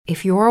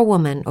If you're a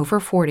woman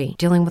over 40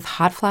 dealing with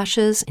hot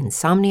flashes,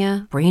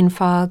 insomnia, brain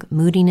fog,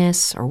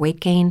 moodiness, or weight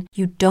gain,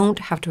 you don't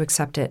have to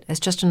accept it as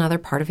just another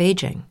part of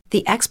aging.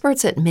 The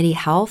experts at MIDI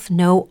Health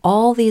know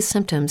all these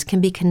symptoms can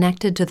be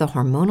connected to the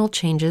hormonal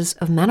changes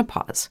of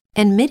menopause.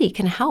 And MIDI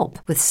can help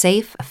with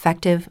safe,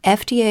 effective,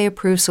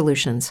 FDA-approved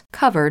solutions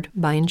covered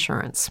by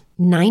insurance.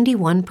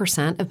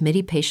 91% of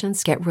MIDI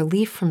patients get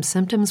relief from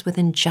symptoms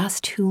within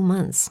just 2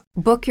 months.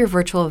 Book your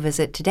virtual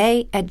visit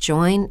today at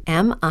joinmidi.com.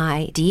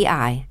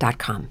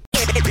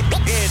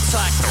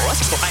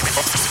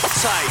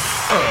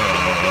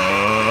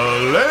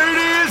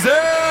 Ladies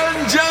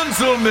and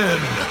gentlemen,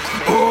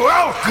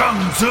 welcome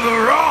to the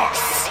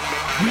Ross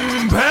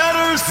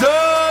Patterson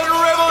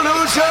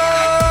Revolution!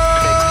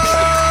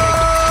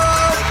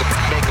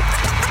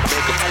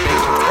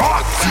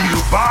 Brought to you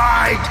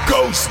by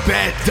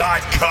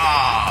GhostBed.com.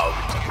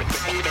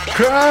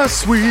 Cry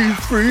sweet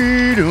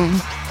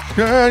freedom,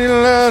 shine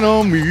your light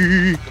on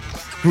me.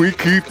 We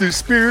keep the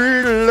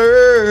spirit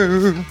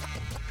alive.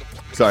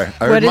 Sorry,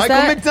 I heard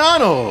Michael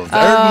McDonald.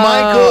 I heard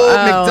Michael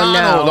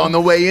McDonald on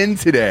the way in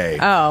today.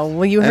 Oh,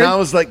 well, you heard. And I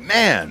was like,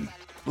 man,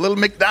 little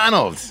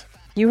McDonald's.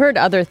 You heard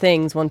other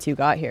things once you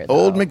got here, though.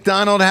 Old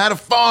McDonald had a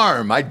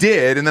farm. I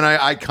did. And then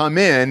I come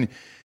in.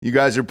 You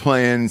guys are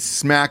playing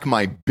Smack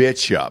My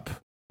Bitch Up.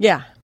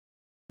 Yeah.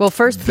 Well,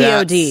 first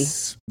POD.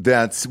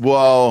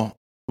 Well,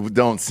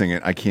 don't sing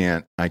it. I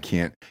can't. How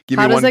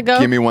does it go?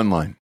 Give me one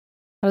line.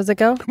 How does it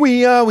go?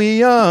 We are.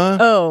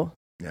 Oh.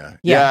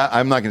 Yeah.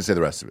 I'm not going to say the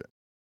rest of it.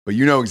 But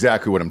you know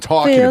exactly what I'm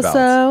talking Feel about.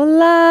 So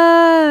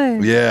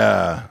alive.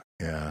 Yeah.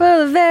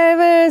 For the very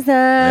first time.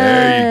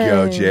 There you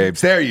go,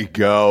 Jabes. There you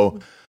go.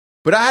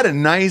 But I had a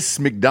nice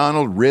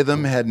McDonald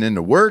rhythm heading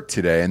into work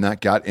today, and that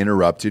got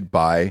interrupted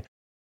by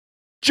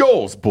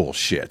Joel's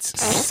bullshit.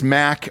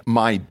 Smack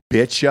my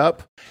bitch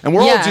up. And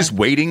we're all just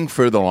waiting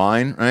for the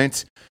line,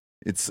 right?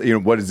 It's,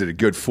 what is it? A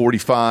good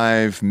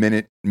 45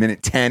 minute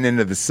 10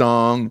 into the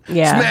song.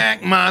 Yeah.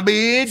 Smack my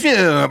bitch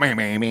up.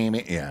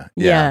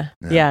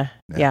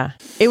 Yeah.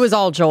 It was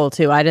all Joel,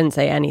 too. I didn't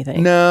say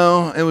anything.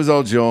 No, it was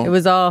all Joel. It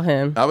was all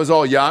him. I was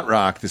all yacht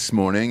rock this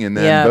morning, and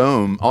then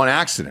boom, on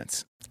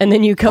accident. And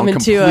then you come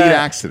into complete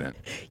accident.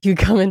 You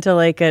come into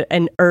like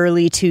an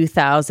early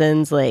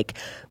 2000s like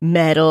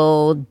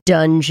metal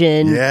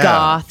dungeon,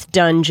 goth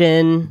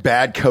dungeon,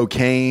 bad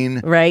cocaine,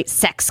 right?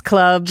 Sex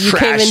club. You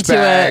trash came into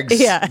bags,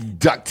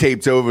 duct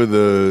taped over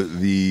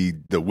the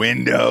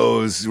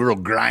windows, real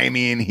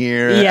grimy in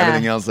here,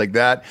 everything else like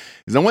that.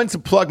 Because I went to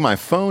plug my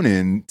phone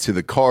in to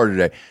the car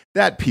today.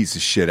 That piece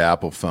of shit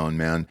Apple phone,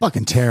 man,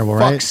 fucking terrible,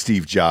 right? Fuck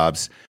Steve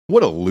Jobs.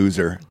 What a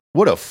loser.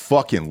 What a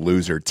fucking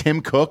loser.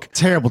 Tim Cook.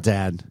 Terrible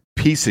dad.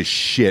 Piece of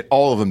shit.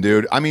 All of them,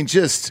 dude. I mean,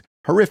 just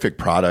horrific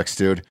products,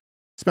 dude.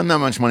 Spend that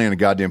much money on a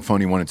goddamn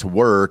phone you want it to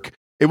work.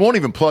 It won't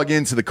even plug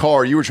into the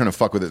car. You were trying to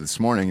fuck with it this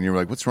morning, and you were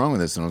like, what's wrong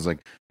with this? And I was like,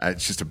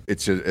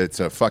 it's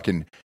a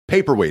fucking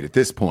paperweight at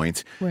this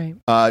point. Right.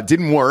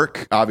 Didn't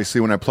work,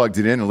 obviously, when I plugged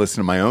it in and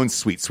listened to my own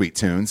sweet, sweet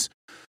tunes.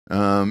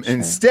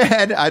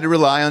 Instead, I had to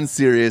rely on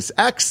Sirius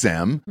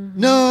XM.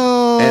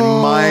 No. And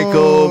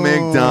Michael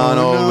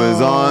McDonald was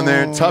on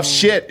there. Tough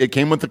shit. It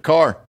came with the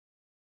car.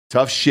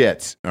 Tough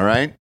shit. All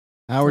right.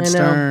 Howard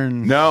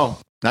Stern. No.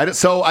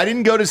 So I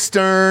didn't go to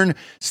Stern.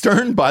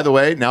 Stern, by the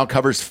way, now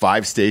covers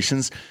 5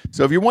 stations.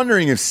 So if you're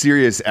wondering if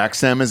Sirius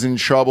XM is in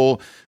trouble,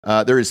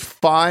 there is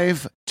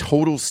 5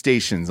 total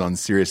stations on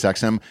Sirius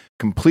XM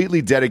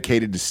completely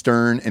dedicated to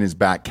Stern and his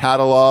back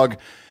catalog.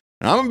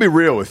 And I'm going to be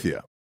real with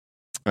you.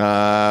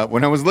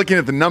 When I was looking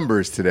at the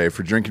numbers today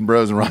for Drinking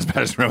Bros and Ross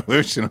Patterson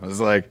Revolution, I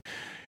was like,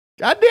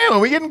 God damn, are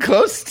we getting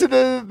close to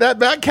that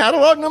back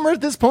catalog number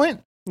at this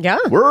point? Yeah.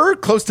 We're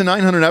close to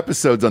 900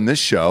 episodes on this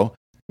show.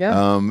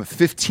 Yeah.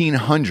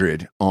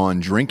 1,500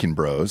 on Drinking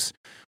Bros.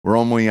 We're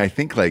only, I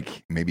think,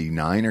 like maybe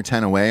 9 or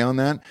 10 away on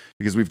that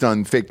because we've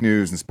done fake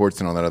news and sports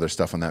and all that other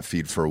stuff on that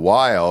feed for a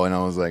while. And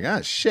I was like,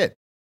 shit.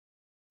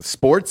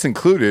 Sports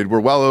included, we're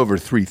well over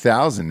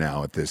 3,000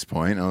 now at this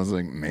point. And I was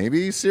like,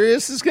 maybe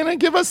Sirius is going to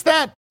give us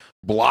that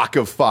block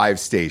of 5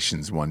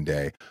 stations one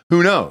day.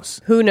 Who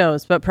knows? Who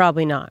knows, but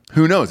probably not.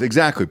 Who knows?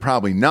 Exactly.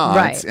 Probably not.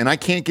 Right. And I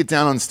can't get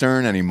down on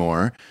Stern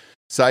anymore.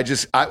 So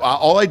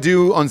all I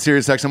do on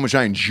Sirius XM, which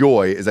I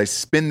enjoy, is I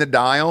spin the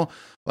dial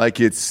like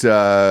it's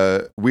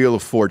Wheel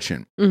of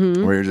Fortune,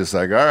 where you're just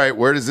like, all right,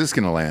 where is this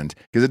going to land?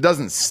 Because it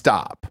doesn't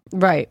stop.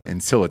 Right.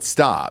 Until it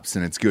stops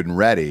and it's good and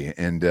ready.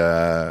 And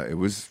it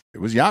was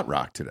yacht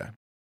rock today.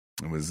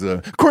 It was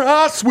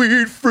cry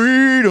sweet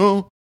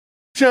freedom,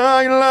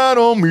 shine a light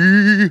on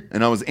me.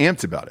 And I was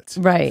amped about it.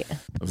 Right.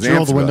 Did you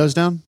roll the windows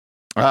down?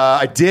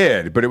 I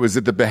did, but it was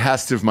at the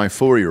behest of my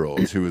 4-year-old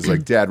who was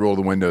like, Dad, roll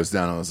the windows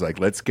down. I was like,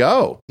 let's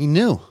go. He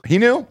knew.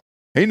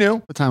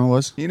 What time it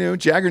was. He knew.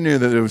 Jagger knew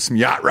that there was some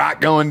yacht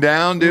rock going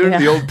down, dude. Yeah.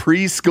 The old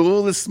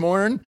preschool this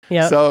morning.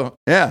 Yep. So,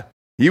 yeah,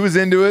 he was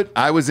into it.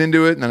 I was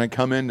into it. And then I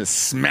come in to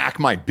Smack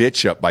My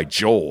Bitch Up by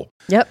Joel.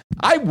 Yep.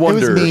 I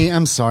wonder. It was me.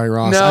 I'm sorry,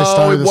 Ross. No, I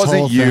started it this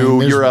whole wasn't you.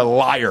 thing. You're a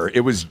liar.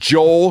 It was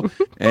Joel.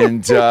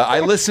 And I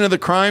listened to the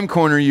Crime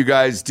Corner you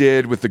guys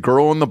did with the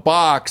girl in the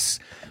box.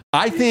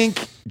 I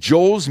think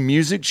Joel's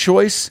music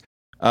choice,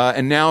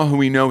 and now who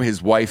we know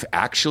his wife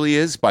actually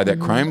is by that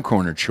Crime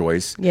Corner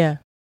choice. Yeah.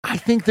 I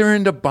think they're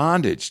into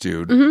bondage,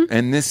 dude.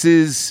 And this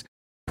is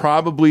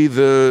probably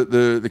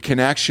the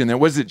connection. There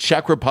was it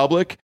Czech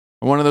Republic,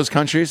 one of those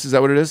countries. Is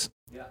that what it is?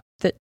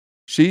 Yeah.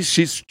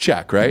 She's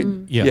Czech, right?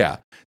 Yeah.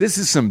 This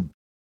is some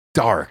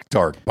dark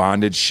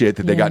bondage shit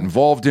that they got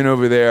involved in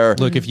over there.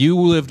 Look, if you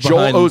lived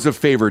Joel owes a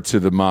favor to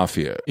the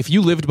mafia. If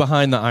you lived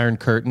behind the Iron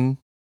Curtain,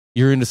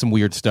 you're into some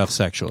weird stuff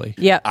sexually.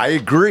 Yeah. I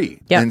agree.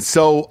 Yep. And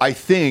so I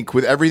think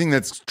with everything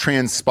that's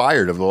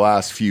transpired over the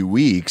last few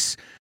weeks,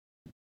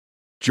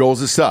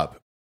 Joel's a sub.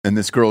 And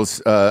this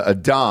girl's a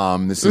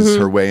dom. This is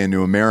her way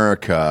into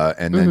America.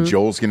 And then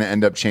Joel's going to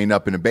end up chained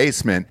up in a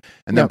basement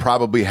and then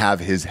probably have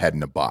his head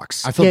in a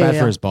box. I feel bad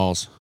for his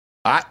balls.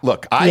 I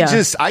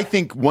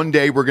think one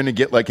day we're going to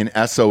get like an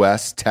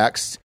SOS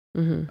text.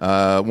 One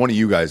of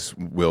you guys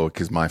will,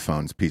 because my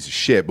phone's a piece of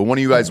shit, but one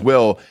of you guys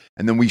will.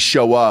 And then we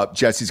show up.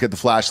 Jesse's got the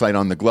flashlight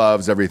on, the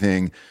gloves,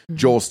 everything.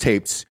 Joel's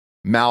taped,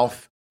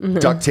 mouth,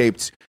 duct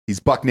taped. He's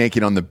buck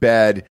naked on the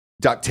bed,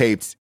 duct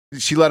taped.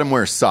 She let him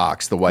wear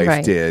socks, the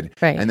wife did.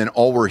 Right. And then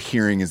all we're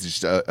hearing is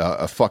just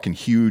a fucking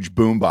huge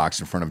boombox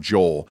in front of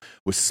Joel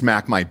with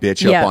Smack My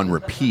Bitch up on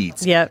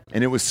repeat. Yep.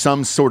 And it was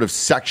some sort of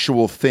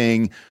sexual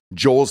thing.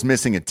 Joel's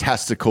missing a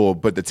testicle,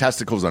 but the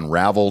testicle's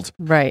unraveled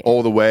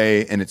all the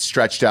way, and it's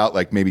stretched out,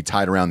 like maybe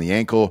tied around the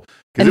ankle.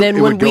 And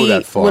then when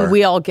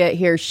we all get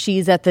here,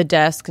 she's at the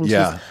desk and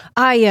she's,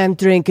 I am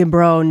drinking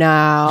bro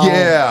now.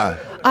 Yeah.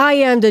 I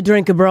am the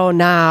drinker bro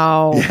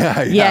now.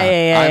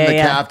 Yeah. I'm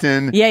the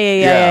captain.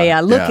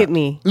 Yeah. Look at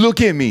me.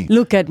 Look at me.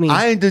 Look at me.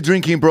 I ain't the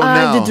drinking bro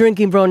now. I'm the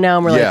drinking bro now.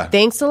 And we're like,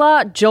 thanks a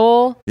lot,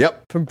 Joel.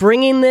 Yep. For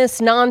bringing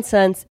this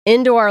nonsense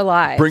into our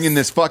lives. Bringing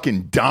this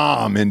fucking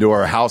dom into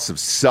our house of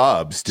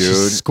subs, dude.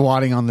 Just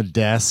squatting on the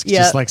desk,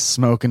 just like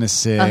smoking a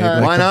cig, like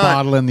Why the not?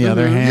 bottle in the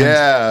other hand.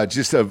 Yeah,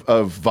 just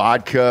of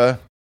vodka.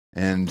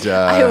 And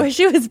I wish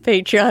it was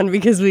Patreon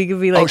because we could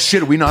be like, oh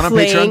shit, are we not on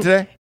Patreon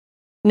today?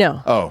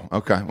 No. Oh,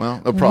 okay. Well,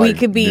 they'll probably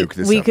could be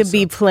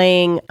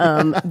playing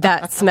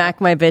that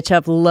Smack My Bitch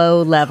Up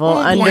low level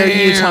under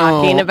you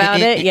talking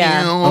about it.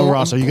 Yeah. Oh,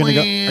 Ross, are you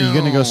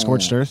gonna go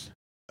scorched earth?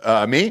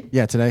 Me?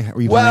 Yeah, today.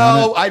 Are you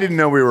well, I didn't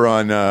know we were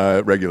on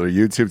regular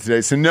YouTube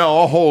today, so no,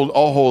 I'll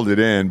hold it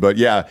in. But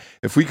yeah,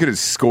 if we could have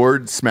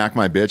scored Smack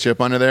My Bitch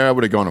Up under there, I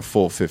would have gone a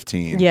full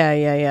 15.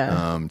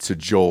 Yeah. To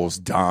Joel's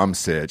dom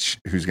sitch,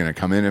 who's going to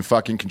come in and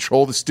fucking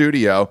control the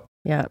studio.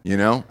 Yeah. You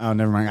know? Oh,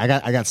 never mind.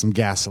 I got some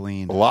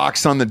gasoline.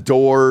 Locks on the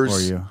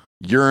doors. For you.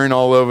 Urine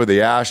all over the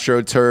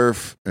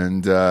AstroTurf.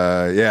 And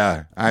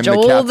I'm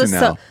the captain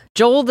now.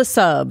 Joel the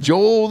sub.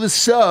 Joel the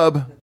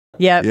sub.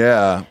 Yep.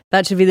 Yeah.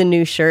 That should be the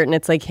new shirt, and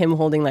it's like him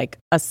holding like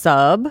a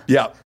sub.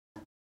 Yep.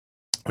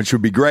 Which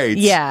would be great.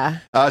 Yeah.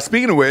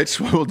 Speaking of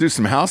which, we'll do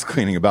some house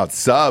cleaning about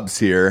subs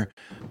here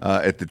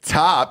at the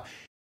top.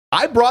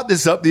 I brought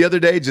this up the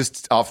other day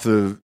just off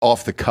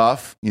the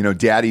cuff. You know,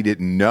 Daddy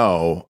didn't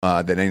know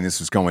that any of this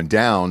was going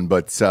down,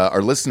 but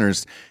our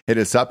listeners hit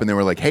us up and they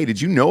were like, hey,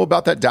 did you know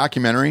about that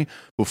documentary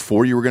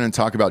before you were going to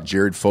talk about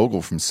Jared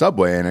Fogle from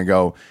Subway? And I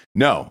go,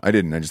 no, I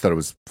didn't. I just thought it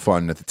was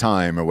fun at the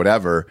time or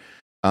whatever.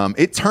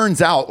 It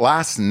turns out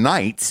last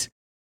night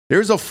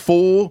there's a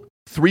full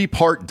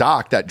 3-part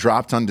doc that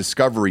dropped on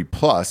Discovery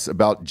Plus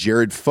about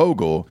Jared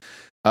Fogle.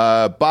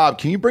 Bob,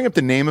 can you bring up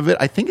the name of it?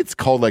 I think it's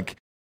called like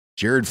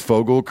Jared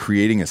Fogle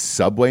creating a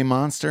Subway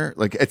monster.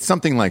 Like it's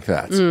something like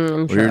that.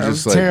 Sure.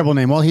 Just like, terrible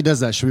name. While he does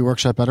that, should we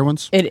workshop better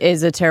ones? It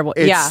is a terrible.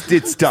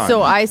 It's done.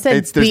 So I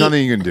said, there's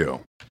nothing you can do.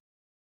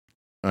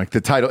 Like the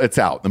title, it's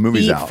out. The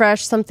movie's Eat out.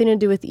 Fresh, something to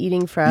do with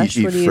eating fresh.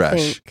 Eat what do you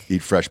fresh. think?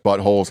 Eat fresh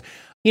buttholes.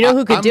 You know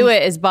who could do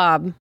it is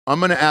Bob. I'm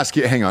going to ask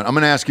you. Hang on. I'm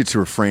going to ask you to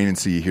refrain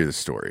until you hear the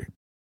story.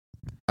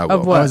 I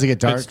will. Of what? Does it get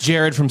dark? It's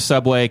Jared from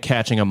Subway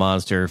catching a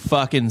monster.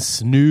 Fucking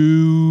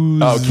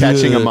snooze. Oh,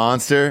 catching a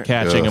monster?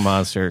 Catching Ugh. a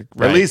monster.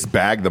 Or at least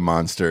bag the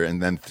monster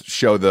and then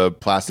show the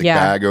plastic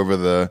bag over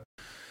the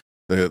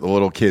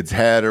little kid's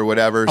head or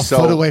whatever. A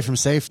foot away from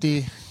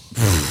safety.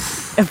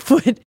 A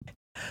foot.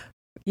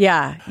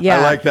 Yeah.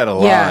 I like that a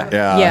lot.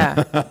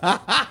 Yeah.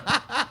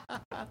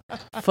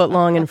 Foot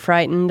long and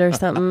frightened or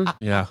something.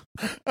 Yeah.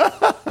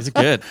 Is it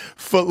good?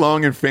 Foot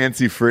long and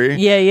fancy free.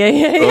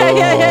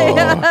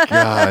 Yeah.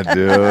 God,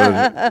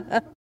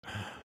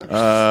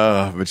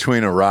 dude.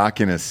 Between a rock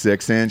and a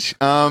 6-inch.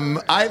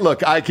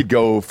 I could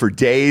go for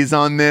days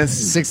on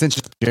this. 6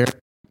 inches.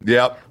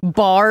 Yep.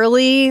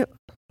 Barley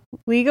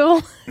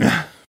legal?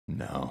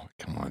 No,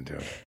 come on,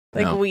 dude.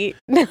 Like no. wheat.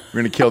 We're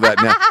gonna kill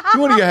that now. You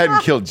want to go ahead and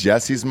kill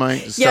Jesse's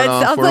mic? Yeah, it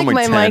sounds like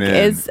my mic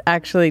is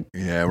actually.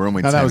 Yeah, we're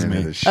only 10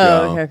 into the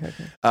show. Oh,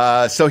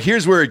 okay. So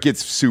here's where it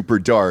gets super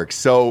dark.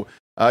 So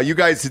you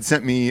guys had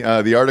sent me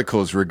the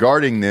articles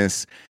regarding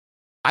this.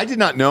 I did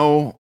not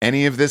know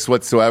any of this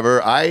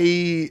whatsoever.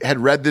 I had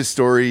read this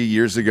story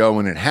years ago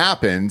when it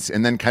happened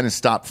and then kind of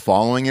stopped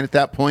following it at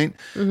that point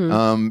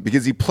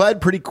because he pled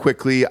pretty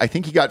quickly. I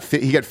think he got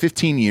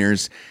 15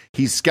 years.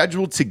 He's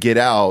scheduled to get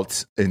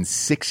out in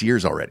 6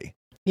 years already.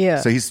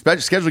 Yeah. So he's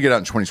scheduled to get out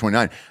in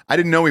 2029. I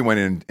didn't know he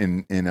went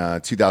in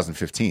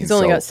 2015. He's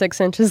only got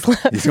 6 inches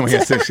left. He's only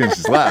got 6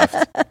 inches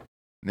left.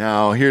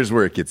 Now, here's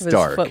where it gets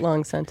dark.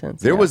 Foot-long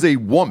sentence. There was a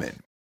woman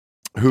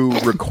who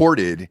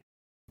recorded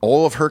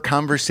all of her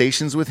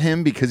conversations with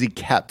him because he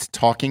kept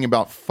talking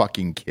about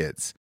fucking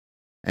kids.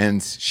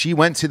 And she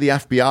went to the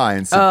FBI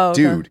and said,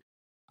 dude,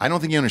 I don't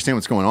think you understand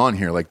what's going on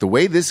here. Like the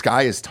way this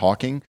guy is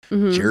talking,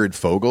 Jared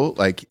Fogle,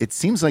 like it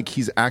seems like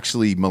he's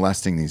actually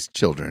molesting these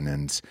children.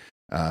 And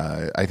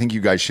I think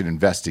you guys should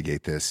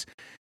investigate this.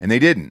 And they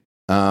didn't.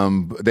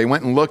 They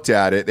went and looked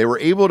at it. They were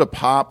able to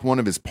pop one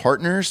of his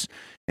partners.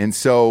 And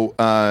so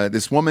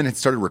this woman had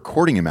started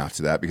recording him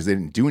after that because they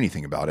didn't do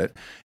anything about it.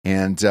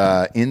 And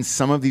in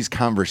some of these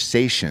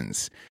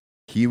conversations,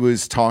 he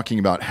was talking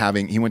about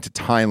he went to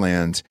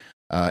Thailand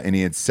and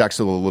he had sex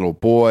with a little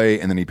boy,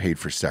 and then he paid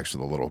for sex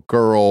with a little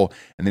girl.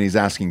 And then he's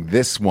asking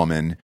this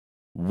woman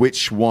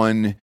which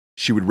one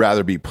she would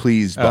rather be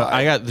pleased by.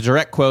 I got the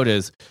direct quote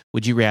is,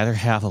 would you rather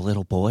have a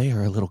little boy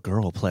or a little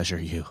girl pleasure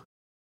you?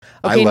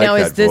 Okay, now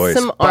is this voice.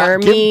 Some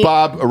army? Give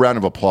Bob a round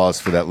of applause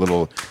for that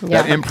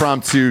that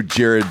impromptu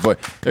Jared voice.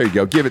 There you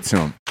go. Give it to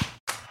him.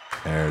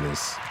 There it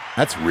is.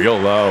 That's real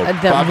low.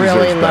 Bob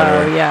really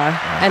low,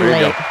 yeah. And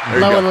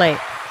late. Low and late.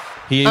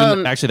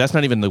 Actually, that's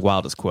not even the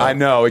wildest quote. I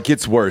know. It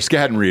gets worse. Go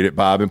ahead and read it,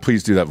 Bob, and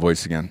please do that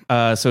voice again.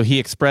 So he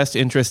expressed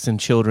interest in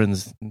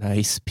children's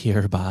nice,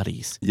 pure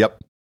bodies. Yep.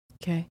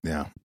 Okay.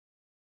 Yeah.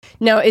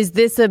 Now, is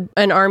this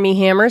an Army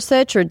Hammer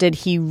sitch, or did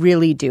he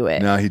really do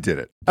it? No, he did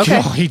it.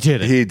 Okay. Oh, he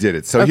did it. He did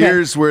it. So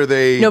here's where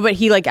they... No, but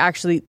he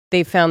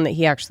they found that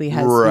he actually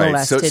has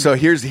molested. So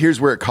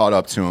here's where it caught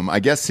up to him. I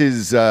guess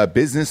his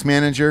business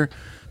manager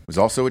was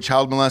also a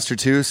child molester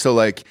too. So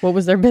like... What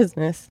was their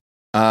business?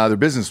 Their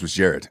business was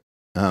Jared.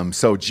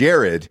 So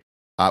Jared,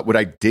 what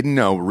I didn't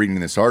know reading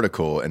this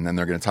article, and then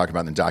they're going to talk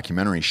about in the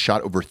documentary,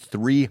 shot over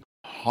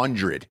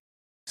 300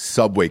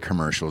 Subway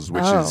commercials,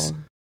 which is...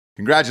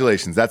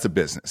 Congratulations, that's a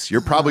business.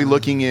 You're probably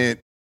looking at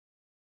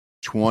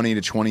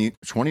 $20 to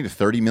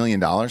 $30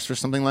 million for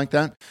something like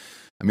that.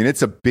 I mean,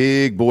 it's a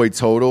big boy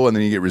total, and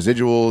then you get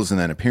residuals and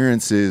then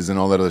appearances and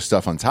all that other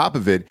stuff on top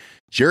of it.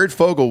 Jared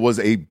Fogle was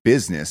a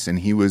business, and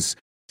he was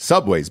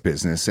Subway's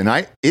business.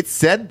 And it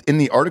said in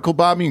the article,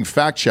 Bob, you can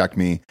fact check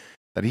me,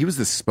 that he was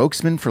the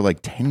spokesman for like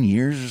 10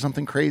 years or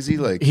something crazy.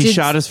 Like he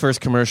shot his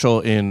first commercial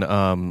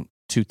in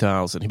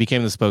 2000. He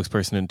became the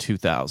spokesperson in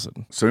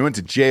 2000. So he went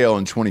to jail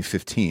in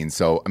 2015.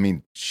 So, I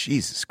mean,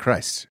 Jesus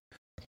Christ.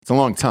 It's a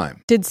long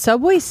time. Did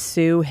Subway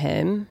sue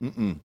him?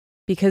 Mm-mm.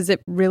 Because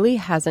it really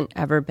hasn't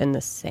ever been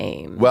the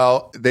same.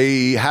 Well,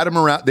 they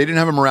didn't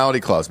have a morality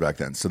clause back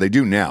then, so they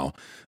do now.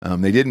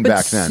 They didn't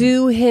back then.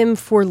 Sue him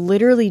for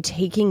literally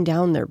taking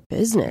down their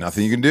business.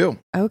 Nothing you can do.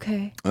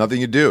 Okay.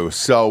 Nothing you do.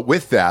 So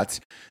with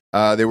that,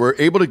 they were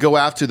able to go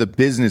after the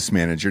business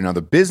manager. Now,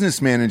 the business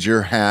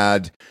manager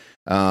had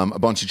a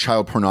bunch of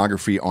child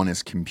pornography on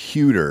his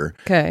computer.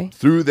 Okay.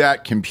 Through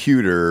that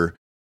computer,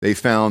 they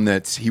found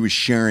that he was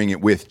sharing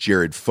it with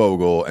Jared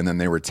Fogle, and then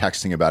they were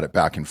texting about it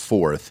back and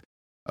forth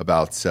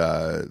about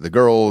the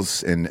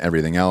girls and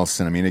everything else.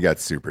 And I mean, it got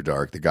super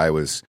dark. The guy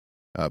was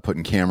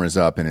putting cameras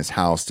up in his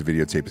house to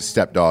videotape his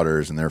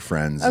stepdaughters and their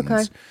friends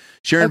and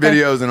sharing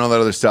videos and all that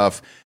other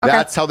stuff. Okay.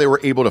 That's how they were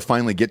able to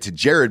finally get to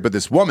Jared. But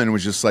this woman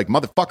was just like,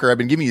 motherfucker, I've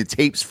been giving you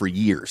tapes for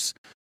years.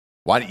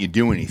 Why didn't you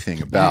do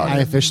anything about it? I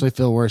officially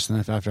feel worse than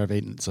after I've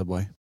eaten at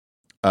Subway.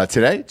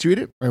 Today? Did you eat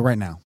it? Right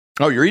now.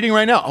 Oh, you're eating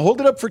right now? Hold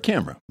it up for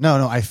camera.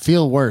 No, I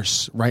feel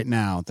worse right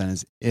now than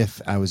as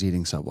if I was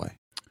eating Subway.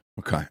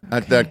 Okay.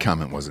 That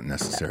comment wasn't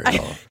necessary at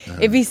all.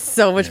 It'd be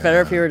so much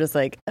better if you were just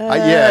like...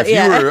 if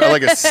you were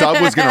like a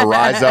sub was going to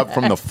rise up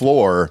from the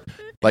floor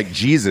like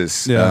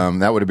Jesus,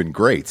 that would have been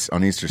great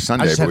on Easter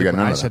Sunday, but we got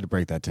none of that. I just had to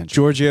break that tension.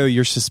 Giorgio,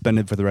 you're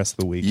suspended for the rest of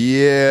the week.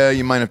 Yeah,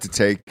 you might have to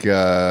take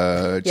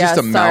just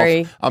a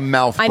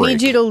mouth break. I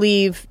need you to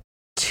leave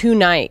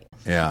tonight.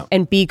 Yeah.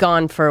 And be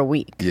gone for a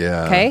week.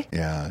 Yeah. Okay?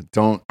 Yeah.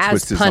 Don't as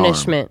twist his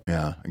punishment. arm.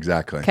 Yeah,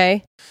 exactly.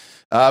 Okay?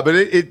 But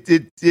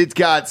it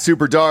got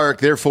super dark.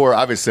 Therefore,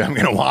 obviously, I'm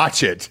going to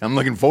watch it. I'm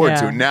looking forward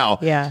to it now.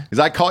 Yeah. Because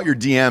I caught your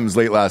DMs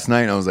late last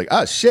night, and I was like,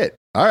 oh, shit.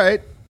 All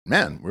right.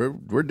 Man,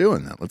 we're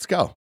doing that. Let's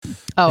go.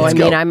 Oh, I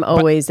mean, I'm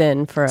always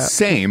in for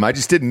Same. I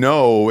just didn't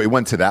know it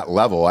went to that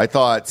level. I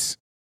thought...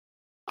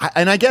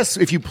 and I guess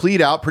if you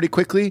plead out pretty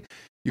quickly,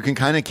 you can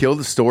kind of kill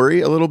the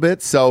story a little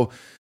bit. So,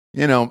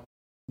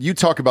 you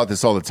talk about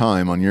this all the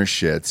time on your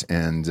shit,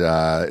 and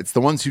it's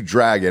the ones who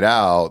drag it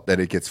out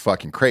that it gets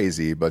fucking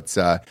crazy. But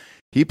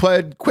he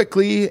pled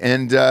quickly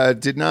and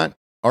did not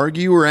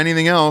argue or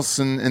anything else,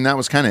 and that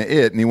was kind of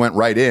it. And he went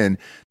right in.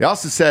 They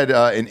also said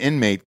an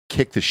inmate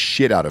kicked the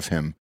shit out of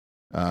him.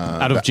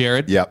 Out of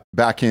Jared? Yep.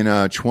 Back in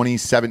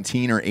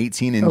 2017 or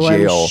 18 in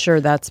jail. I'm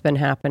sure that's been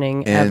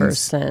happening ever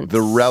since.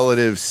 The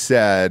relative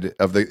said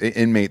of the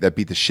inmate that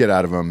beat the shit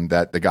out of him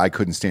that the guy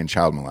couldn't stand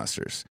child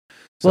molesters.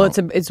 So,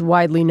 well, it's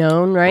widely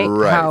known, right?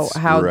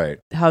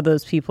 How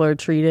those people are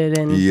treated,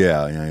 and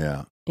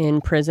yeah.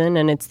 in prison,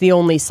 and it's the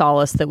only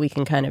solace that we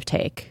can kind of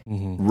take.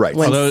 Mm-hmm. Right.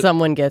 When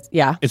someone gets,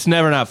 It's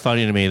never not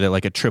funny to me that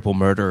like a triple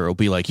murderer will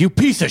be like, "You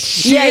piece of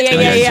shit."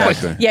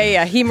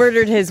 Yeah. He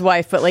murdered his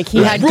wife, but like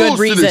he had good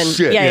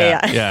reason.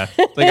 Yeah.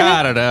 Like,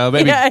 I don't know.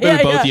 Maybe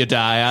both of you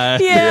die. I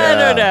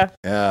don't know.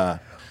 Yeah.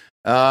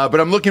 But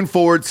I'm looking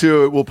forward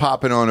to it. We'll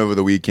pop it on over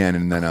the weekend,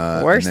 and then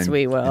of course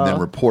we will, and then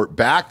report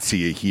back to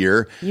you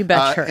here. You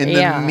betcha. In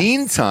the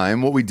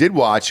meantime, what we did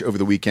watch over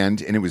the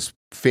weekend, and it was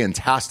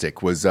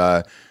fantastic, was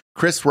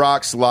Chris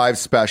Rock's live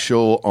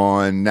special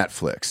on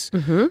Netflix.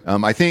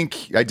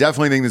 Mm-hmm. I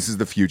definitely think this is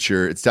the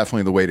future. It's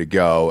definitely the way to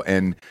go.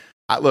 And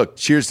look,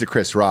 cheers to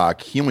Chris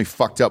Rock. He only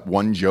fucked up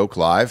one joke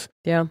live.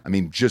 Yeah. I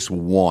mean, just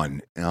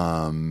one.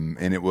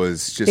 And it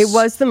was just... It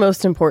was the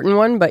most important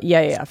one, but for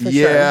sure.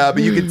 Yeah,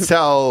 but you could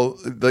tell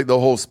the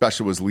whole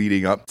special was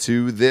leading up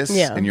to this.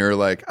 Yeah. And you're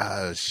like,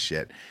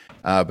 shit.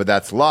 But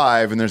that's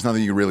live, and there's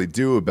nothing you can really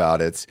do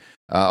about it.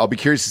 I'll be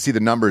curious to see the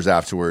numbers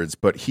afterwards,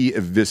 but he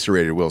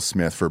eviscerated Will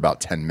Smith for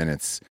about 10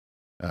 minutes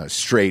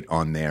straight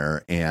on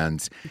there,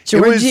 and it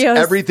was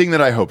everything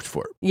that I hoped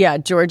for. Yeah,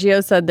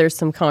 Giorgio said there's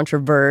some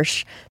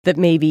controversy that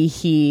maybe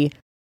he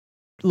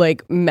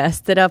like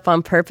messed it up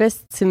on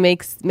purpose to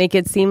make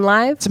it seem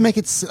live. To make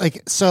it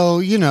like, so,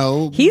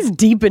 he's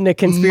deep into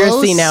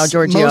conspiracy now,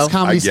 Giorgio. Most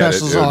comedy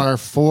specials are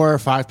 4 or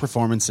 5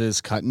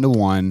 performances cut into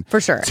one. For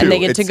sure. 2. And they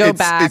get to go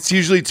back. It's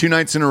usually 2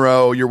 nights in a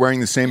row. You're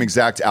wearing the same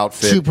exact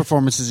outfit. 2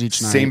 performances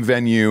each night. Same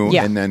venue.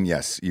 Yeah. And then,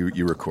 yes, you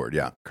record.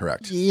 Yeah,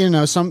 correct.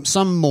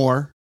 Some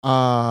more.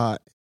 Who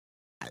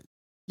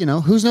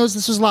knows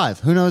this was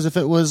live? Who knows if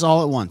it was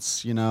all at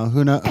once? Who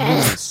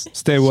knows?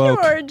 Stay woke.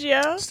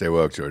 Giorgio. Stay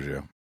woke,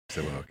 Giorgio.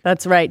 Stay woke.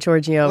 That's right,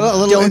 Giorgio.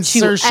 Don't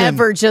insertion, you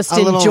ever just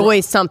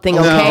enjoy something,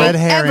 okay? Red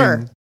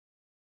herring.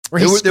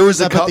 Ever. There was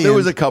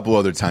a couple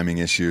other timing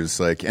issues,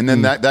 and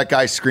then that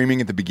guy screaming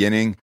at the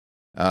beginning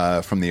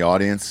from the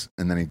audience,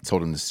 and then he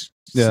told him to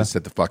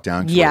sit the fuck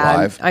down.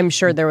 Live. I'm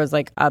sure there was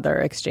like other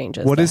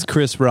exchanges. What is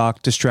Chris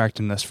Rock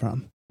distracting us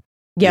from?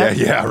 Yep.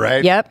 Yeah,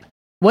 right. Yep.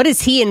 What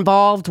is he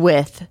involved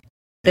with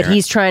that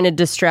he's trying to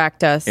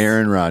distract us?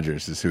 Aaron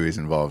Rodgers is who he's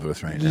involved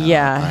with right now.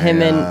 Yeah,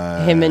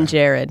 him and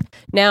Jared.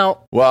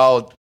 Now,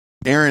 well,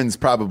 Aaron's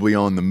probably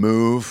on the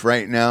move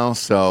right now,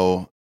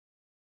 so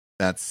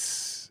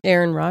that's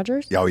Aaron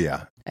Rodgers. Oh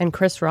yeah, and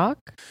Chris Rock.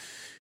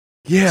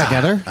 Yeah,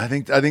 together. I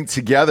think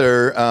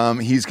together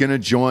he's going to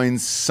join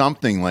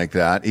something like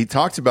that. He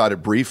talked about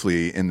it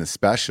briefly in the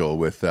special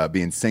with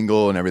being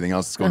single and everything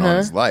else that's going on in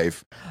his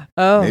life.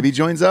 Oh, maybe he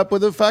joins up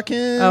with a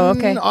fucking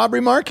Aubrey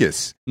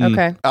Marcus.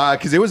 Okay,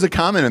 because there was a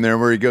comment in there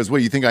where he goes,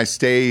 "Well, you think I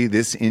stay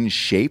this in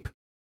shape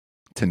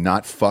to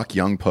not fuck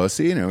young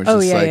pussy?" And it was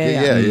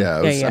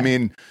just I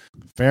mean,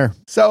 fair.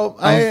 So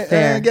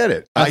I get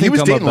it. He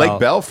was dating Lake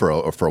Bell for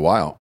a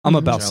while. I'm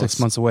about 6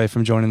 months away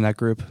from joining that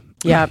group.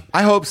 Yeah,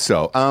 I hope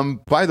so.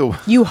 By the way,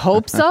 you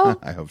hope so?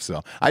 I hope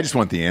so. I just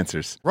want the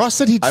answers. Ross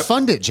said he'd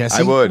fund it,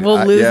 Jesse. I would.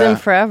 We'll lose him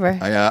forever.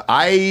 We're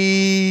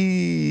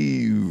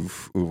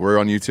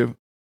on YouTube.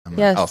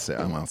 Yes. I'll say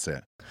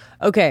it.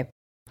 Okay.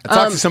 I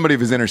talked to somebody of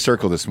his inner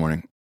circle this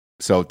morning.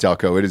 So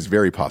Delco, it is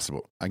very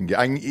possible. I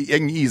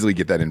can easily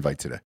get that invite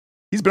today.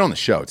 He's been on the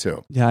show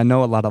too. Yeah, I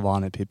know a lot of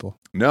On It people.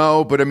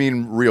 No, but I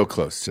mean real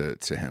close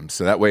to him.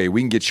 So that way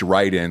we can get you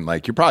right in.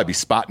 Like you'll probably be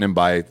spotting him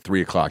by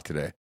 3:00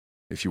 today.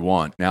 If you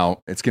want.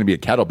 Now, it's going to be a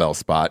kettlebell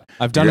spot.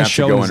 I've done a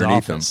show in his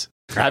office.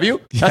 Have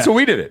you? Yeah. That's what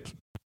we did it.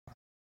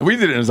 We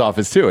did it in his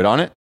office too, On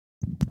It.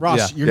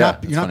 Ross, you're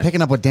not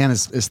picking up what Dan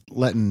is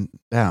letting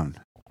down.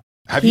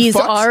 He's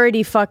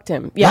already fucked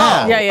him.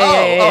 Yeah. Oh.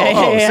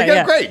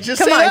 Yeah. Great.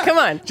 Just come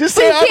on. Just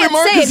say Aubrey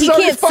Marcus has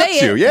already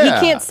fucked you. Yeah.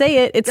 He can't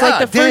say it. It's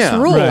like the first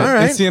rule. Right. All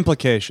right. It's the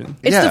implication.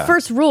 It's the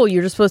first rule.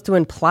 You're just supposed to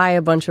imply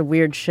a bunch of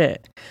weird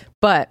shit.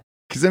 But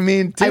because I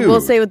mean, dude. I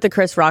will say with the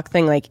Chris Rock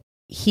thing, like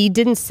he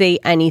didn't say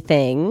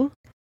anything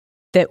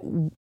that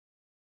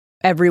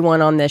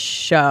everyone on this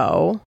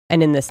show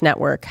and in this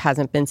network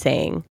hasn't been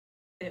saying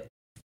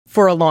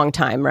for a long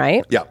time,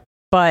 right? Yeah.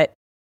 But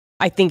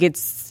I think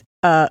it's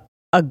a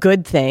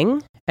good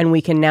thing, and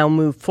we can now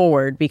move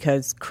forward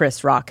because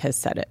Chris Rock has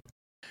said it,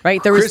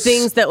 right? There was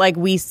things that like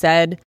we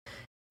said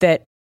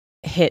that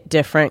hit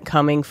different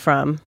coming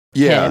from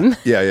him.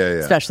 Yeah.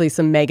 Especially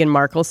some Meghan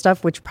Markle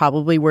stuff, which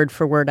probably word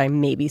for word I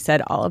maybe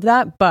said all of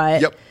that,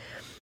 but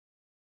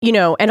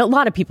and a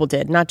lot of people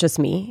did, not just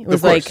me. It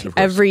was like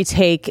every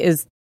take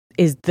is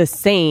the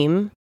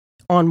same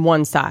on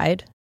one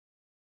side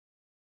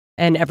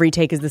and every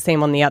take is the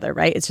same on the other,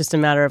 right? It's just a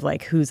matter of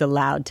like who's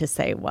allowed to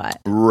say what.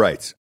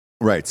 Right.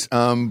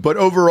 But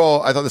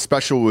overall, I thought the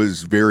special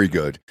was very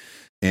good.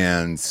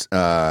 And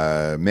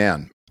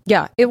man.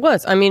 Yeah, it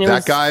was. I mean,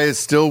 that guy is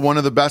still one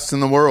of the best in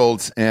the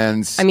world.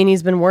 And I mean,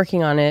 he's been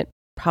working on it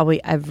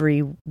probably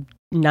every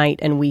night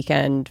and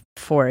weekend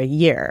for a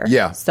year.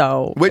 Yeah.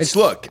 So,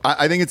 look,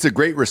 I think it's a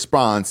great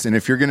response. And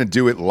if you're going to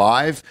do it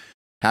live,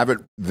 have it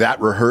that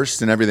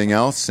rehearsed and everything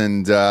else.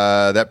 And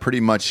that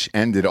pretty much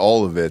ended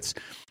all of it.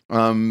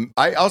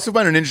 I also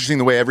find it interesting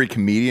the way every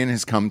comedian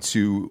has come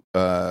to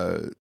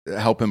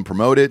help him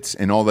promote it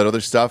and all that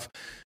other stuff.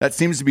 That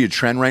seems to be a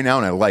trend right now,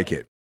 and I like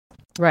it.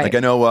 Right. Like I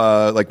know,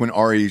 like when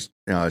Ari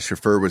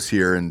Shaffir was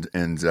here and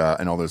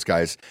all those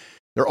guys,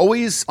 they're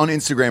always on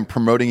Instagram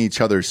promoting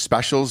each other's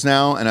specials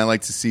now, and I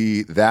like to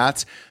see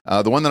that.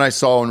 The one that I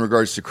saw in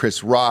regards to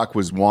Chris Rock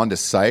was Wanda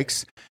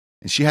Sykes,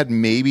 and she had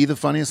maybe the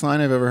funniest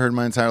line I've ever heard in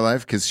my entire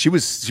life because she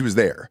was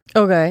there.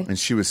 Okay. And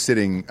she was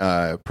sitting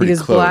pretty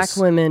because close. Black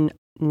women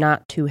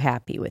not too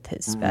happy with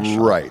his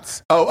special.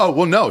 Right. Oh,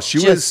 well, no, she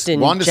Just was,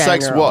 Wanda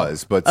general. Sykes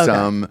was, but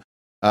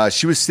Okay.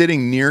 she was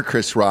sitting near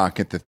Chris Rock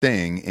at the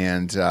thing,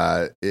 and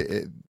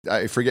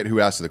I forget who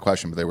asked her the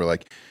question, but they were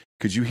like,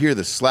 could you hear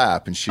the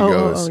slap? And she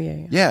goes,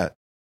 yeah,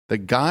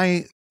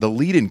 the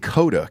lead in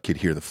Coda could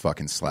hear the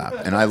fucking slap.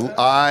 And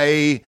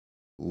I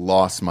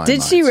lost my mind.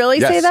 Did she really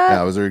say that? Yeah,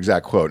 that was her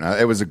exact quote. Now,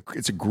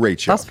 it's a great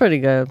joke. That's pretty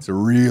good. It's a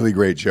really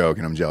great joke,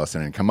 and I'm jealous I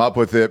didn't come up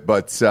with it,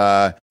 but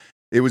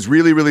it was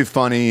really, really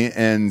funny.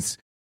 And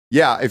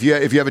yeah, if you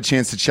have a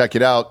chance to check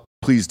it out,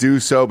 please do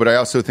so. But I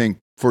also think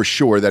for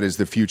sure that is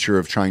the future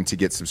of trying to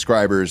get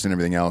subscribers and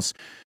everything else.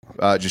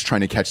 Just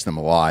trying to catch them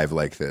alive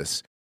like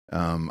this,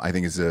 I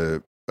think is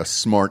a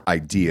smart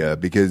idea,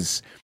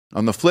 because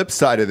on the flip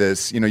side of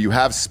this, you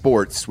have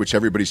sports, which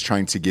everybody's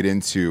trying to get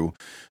into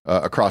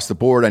across the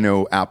board. I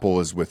know Apple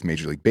is with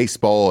Major League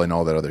Baseball and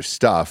all that other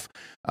stuff,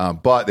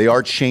 but they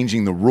are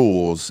changing the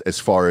rules as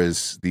far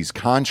as these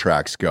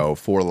contracts go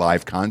for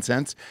live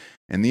content.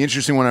 And the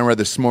interesting one I read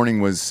this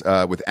morning was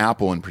with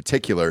Apple in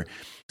particular.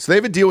 So they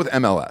have a deal with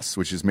MLS,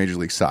 which is Major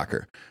League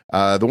Soccer.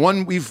 The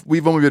one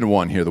we've only been to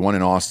one here, the one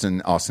in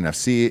Austin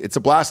FC. It's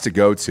a blast to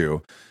go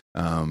to.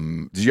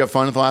 Did you have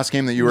fun at the last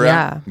game that you were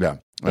at?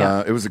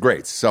 Yeah. It was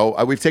great.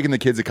 So we've taken the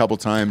kids a couple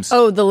times.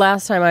 Oh, the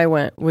last time I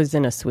went was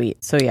in a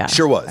suite. So yeah.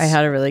 Sure was. I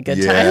had a really good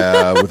time.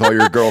 Yeah, with all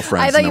your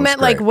girlfriends. I thought you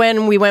meant like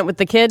when we went with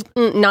the kid.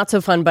 Not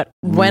so fun, but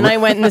when I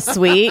went in the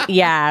suite,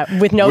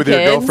 with no with kids.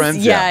 Your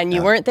girlfriends? Yeah, and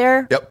you weren't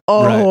there? Yep.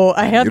 Oh,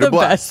 Right. I had the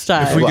best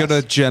time. If we go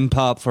to Gen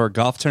Pop for a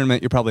golf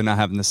tournament, you're probably not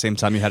having the same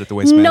time you had at the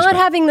Waste Management. Not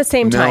having the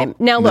same time.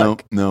 Now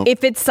look,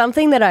 if it's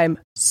something that I'm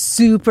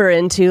super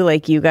into,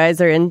 like you guys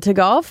are into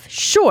golf,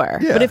 sure.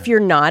 Yeah. But if you're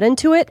not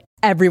into it,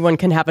 everyone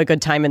can have a good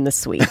time in the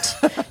suite.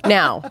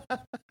 Now,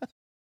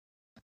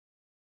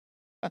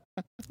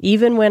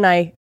 even when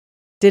I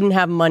didn't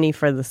have money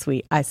for the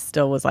suite, I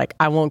still was like,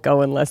 I won't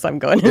go unless I'm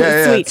going in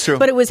the suite. True.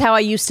 But it was how I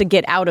used to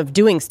get out of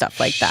doing stuff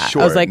like that.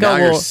 Sure. I was like, now oh,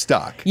 you're well,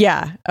 stuck.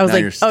 Yeah. I was Now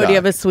like, you're stuck. do you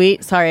have a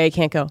suite? Sorry, I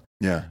can't go.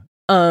 Yeah.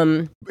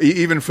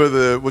 Even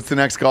for what's the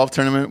next golf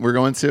tournament we're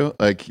going to?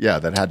 Like, yeah,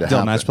 that had to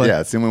happen. Match play? Yeah,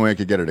 it's the only way I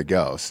could get her to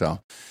go. So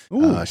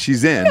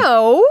she's in.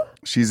 No.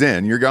 She's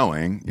in. You're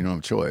going. You don't have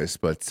a choice.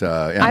 But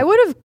yeah. I would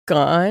have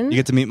gone. You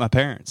get to meet my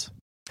parents.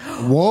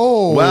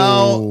 Whoa.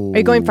 Well, are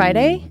you going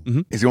Friday?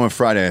 Mm-hmm. He's going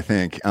Friday, I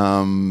think.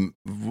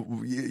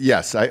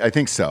 Yes, I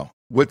think so.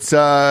 We'll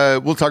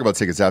talk about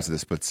tickets after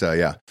this, but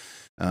yeah,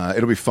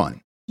 it'll be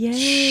fun. Yay.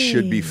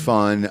 Should be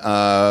fun.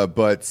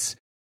 But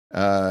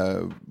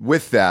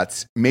with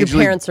that, Your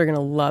parents are going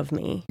to love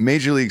me.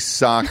 Major League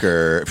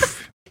Soccer.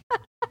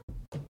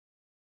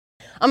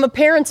 I'm a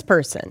parents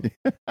person.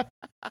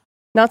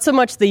 Not so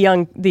much the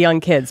young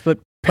kids, but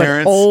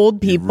Parents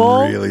old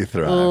people really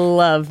thrive.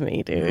 Love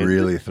me, dude.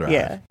 Really thrive.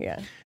 Yeah.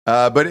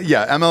 But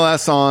yeah,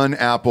 MLS on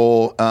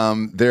Apple.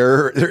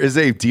 There is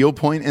a deal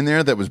point in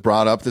there that was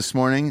brought up this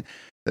morning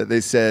that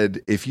they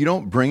said, if you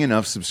don't bring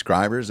enough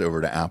subscribers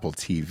over to Apple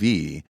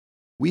TV,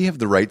 we have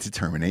the right to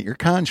terminate your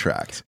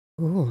contract.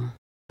 Ooh.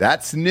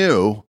 That's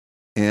new,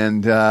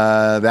 and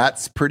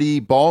that's pretty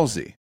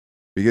ballsy,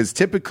 because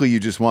typically you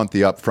just want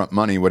the upfront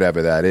money,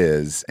 whatever that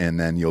is, and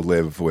then you'll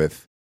live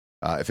with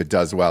if it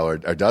does well or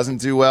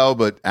doesn't do well.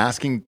 But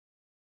asking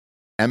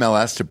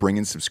MLS to bring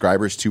in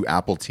subscribers to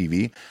Apple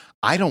TV,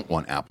 I don't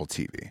want Apple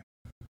TV.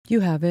 You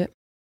have it.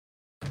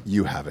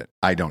 You have it.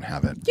 I don't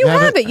have it. You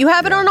have it. You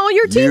have it on all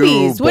your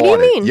TVs. What do you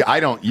mean? Yeah,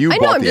 I don't. I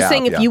know. I'm just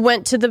saying, if you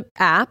went to the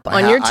app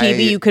on your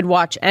TV, you could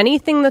watch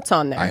anything that's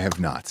on there. I have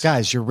not.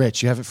 Guys, you're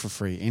rich. You have it for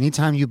free.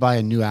 Anytime you buy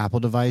a new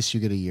Apple device, you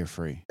get a year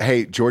free.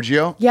 Hey,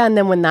 Giorgio. Yeah, and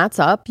then when that's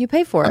up, you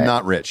pay for it. I'm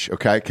not rich,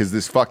 okay? Because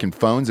this fucking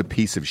phone's a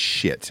piece of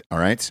shit, all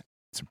right?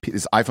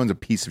 This iPhone's a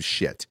piece of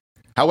shit.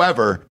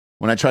 However,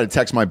 when I try to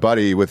text my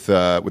buddy with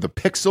a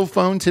Pixel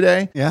phone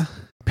today,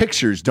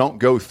 pictures don't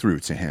go through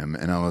to him,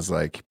 and I was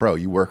like, "Bro,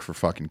 you work for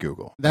fucking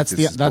Google." That's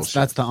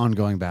the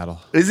ongoing battle.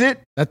 Is it?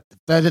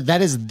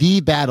 That is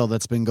the battle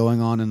that's been going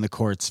on in the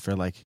courts for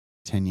like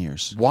 10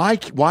 years. Why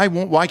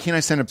can't I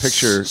send a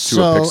picture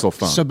to a Pixel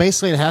phone? So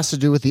basically, it has to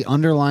do with the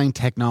underlying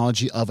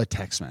technology of a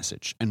text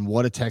message and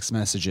what a text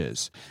message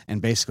is.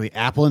 And basically,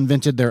 Apple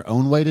invented their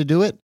own way to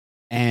do it.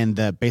 And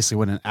basically,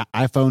 when an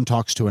iPhone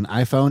talks to an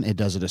iPhone, it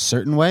does it a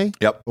certain way.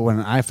 Yep. But when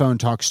an iPhone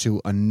talks to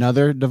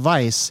another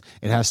device,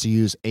 it has to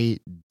use a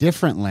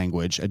different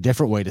language, a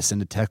different way to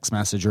send a text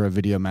message or a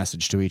video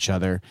message to each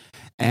other.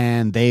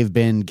 And they've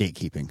been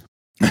gatekeeping.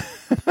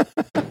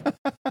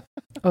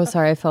 Oh,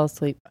 sorry, I fell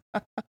asleep.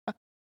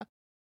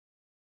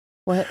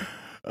 What?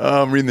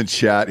 I'm reading the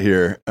chat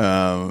here.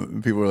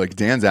 People were like,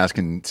 Dan's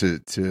asking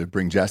to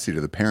bring Jesse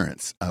to the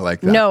parents. I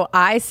like that. No,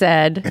 I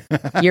said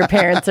your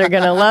parents are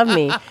going to love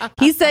me.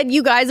 He said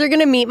you guys are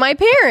going to meet my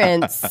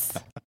parents.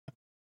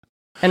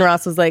 And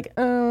Ross was like,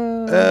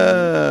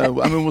 I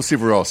mean, we'll see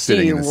if we're all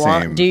sitting in the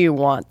same. Do you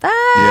want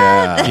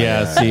that?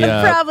 Yeah. See,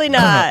 probably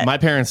not. My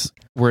parents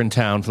were in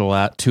town for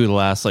the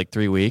last like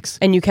 3 weeks.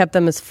 And you kept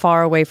them as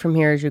far away from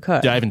here as you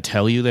could. Did I even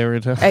tell you they were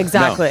in town?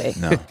 Exactly.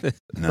 No.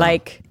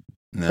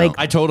 No.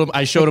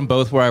 I showed them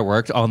both where I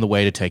worked on the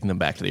way to taking them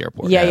back to the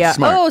airport. Yeah.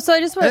 Smart. Oh, so I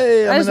just went.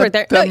 Hey, I just worked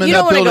there. No, you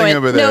don't want to go in.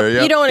 over there.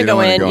 No, you don't want to go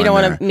in. You don't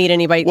want to meet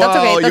anybody. Well,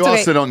 that's okay. You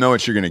also don't know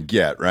what you're going to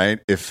get, right?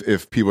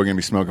 If people are going to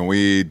be smoking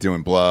weed,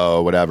 doing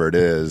blow, whatever it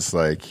is,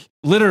 like.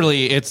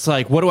 Literally, it's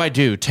like, what do I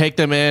do? Take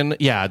them in?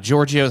 Yeah,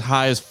 Giorgio's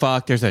high as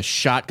fuck. There's a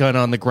shotgun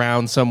on the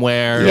ground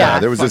somewhere. Yeah,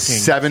 there was a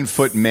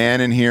 7-foot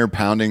man in here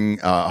pounding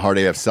Hard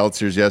AF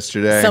seltzers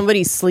yesterday.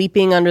 Somebody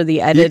sleeping under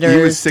the editor's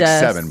He was 6'7",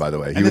 desk. by the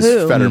way. He was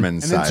Fetterman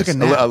size. Took a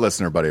nap. A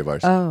listener buddy of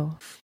ours. Oh.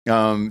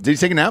 Did he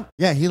take a nap?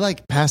 Yeah, he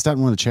like passed out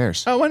in one of the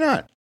chairs. Oh, why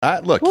not?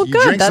 Look, Well, you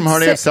good. drink some That's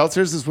Hard AF sick.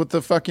 seltzers is what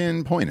the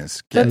fucking point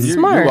is. That's You're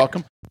smart.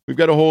 welcome. We've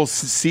got a whole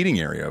seating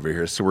area over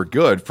here, so we're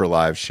good for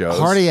live shows.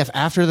 Hard AF,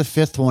 after the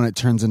 5th one, it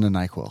turns into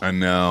NyQuil. I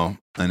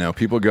know.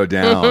 People go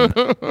down.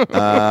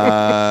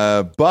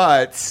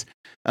 But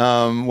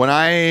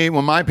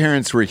when my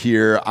parents were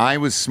here, I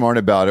was smart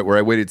about it where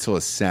I waited till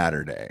a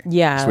Saturday.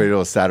 Yeah. Just waited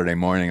till a Saturday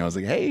morning. I was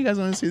like, hey, you guys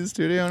want to see the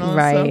studio and all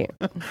Right.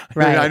 that stuff?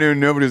 Right. I knew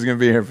nobody was going to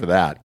be here for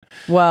that.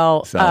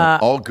 Well, So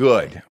all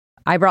good.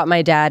 I brought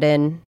my dad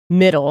in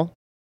middle,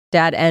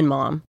 dad and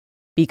mom,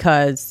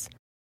 because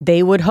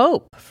they would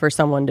hope for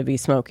someone to be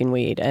smoking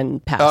weed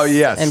and pass. Oh,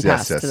 yes. and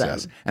Yes. pass to them.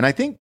 And I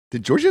think,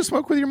 did Georgia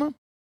smoke with your mom?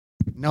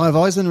 No, I've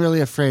always been really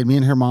afraid. Me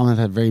and her mom have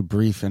had very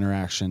brief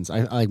interactions.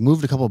 I like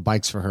moved a couple of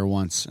bikes for her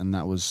once, and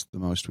that was the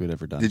most we'd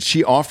ever done. Did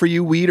she offer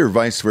you weed or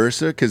vice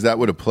versa? Because that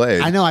would have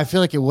played. I know. I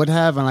feel like it would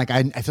have, and like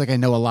I feel like I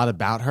know a lot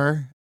about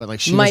her, but like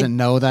she My- doesn't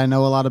know that I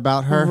know a lot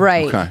about her.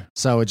 Right. Okay.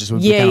 So it just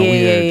would be Yeah, kind of yeah,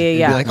 weird. yeah, It'd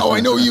yeah. be like, oh,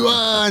 I know you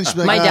are. And she'd be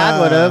like, My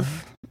dad would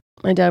have.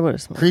 My dad would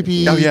have smoked.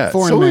 Creepy Oh, yeah.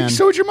 foreign man.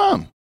 So would your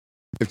mom.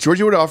 If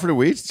Georgia would have offered a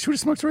weed, she would have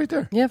smoked right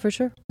there. Yeah, for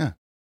sure.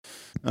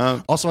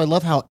 Also, I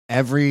love how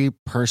every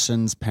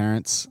person's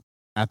parents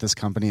at this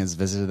company has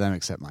visited them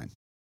except mine.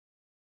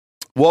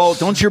 Well,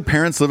 don't your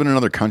parents live in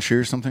another country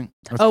or something?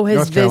 Oh, has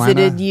North Carolina.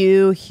 visited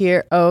you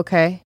here? Oh,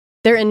 okay.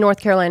 They're in North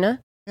Carolina?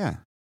 Yeah.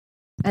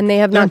 And they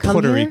have They're in not come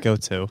Puerto here? Rico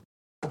too.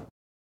 They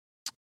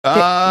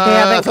I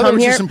haven't thought come it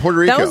was here? just in Puerto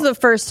Rico. That was the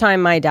first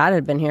time my dad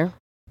had been here.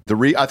 I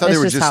thought That's they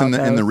were just just how in it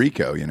the goes.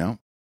 Rico, you know?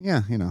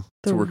 Yeah, you know.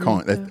 That's what we're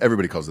calling it.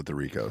 Everybody calls it the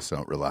Rico,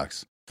 so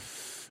relax.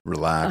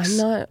 Relax.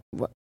 I'm not.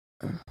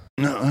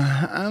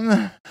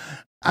 No,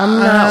 I'm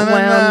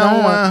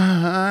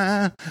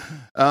not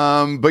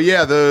well. But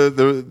yeah,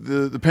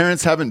 the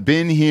parents haven't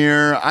been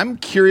here. I'm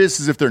curious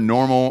as if they're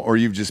normal or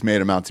you've just made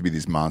them out to be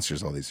these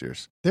monsters all these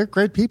years. They're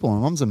great people. My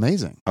mom's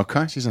amazing.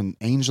 Okay. She's an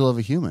angel of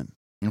a human.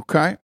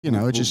 Okay. You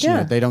know, it's just, Yeah. you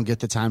know, they don't get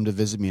the time to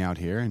visit me out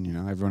here, and, you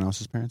know, everyone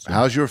else's parents do.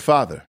 How's your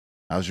father?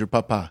 How's your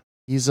papa?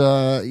 He's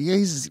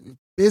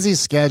busy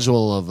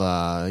schedule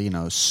of, you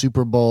know,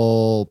 Super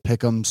Bowl,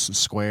 pick'ems,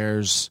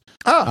 squares,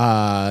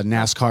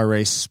 NASCAR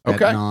race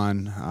betting Okay.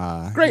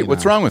 on. Great. you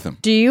What's know. wrong with him?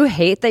 Do you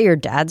hate that your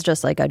dad's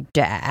just like a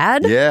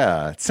dad?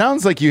 Yeah. It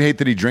sounds like you hate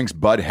that he drinks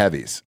Bud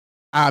Heavies.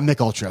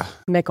 Mick Ultra.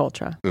 Mick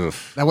Ultra.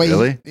 Oof. That way,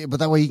 Really? but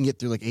that way you can get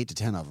through like 8 to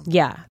 10 of them.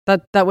 Yeah.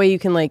 That way you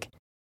can like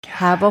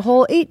have a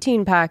whole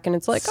 18 pack and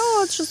it's like,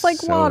 oh, it's just like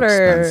So water.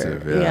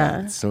 expensive,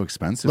 yeah. It's so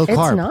expensive. Look, It's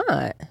carb.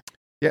 not.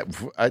 Yeah,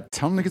 I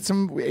tell him to get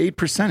some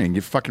 8% and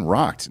get fucking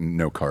rocked.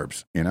 No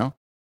carbs, you know?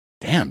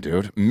 Damn,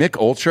 dude. Mick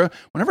Ultra.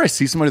 Whenever I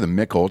see somebody with a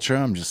Mick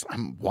Ultra,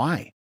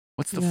 why?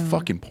 What's the Yeah.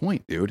 fucking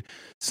point, dude?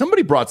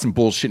 Somebody brought some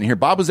bullshit in here.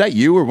 Bob, was that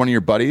you or one of your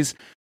buddies?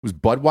 Was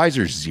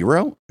Budweiser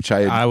Zero? Which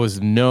I had. I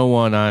was no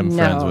one I'm No,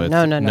 friends with.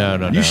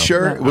 no. You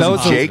sure? No. It wasn't That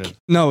was Jake?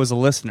 No, it was a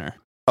listener.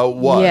 Oh, it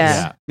was.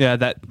 Yeah. Yeah,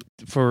 that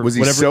for Was he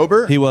whatever,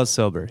 sober? He was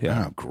sober.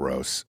 Yeah, Oh,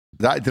 gross.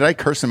 Did I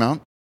curse him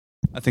out?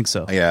 I think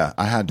so. Yeah,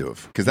 I had to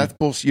have. Because that's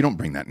bullshit. You don't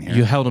bring that in here.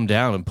 You held him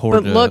down and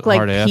poured But look, like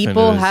hard AF into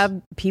people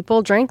his-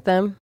 people drank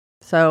them.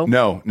 So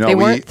No. They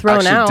weren't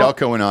thrown out.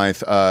 Delco and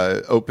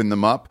I opened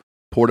them up,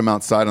 poured them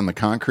outside on the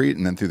concrete,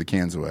 and then threw the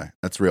cans away.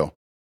 That's real.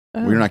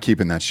 Oh. We're not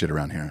keeping that shit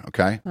around here,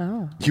 okay?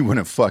 Oh. You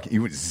went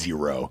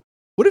zero.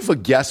 What if a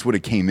guest would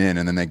have came in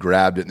and then they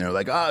grabbed it and they're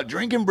like,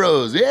 drinking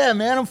bros. Yeah,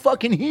 man, I'm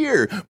fucking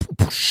here.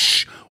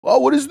 Oh,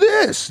 what is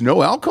this?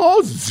 No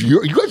alcohol?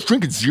 Zero? You guys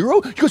drinking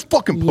zero? You guys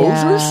fucking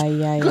posers?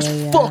 Yeah, You guys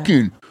yeah.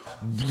 fucking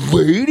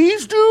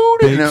ladies, dude?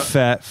 Big And,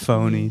 fat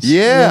phonies.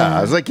 yeah.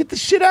 I was like, get the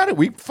shit out of it.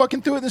 We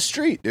fucking threw it in the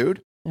street,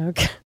 dude.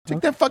 Okay.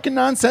 Take that fucking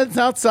nonsense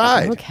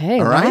outside. Okay.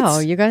 All right? Wow.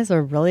 You guys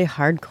are really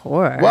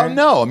hardcore. Well,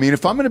 no. I mean,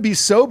 if I'm going to be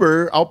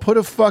sober, I'll put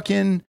a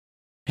fucking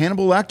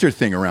Hannibal Lecter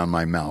thing around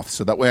my mouth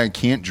so that way I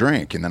can't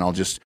drink. And then I'll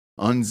just,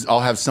 I'll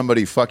have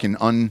somebody fucking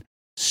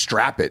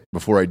unstrap it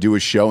before I do a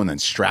show and then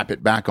strap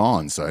it back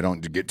on so I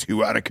don't get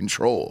too out of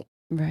control.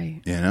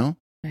 Right. You know?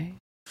 Right.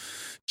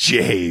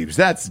 James,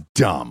 that's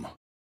dumb.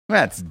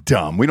 That's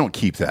dumb. We don't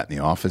keep that in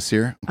the office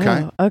here.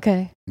 Okay. Oh,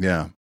 okay.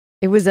 Yeah.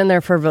 It was in there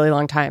for a really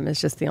long time.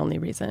 It's just the only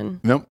reason.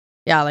 Nope.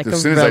 Yeah, like As a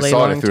soon as really I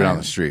saw it, long I threw it on time.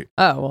 the street.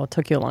 Oh, well, it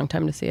took you a long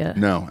time to see it.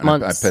 No. And I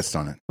Months. pissed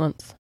on it.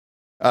 Months.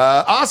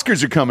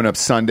 Oscars are coming up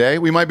Sunday.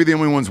 We might be the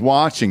only ones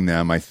watching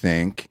them, I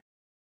think.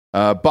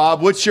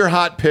 Bob, what's your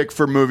hot pick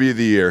for movie of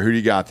the year? Who do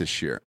you got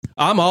this year?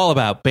 I'm all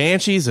about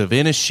Banshees of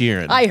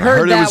Inisherin. I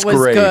heard that was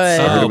great.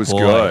 good. I heard it was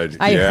good.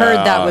 I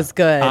heard that was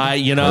good.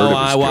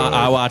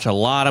 I watch a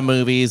lot of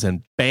movies,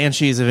 and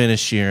Banshees of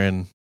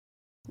Inisherin.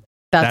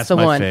 That's the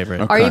my one.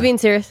 favorite. Okay. Are you being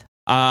serious?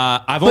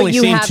 I've only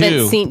seen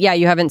two.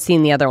 You haven't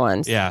seen the other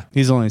ones. Yeah,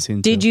 he's only seen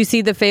two. Did you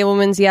see The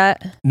Fabelmans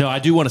yet? No, I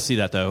do want to see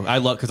that though. I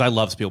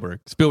love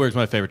Spielberg. Spielberg's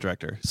my favorite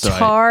director. So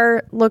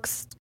Tar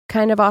looks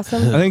kind of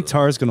awesome. I think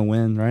Tar's going to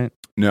win, right?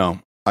 No.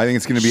 I think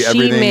it's going to be She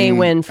everything, may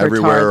win for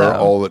everywhere, Tar, though.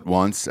 all at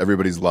once.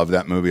 Everybody's loved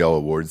that movie all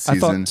awards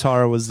season. I thought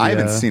Tar was the I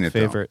haven't seen it,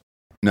 favorite.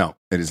 Though. No,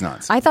 it is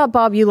not. I thought,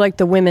 Bob, you liked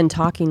the women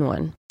talking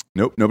one.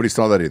 Nope, nobody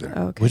saw that either.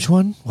 Okay. Which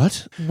one?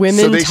 What? Women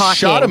so they talking.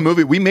 shot a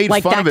movie. We made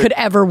like fun that of it. could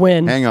ever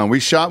win. Hang on,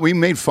 we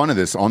made fun of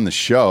this on the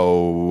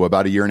show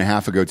about a year and a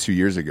half ago, 2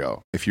 years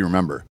ago, if you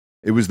remember.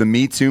 It was the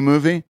Me Too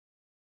movie.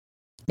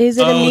 Is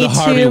it a Me the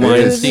Harvey Too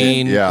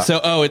Weinstein? Yeah.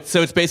 So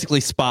it's basically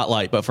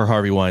Spotlight, but for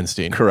Harvey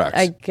Weinstein. Correct.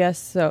 I guess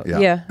so.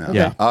 Yeah.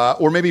 Okay.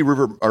 Or maybe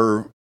River,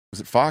 or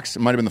was it Fox? It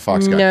might have been the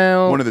Fox guy.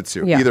 No. One of the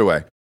two. Yeah. Either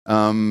way.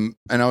 And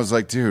I was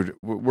like, dude,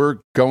 we're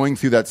going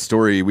through that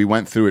story. We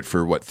went through it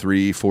for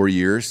 3-4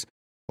 years.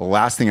 The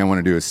last thing I want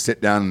to do is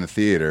sit down in the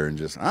theater and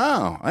just,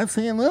 I've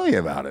seen Lily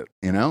about it.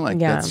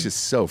 That's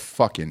just so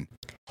fucking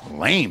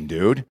lame,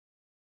 dude.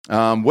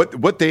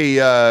 What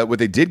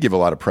they did give a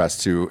lot of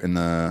press to in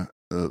the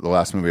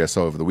last movie I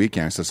saw over the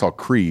weekend. So I saw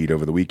Creed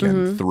over the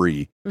weekend,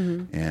 3,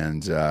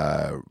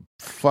 and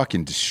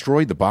fucking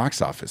destroyed the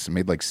box office. It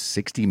made like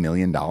 $60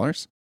 million.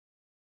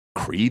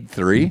 Creed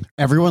 3.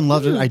 Everyone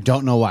loved it. I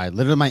don't know why.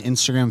 Literally, my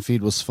Instagram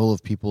feed was full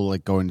of people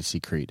like going to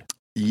see Creed.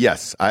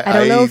 Yes, I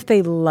don't know if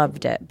they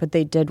loved it, but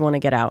they did want to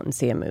get out and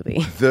see a movie.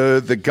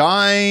 The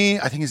guy,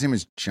 I think his name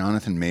is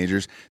Jonathan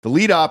Majors. The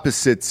lead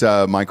opposite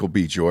Michael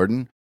B.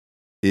 Jordan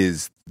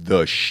is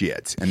the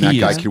shit, and that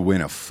guy could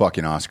win a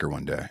fucking Oscar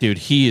one day. Dude,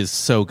 he is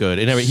so good,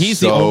 and he's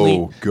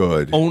so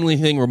the only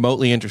thing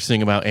remotely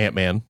interesting about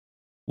Ant-Man.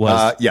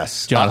 Was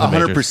yes,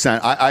 Jonathan 100%.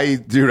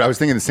 I was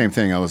thinking the same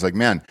thing. I was like,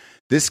 man,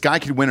 this guy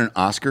could win an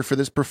Oscar for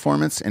this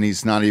performance, and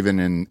he's not even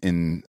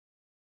in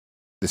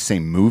the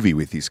same movie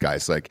with these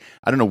guys. Like,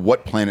 I don't know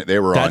what planet they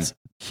were on.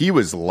 He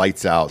was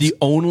lights out. The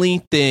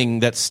only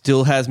thing that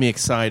still has me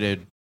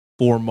excited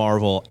for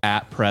Marvel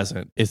at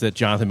present is that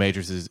Jonathan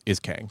Majors is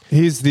Kang.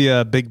 He's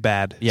the big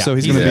bad. Yeah, so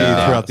he's going to be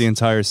throughout the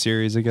entire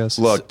series, I guess.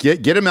 Look,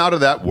 get him out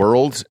of that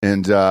world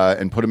and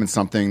put him in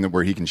something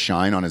where he can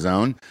shine on his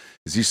own,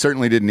 because he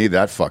certainly didn't need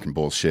that fucking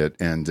bullshit.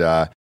 And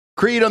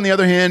Creed, on the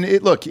other hand,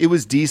 it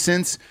was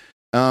decent.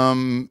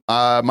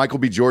 Michael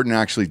B. Jordan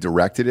actually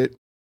directed it.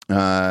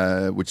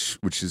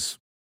 Which is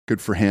good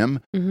for him.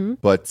 Mm-hmm.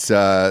 But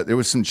there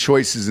was some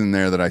choices in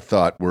there that I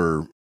thought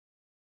were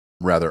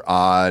rather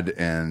odd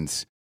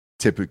and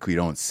typically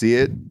don't see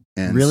it.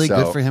 And really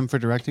good for him for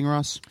directing,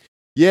 Ross?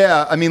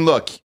 Yeah, I mean,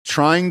 look,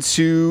 trying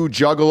to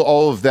juggle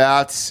all of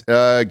that,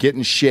 get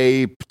in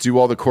shape, do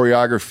all the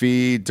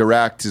choreography,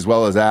 direct as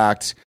well as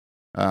act.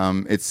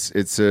 It's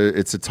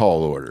a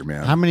tall order,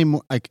 man. How many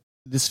more? Like,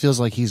 this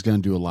feels like he's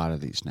going to do a lot of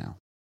these now.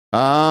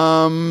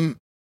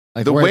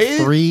 Like, we're at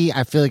 3,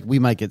 I feel like we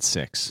might get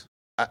 6.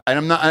 I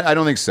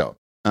don't think so.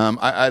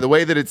 The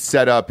way that it's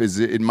set up is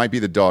it might be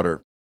the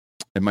daughter.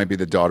 It might be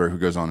the daughter who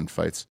goes on and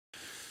fights.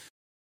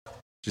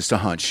 Just a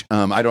hunch.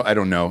 I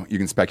don't know. You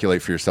can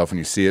speculate for yourself when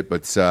you see it,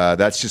 but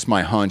that's just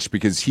my hunch,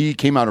 because he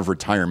came out of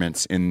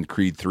retirement in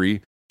Creed 3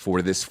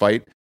 for this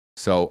fight.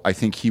 So I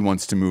think he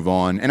wants to move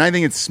on, and I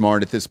think it's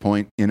smart at this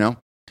point.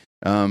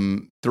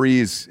 3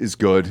 is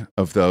good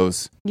of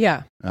those.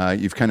 Yeah.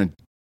 You've kind of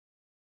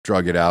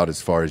drug it out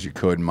as far as you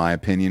could, in my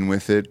opinion,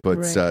 with it. But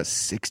Right.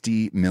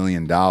 $60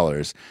 million.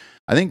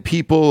 I think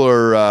people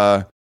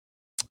are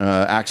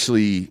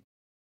actually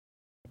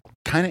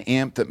kind of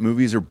amped that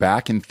movies are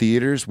back in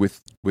theaters with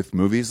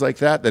movies like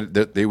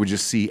that they would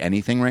just see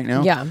anything right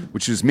now. Yeah.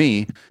 Which is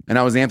me. And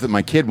I was amped that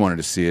my kid wanted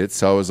to see it.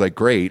 So I was like,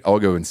 great, I'll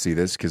go and see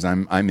this because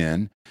I'm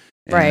in.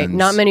 Right. And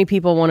Not many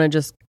people want to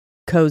just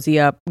cozy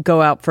up,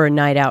 go out for a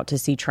night out to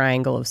see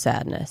Triangle of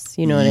Sadness.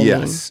 You know what I mean?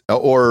 Yes.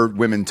 Or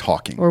women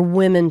talking. Or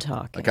women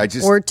talking. Like,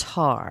 or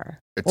Tar.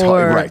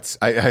 Right.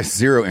 I have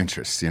zero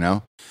interest,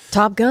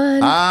 Top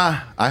Gun.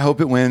 I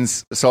hope it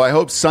wins. So I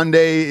hope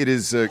Sunday it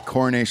is a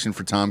coronation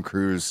for Tom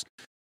Cruise.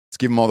 Let's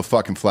give him all the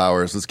fucking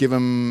flowers. Let's give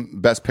him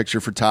Best Picture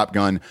for Top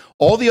Gun.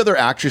 All the other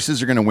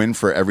actresses are going to win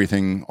for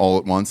everything all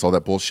at once, all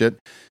that bullshit.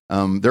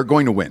 They're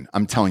going to win.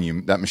 I'm telling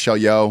you. That Michelle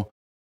Yeoh,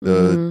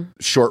 the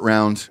short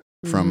round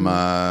from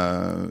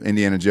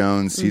Indiana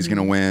Jones, he's going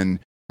to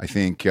win. I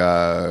think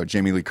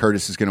Jamie Lee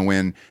Curtis is going to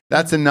win.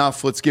 That's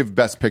enough. Let's give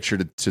Best Picture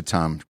to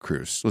Tom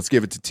Cruise. Let's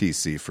give it to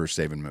TC for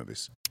saving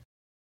movies.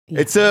 Yeah.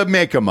 It's a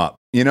make 'em up.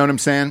 You know what I'm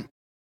saying?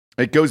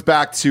 It goes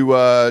back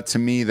to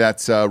me,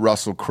 that's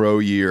Russell Crowe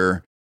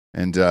year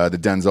and the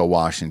Denzel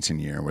Washington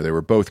year, where they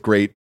were both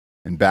great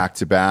and back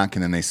to back,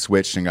 and then they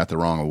switched and got the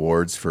wrong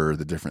awards for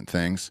the different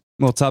things.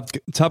 Well,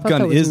 Top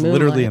Gun is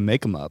literally a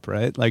make 'em up,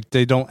 right? Like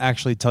they don't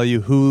actually tell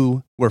you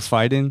who we're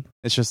fighting.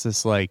 It's just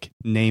this like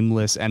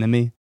nameless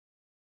enemy.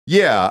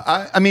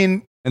 Yeah, I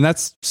mean, and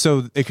that's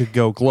so it could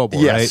go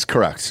global. Yes,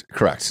 right?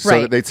 correct.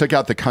 So they took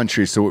out the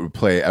country so it would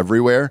play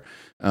everywhere.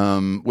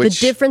 The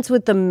difference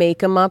with the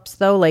make 'em ups,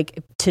 though,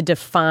 like to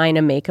define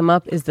a make 'em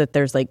up, is that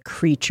there's like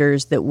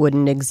creatures that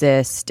wouldn't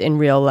exist in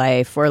real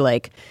life, or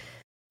like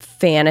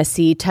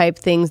fantasy type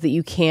things that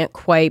you can't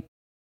quite,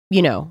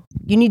 you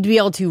need to be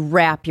able to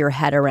wrap your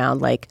head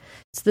around. Like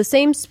it's the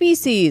same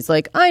species.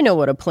 Like I know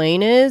what a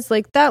plane is.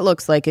 Like that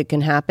looks like it can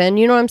happen.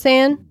 You know what I'm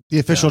saying? The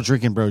official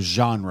Drinking Bros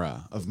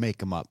genre of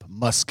make 'em up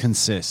must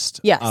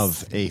consist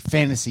of a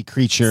fantasy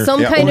creature,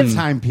 some kind of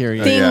time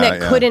period thing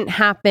that couldn't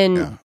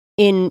happen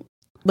in.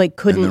 Like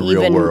couldn't in the real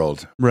even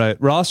world, right?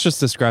 Ross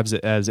just describes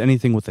it as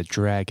anything with a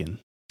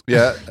dragon.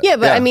 Yeah,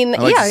 but I mean, I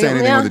like to say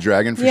anything with a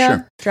dragon for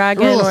sure.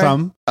 Dragon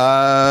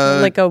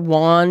or like a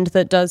wand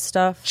that does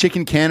stuff.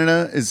 Chicken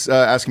Canada is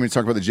asking me to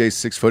talk about the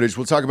J6 footage.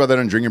 We'll talk about that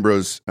on Drinking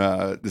Bros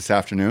this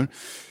afternoon.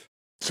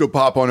 So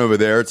pop on over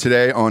there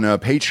today on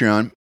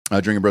Patreon,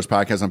 Drinking Bros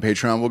podcast on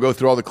Patreon. We'll go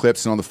through all the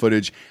clips and all the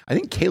footage. I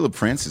think Caleb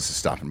Francis is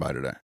stopping by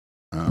today.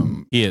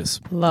 He is.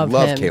 Love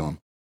him. Caleb.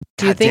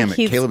 Do you think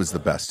damn it, Caleb is the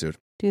best, dude.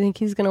 Do you think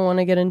he's going to want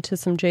to get into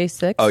some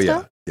J6 Oh,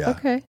 stuff? yeah.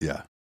 Okay.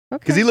 Yeah.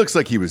 Because he looks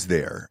like he was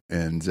there,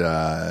 and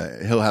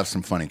he'll have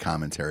some funny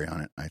commentary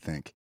on it, I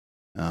think.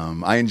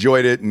 I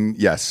enjoyed it, and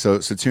yes, so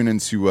tune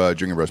into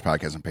Drinking Bros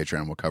podcast on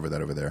Patreon. We'll cover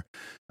that over there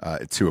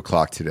at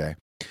 2:00 today.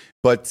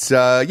 But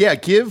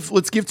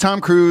let's give Tom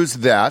Cruise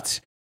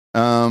that.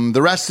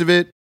 The rest of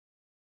it,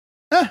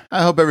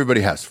 I hope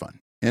everybody has fun.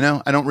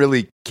 I don't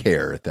really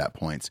care at that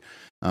point.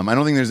 I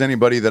don't think there's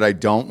anybody that I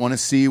don't want to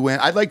see win.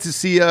 I'd like to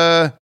see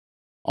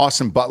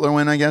Austin Butler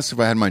win, I guess, if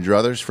I had my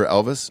druthers for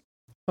Elvis.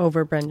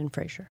 Over Brendan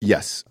Fraser.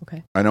 Yes.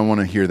 Okay. I don't want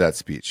to hear that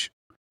speech.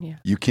 Yeah.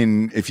 You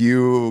can, if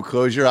you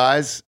close your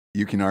eyes,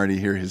 you can already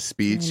hear his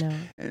speech. I know.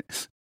 And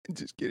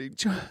just kidding.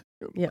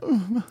 Yeah.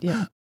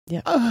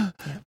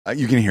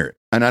 You can hear it,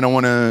 and I don't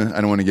want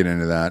to get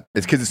into that.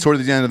 It's because it's toward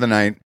the end of the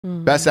night.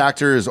 Mm-hmm. Best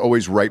actor is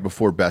always right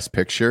before best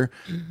picture.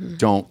 Mm-hmm.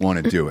 Don't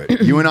want to do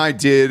it. You and I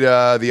did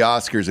the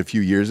Oscars a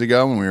few years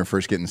ago when we were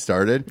first getting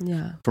started.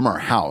 Yeah. From our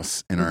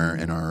house in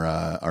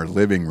our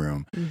living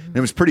room. Mm-hmm. And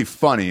it was pretty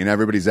funny. And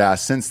everybody's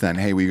asked since then,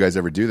 "Hey, will you guys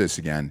ever do this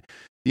again?"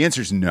 The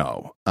answer is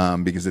no,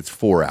 because it's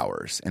 4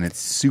 hours and it's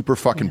super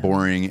fucking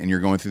boring, and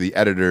you're going through the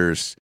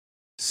editors.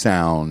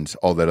 Sound,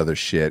 all that other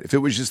shit. If it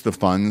was just the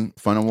fun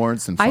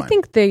awards, then fine. I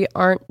think they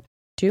aren't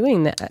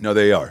doing that. No,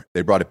 they are.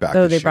 They brought it back.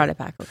 Oh, they brought it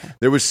back. Okay.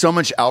 There was so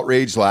much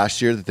outrage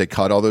last year that they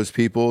cut all those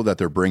people that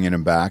they're bringing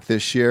them back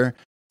this year.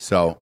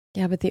 So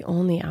yeah, but the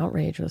only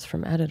outrage was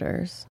from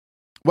editors.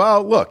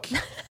 Well, look,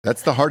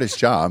 that's the hardest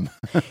job.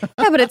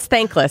 Yeah, but it's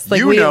thankless.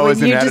 Like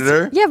as an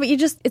editor. Yeah, but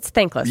it's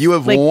thankless. You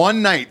have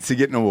one night to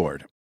get an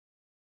award.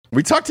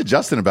 We talked to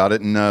Justin about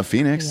it in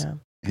Phoenix. Yeah.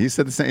 He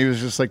said the same. He was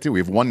just like, dude, we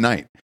have one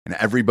night. And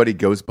everybody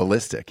goes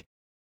ballistic.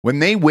 When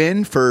they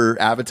win for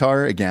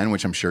Avatar again,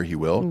 which I'm sure he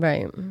will,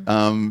 right?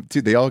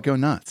 Dude, they all go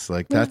nuts.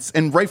 Like that's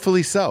and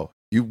rightfully so.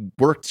 You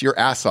worked your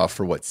ass off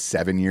for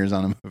 7 years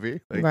on a movie,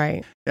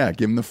 right? Yeah,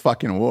 give him the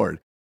fucking award.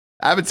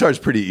 Avatar's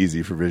pretty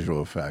easy for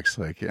visual effects.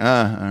 All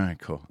right,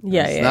 cool.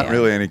 Yeah, it's not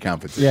really any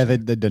competition. Yeah, they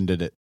done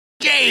did it.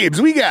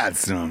 Gabes, we got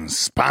some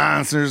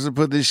sponsors to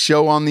put this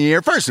show on the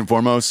air. First and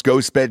foremost,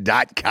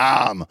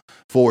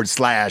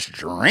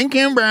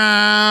 ghostbed.com/Drinking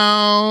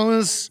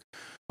Bros.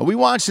 Are we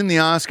watching the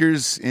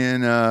Oscars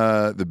in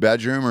the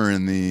bedroom or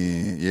in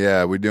the...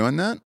 Yeah, we doing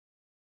that?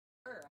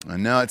 I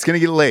know, it's going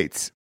to get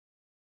late.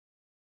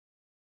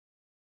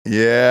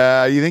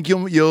 Yeah, you think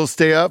you'll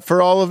stay up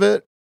for all of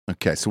it?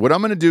 Okay, so what I'm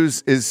going to do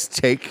is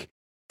take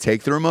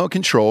the remote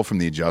control from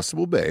the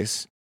adjustable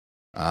base.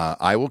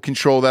 I will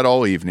control that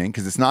all evening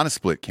because it's not a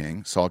split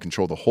king, so I'll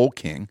control the whole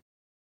king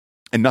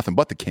and nothing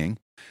but the king.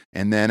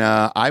 And then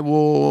I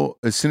will,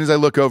 as soon as I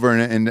look over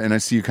and I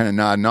see you kind of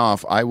nodding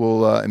off, I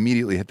will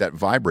immediately hit that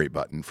vibrate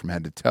button from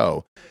head to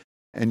toe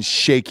and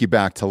shake you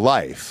back to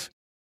life.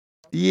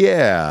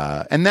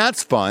 Yeah, and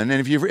that's fun. And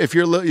if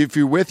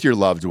you're with your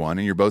loved one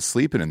and you're both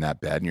sleeping in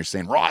that bed and you're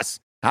saying, Ross,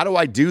 how do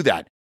I do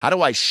that? How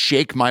do I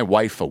shake my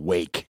wife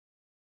awake?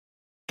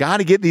 Got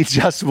to get the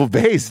adjustable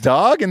base,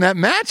 dog, and that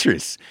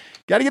mattress.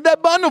 Got to get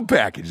that bundle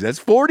package. That's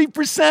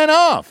 40%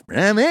 off.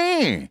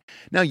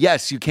 Now,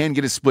 yes, you can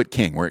get a split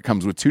king where it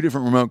comes with 2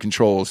 different remote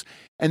controls,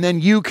 and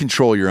then you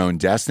control your own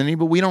destiny,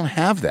 but we don't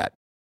have that,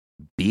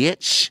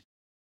 bitch.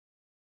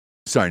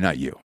 Sorry, not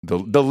you.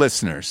 The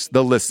listeners,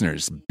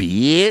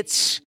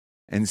 bitch.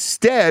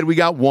 Instead, we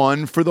got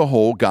one for the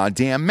whole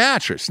goddamn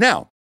mattress.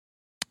 Now,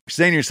 you're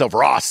saying to yourself,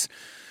 Ross,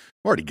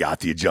 I've already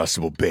got the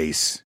adjustable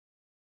base.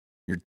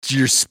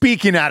 You're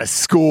speaking out of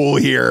school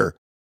here.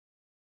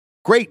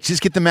 Great,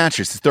 just get the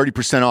mattress. It's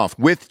 30% off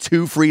with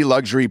 2 free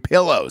luxury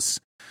pillows.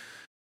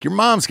 Your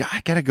mom's got. I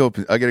gotta go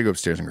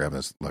upstairs and grab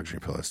those luxury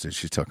pillows, dude.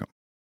 She took them.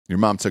 Your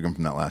mom took them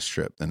from that last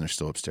trip, and they're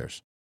still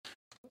upstairs.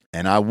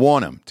 And I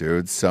want them,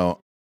 dude. So,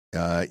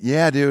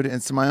 yeah, dude,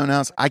 it's my own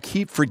house. I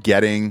keep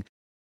forgetting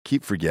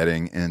Keep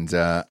forgetting, and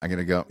I got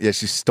to go. Yeah,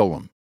 she stole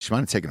them. She might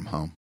have taken them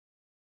home.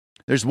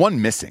 There's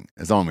one missing,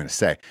 is all I'm going to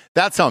say.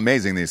 That's how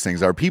amazing these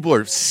things are. People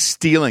are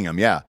stealing them.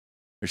 Yeah,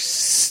 they're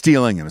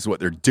stealing them is what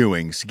they're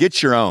doing. So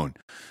get your own.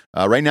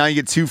 Right now, you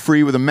get 2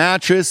 free with a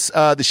mattress.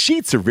 The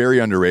sheets are very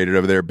underrated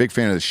over there. Big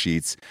fan of the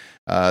sheets.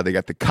 They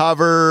got the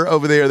cover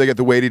over there. They got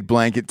the weighted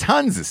blanket.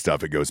 Tons of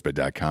stuff at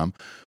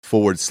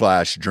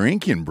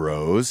ghostbed.com/drinking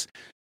bros.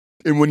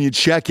 And when you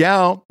check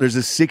out, there's a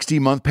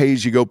 60-month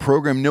pay-as-you-go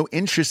program. No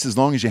interest as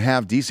long as you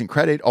have decent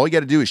credit. All you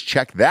got to do is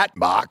check that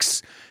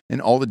box,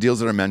 and all the deals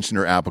that I mentioned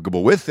are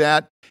applicable with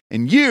that.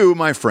 And you,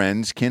 my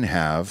friends, can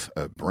have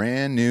a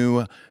brand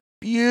new,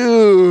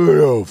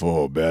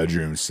 beautiful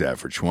bedroom set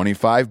for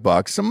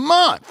 $25 a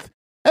month.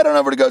 Head on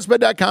over to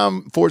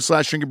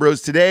ghostbed.com/drinking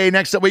bros today.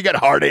 Next up, we got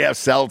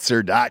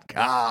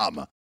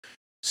hardafseltzer.com.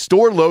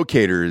 Store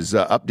locator is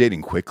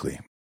updating quickly.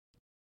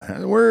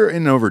 We're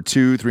in over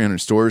 200-300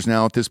 stores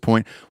now at this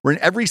point. We're in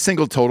every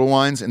single Total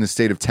Wines in the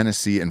state of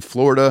Tennessee and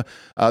Florida.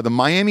 The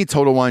Miami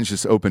Total Wines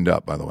just opened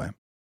up, by the way,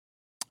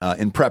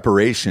 in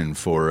preparation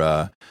for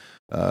a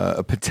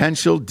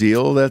potential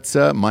deal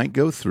that might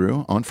go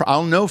through on.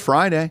 I'll know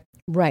Friday.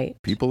 Right.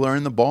 People are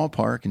in the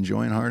ballpark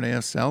enjoying Hard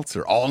AF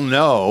Seltzer. I'll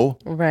know.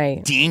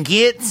 Right. Ding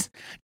it.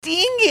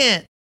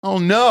 Oh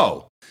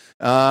no.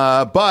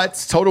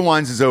 But Total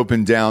Wines is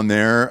open down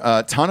there.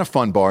 A ton of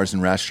fun bars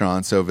and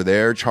restaurants over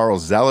there.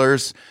 Charles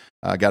Zeller's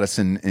got us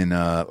in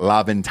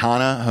La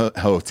Ventana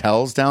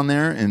hotels down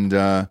there, and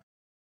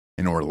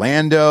in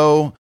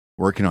Orlando.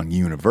 Working on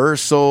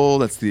Universal.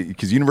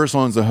 Because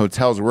Universal owns the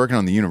hotels. We're working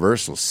on the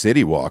Universal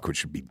City Walk,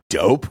 which would be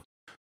dope.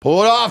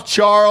 Pull it off,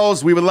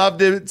 Charles. We would love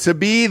to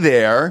be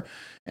there.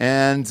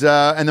 And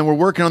then we're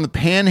working on the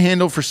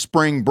Panhandle for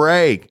spring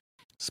break.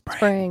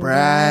 Spring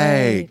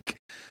break.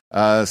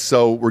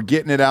 So we're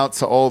getting it out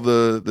to all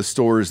the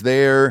stores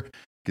there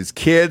because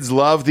kids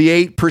love the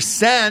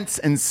 8%,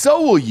 and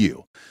so will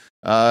you.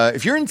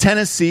 If you're in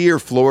Tennessee or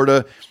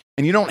Florida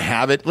and you don't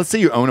have it, let's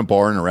say you own a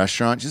bar and a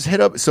restaurant, just hit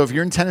up. So if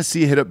you're in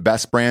Tennessee, hit up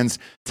Best Brands.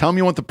 Tell them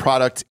you want the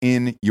product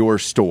in your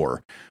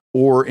store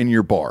or in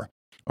your bar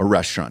or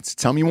restaurants.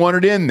 Tell them you want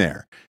it in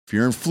there. If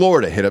you're in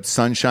Florida, hit up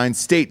Sunshine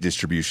State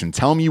Distribution.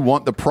 Tell them you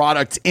want the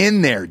product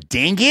in there.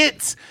 Dang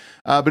it.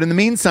 But in the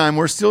meantime,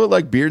 we're still at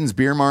like Bearden's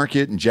Beer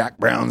Market and Jack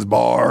Brown's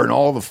Bar and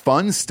all the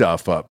fun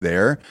stuff up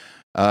there.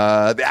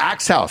 The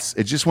Axe House.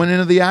 It just went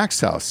into the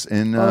Axe House.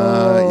 And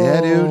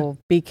yeah, dude.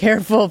 Be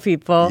careful,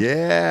 people.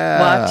 Yeah.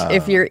 Watch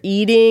if you're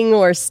eating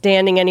or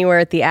standing anywhere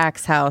at the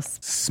Axe House.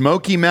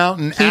 Smoky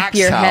Mountain Axe House. Keep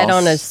your head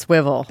on a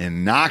swivel.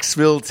 In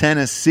Knoxville,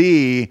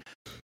 Tennessee.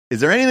 Is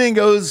there anything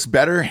goes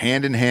better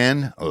hand in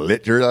hand,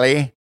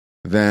 literally,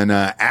 than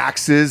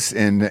Axes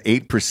and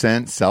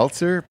 8%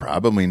 seltzer?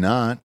 Probably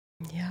not.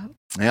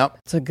 Yep.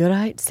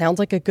 It's sounds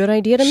like a good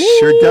idea to me.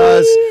 Sure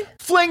does.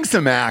 Fling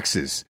some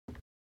Axes.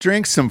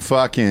 Drink some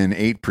fucking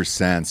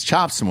 8%.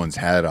 Chop someone's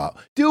head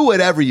off. Do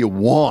whatever you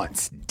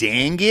want.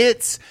 Dang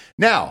it.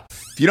 Now,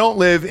 if you don't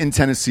live in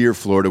Tennessee or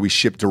Florida, we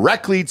ship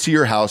directly to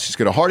your house. Just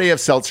go to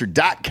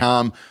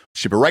hardafseltzer.com.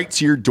 Ship it right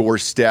to your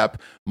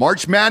doorstep.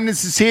 March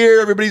Madness is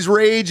here. Everybody's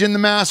raging. The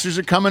Masters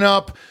are coming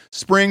up.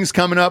 Spring's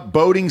coming up.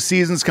 Boating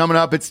season's coming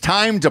up. It's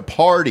time to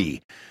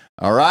party.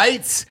 All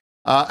right?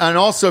 And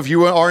also, if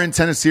you are in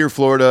Tennessee or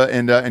Florida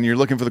and you're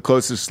looking for the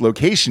closest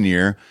location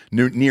near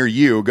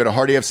you, go to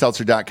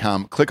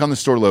hardafseltzer.com, click on the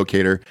store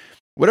locator.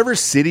 Whatever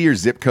city or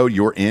zip code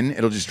you're in,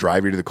 it'll just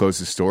drive you to the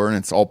closest store, and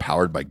it's all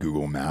powered by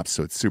Google Maps,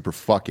 so it's super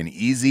fucking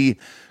easy.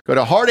 Go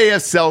to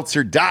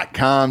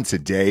hardafseltzer.com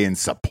today and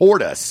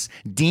support us.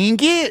 Ding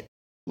it!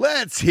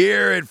 Let's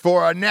hear it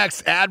for our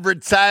next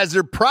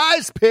advertiser,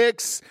 Prize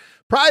Picks.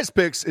 Prize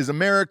Picks is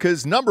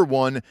America's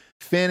 #1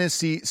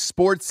 fantasy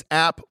sports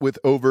app with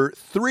over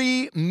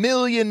 3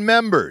 million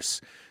members.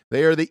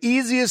 They are the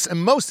easiest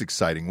and most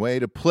exciting way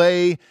to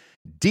play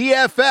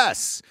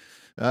DFS.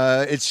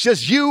 It's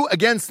just you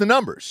against the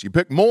numbers. You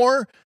pick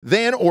more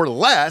than or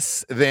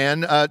less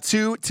than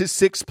 2 to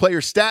 6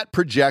 player stat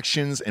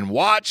projections and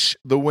watch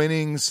the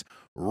winnings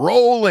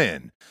roll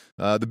in.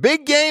 The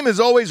big game is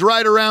always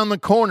right around the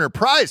corner.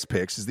 Prize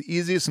Picks is the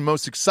easiest and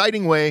most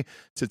exciting way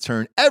to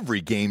turn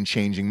every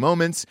game-changing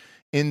moments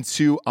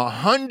into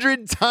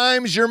 100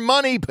 times your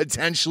money,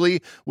 potentially,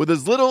 with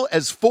as little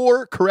as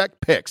 4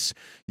 correct picks.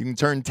 You can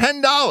turn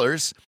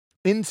 $10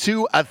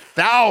 into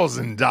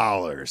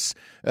 $1,000.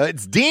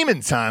 It's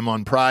demon time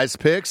on Prize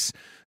Picks.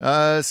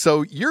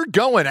 So you're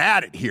going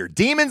at it here.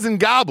 Demons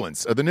and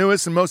Goblins are the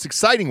newest and most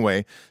exciting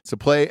way to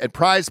play at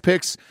Prize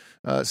Picks.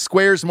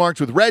 Squares marked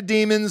with red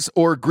demons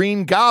or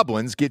green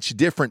goblins get you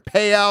different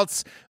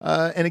payouts.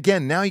 And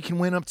again, now you can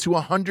win up to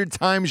 100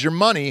 times your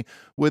money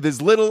with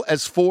as little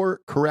as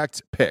 4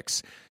 correct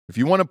picks. If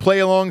you want to play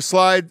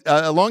alongside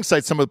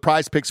some of the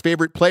Prize Picks'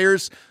 favorite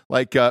players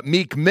like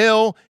Meek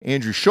Mill,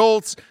 Andrew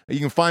Schultz, you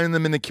can find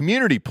them in the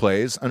community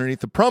plays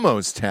underneath the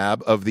promos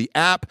tab of the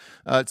app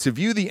to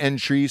view the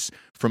entries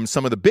from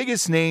some of the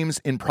biggest names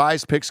in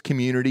Prize Picks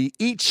community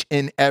each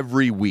and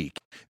every week.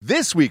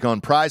 This week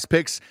on Prize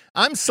Picks,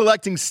 I'm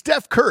selecting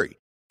Steph Curry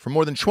for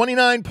more than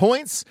 29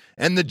 points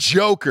and the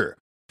Joker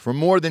for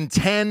more than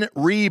 10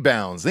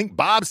 rebounds. I think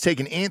Bob's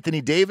taking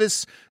Anthony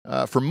Davis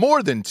for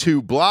more than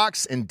 2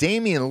 blocks and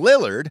Damian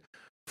Lillard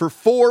for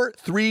 4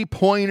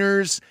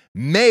 3-pointers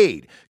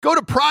made. Go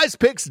to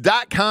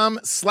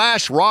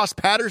prizepicks.com/Ross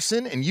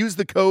Patterson and use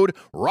the code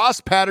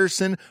Ross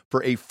Patterson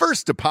for a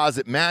first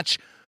deposit match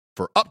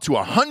for up to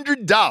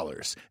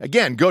 $100.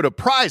 Again, go to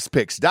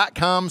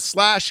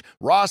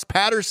prizepicks.com/Ross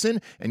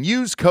Patterson and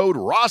use code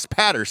Ross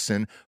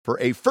Patterson for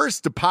a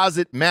first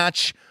deposit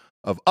match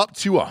of up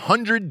to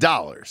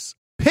 $100.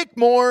 Pick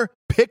more,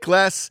 pick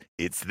less.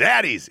 It's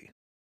that easy.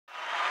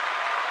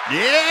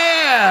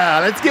 Yeah,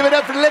 let's give it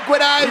up for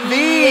Liquid IV.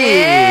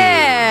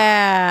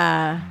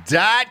 Yeah.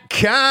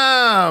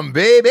 .com,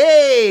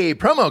 baby.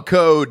 Promo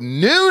code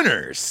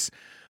Nooners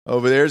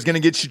over there is going to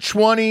get you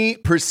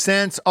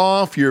 20%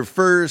 off your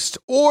first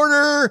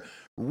order.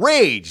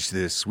 Rage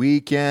this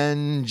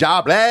weekend.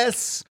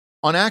 Jobless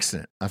on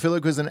accident. I feel like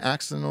it was an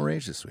accidental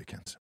rage this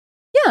weekend.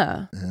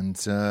 Yeah.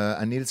 And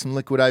I needed some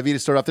Liquid IV to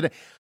start off today.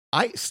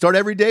 I start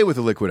every day with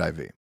a Liquid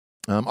IV.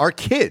 Our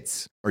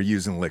kids are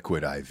using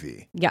Liquid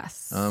IV.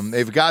 Yes.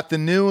 They've got the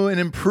new and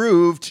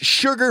improved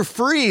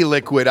sugar-free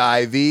Liquid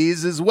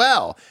IVs as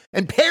well.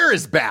 And Pear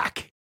is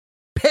back.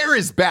 Pear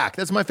is back.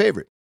 That's my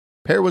favorite.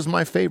 Pear was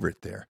my favorite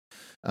there.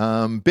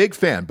 Big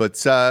fan.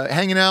 But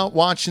hanging out,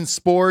 watching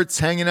sports,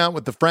 hanging out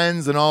with the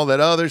friends and all that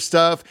other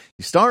stuff.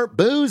 You start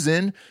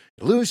boozing,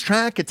 you lose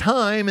track of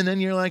time, and then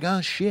you're like,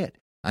 oh, shit.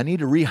 I need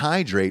to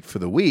rehydrate for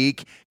the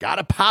week. Got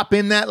to pop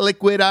in that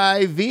Liquid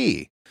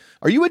IV.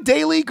 Are you a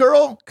daily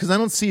girl? Because I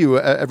don't see you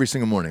every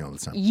single morning all the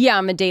time. Yeah,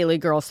 I'm a daily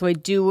girl. So I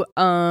do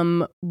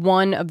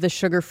one of the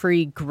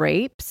sugar-free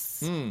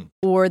grapes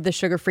or the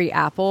sugar-free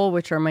apple,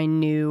 which are my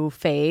new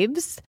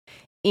faves,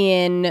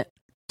 in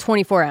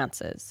 24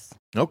 ounces.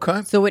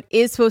 Okay. So it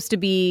is supposed to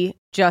be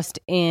just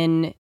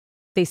in,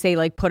 they say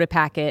like put a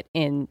packet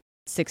in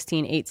 8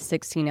 to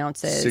 16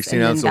 ounces.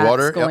 16 ounces of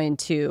water. That's going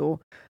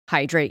to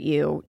hydrate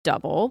you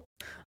double.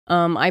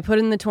 I put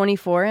in the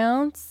 24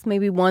 ounce,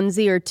 maybe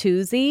onesie or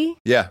twosie.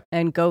 Yeah.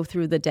 And go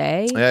through the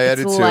day. Yeah,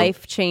 it's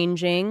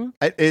life-changing.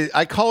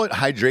 I call it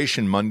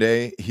Hydration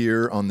Monday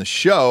here on the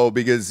show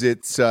because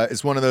it's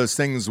one of those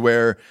things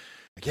where,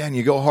 again,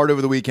 you go hard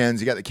over the weekends,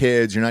 you got the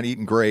kids, you're not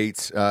eating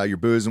great, you're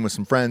boozing with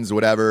some friends or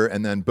whatever,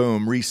 and then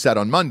boom, reset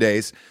on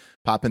Mondays,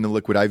 pop in the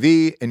Liquid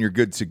IV, and you're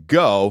good to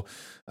go.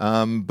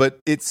 But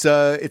it's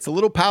a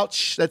little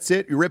pouch. That's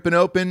it. You're ripping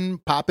open,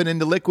 popping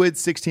into liquid,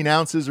 16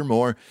 ounces or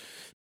more.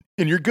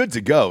 And you're good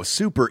to go.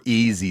 Super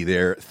easy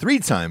there. 3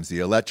 times the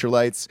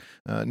electrolytes,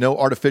 no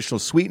artificial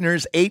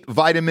sweeteners, 8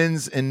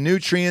 vitamins and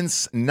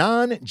nutrients,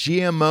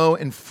 non-GMO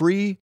and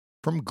free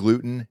from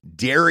gluten,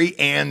 dairy,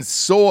 and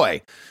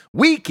soy.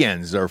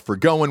 Weekends are for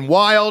going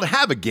wild.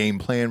 Have a game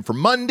plan for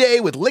Monday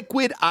with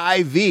Liquid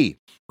IV.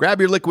 Grab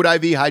your Liquid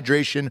IV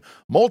hydration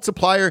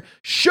multiplier,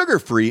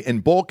 sugar-free in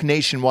bulk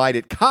nationwide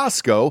at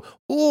Costco,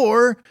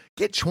 or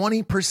get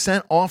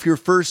 20% off your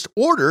first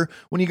order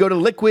when you go to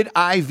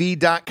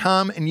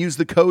liquidiv.com and use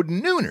the code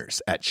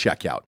Nooners at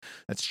checkout.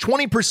 That's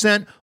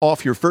 20%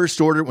 off your first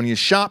order when you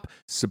shop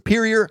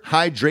Superior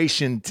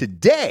Hydration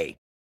today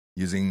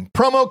using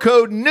promo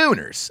code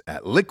Nooners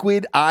at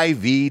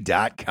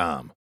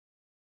liquidiv.com.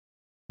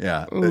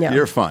 Yeah,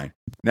 you're fine.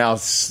 Now,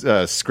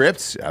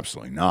 scripts?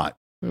 Absolutely not.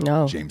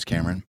 No. James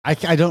Cameron.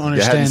 I don't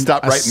understand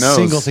stop a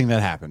single thing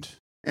that happened.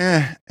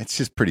 It's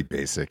just pretty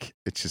basic.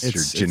 It's just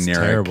your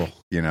generic,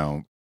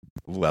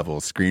 level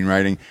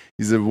screenwriting.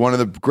 He's one of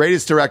the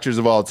greatest directors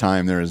of all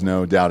time. There is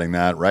no doubting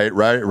that. Right,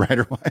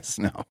 writer-wise,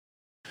 no.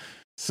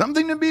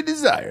 Something to be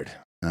desired.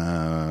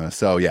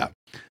 So, yeah,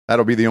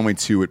 that'll be the only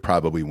 2 it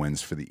probably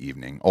wins for the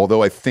evening.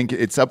 Although I think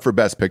it's up for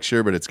Best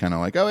Picture, but it's kind of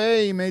like, oh,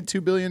 hey, you made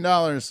 $2 billion.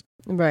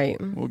 Right.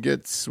 We'll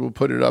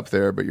put it up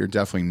there, but you're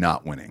definitely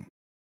not winning.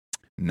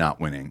 Not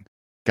winning.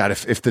 God,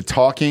 if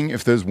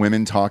those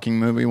women talking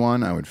movie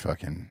won, I would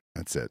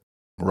that's it.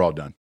 We're all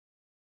done.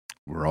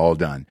 What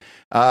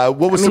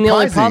was surprising? The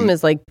only problem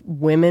is like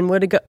women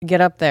would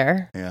get up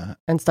there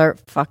and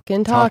start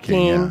fucking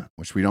talking.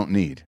 Which we don't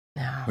need.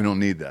 No. We don't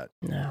need that.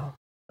 No.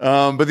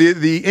 But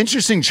the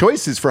interesting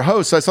choices for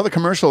hosts, I saw the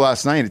commercial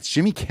last night. It's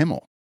Jimmy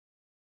Kimmel.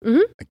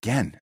 Mm-hmm.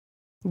 Again.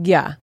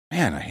 Yeah.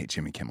 Man, I hate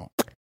Jimmy Kimmel.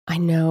 I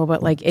know,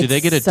 but like, do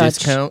they get a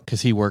discount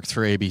because he works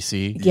for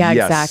ABC? Yeah,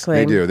 yes, exactly.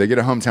 They do. They get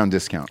a hometown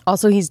discount.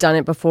 Also, he's done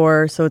it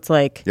before, so it's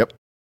like, yep.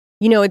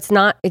 It's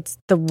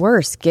the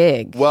worst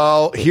gig.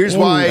 Well, here's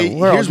why he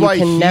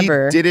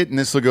did it, and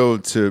this will go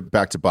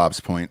back to Bob's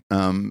point.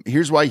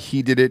 Here's why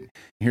he did it.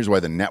 Here's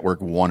why the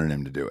network wanted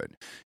him to do it.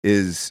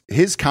 Is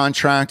his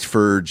contract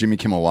for Jimmy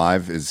Kimmel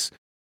Live is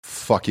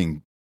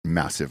fucking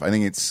massive. I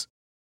think it's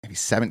maybe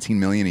 $17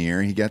 million a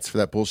year he gets for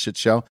that bullshit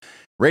show.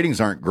 Ratings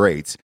aren't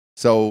great.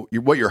 So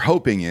what you're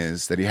hoping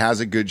is that he has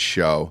a good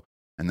show,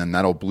 and then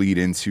that'll bleed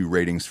into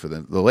ratings for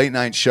the late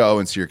night show,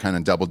 and so you're kind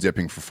of double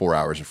dipping for 4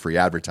 hours of free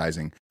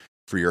advertising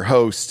for your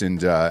host, and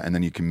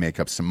then you can make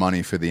up some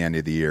money for the end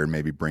of the year and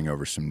maybe bring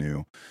over some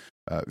new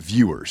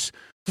viewers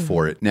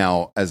for it.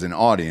 Now, as an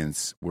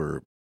audience,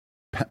 we're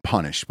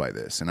punished by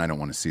this, and I don't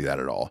want to see that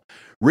at all.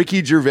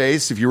 Ricky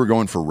Gervais, if you were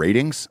going for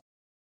ratings,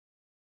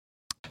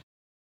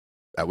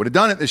 That would have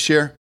done it this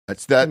year.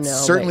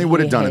 Certainly would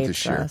have done it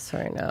this year.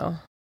 Right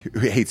now. Who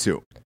hates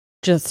who?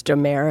 Just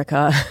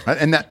America.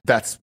 And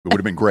it would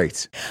have been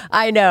great.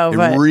 I know,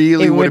 but it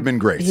really would have been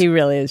great. He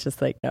really is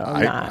just like, no,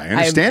 I'm not. I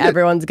understand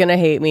everyone's going to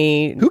hate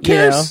me. Who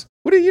cares?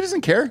 He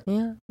doesn't care.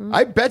 Yeah.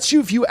 I bet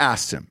you if you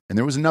asked him and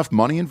there was enough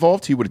money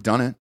involved, he would have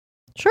done it.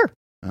 Sure.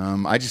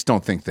 I just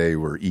don't think they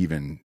were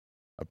even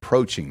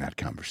approaching that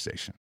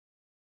conversation.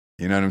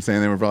 You know what I'm saying?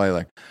 They were probably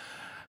like,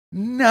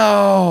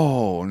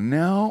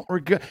 no, we're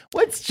good.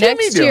 What's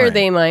Jimmy Next doing? year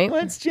they might.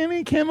 What's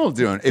Jimmy Kimmel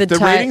doing? If the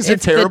ratings are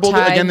terrible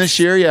again this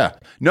year, yeah.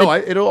 No,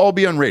 it'll all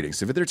be on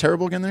ratings. If they're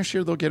terrible again this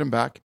year, they'll get him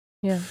back.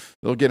 Yeah.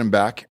 They'll get him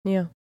back.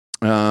 Yeah.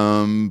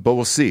 But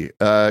we'll see.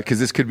 Because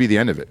this could be the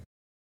end of it.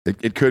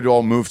 It could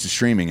all move to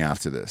streaming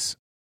after this,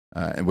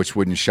 which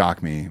wouldn't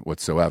shock me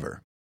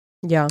whatsoever.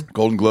 Yeah.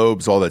 Golden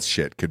Globes, all that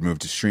shit could move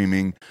to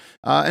streaming.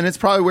 And it's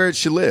probably where it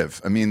should live.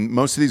 I mean,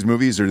 most of these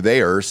movies are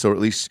there, so at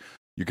least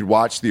you could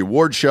watch the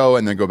award show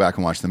and then go back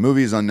and watch the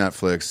movies on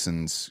Netflix,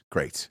 and it's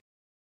great.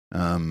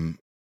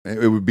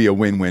 It would be a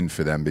win-win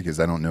for them because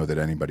I don't know that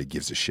anybody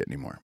gives a shit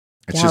anymore.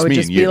 It's just it would me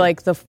just and you. be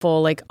like the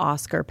full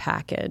Oscar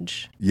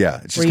package.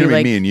 Yeah, it's just going to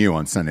be me and you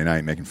on Sunday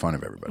night making fun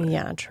of everybody.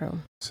 Yeah, true.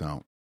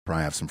 So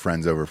probably have some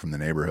friends over from the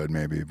neighborhood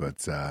maybe,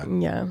 but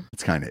yeah,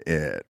 it's kind of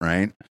it,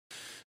 right?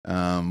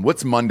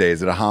 What's Monday?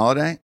 Is it a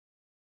holiday?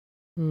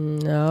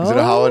 No. Is it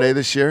a holiday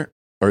this year?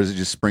 Or is it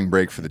just spring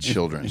break for the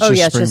children?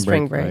 It's just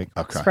spring break.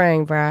 Okay.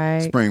 Spring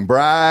break. Spring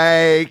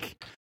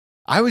break.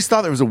 I always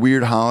thought there was a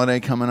weird holiday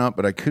coming up,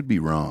 but I could be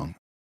wrong.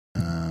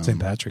 St.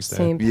 Patrick's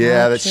Day.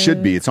 Yeah, that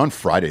should be. It's on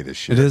Friday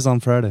this year. It is on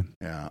Friday.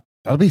 Yeah.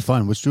 That'll be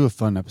fun. Let's do a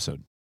fun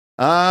episode.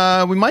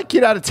 We might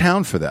get out of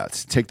town for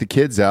that. Take the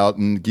kids out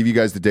and give you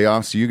guys the day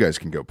off so you guys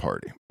can go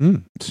party.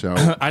 So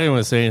I didn't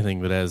want to say anything,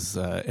 but as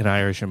an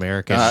Irish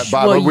American,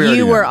 Bob,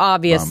 you were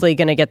obviously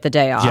going to get the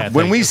day off. Yeah,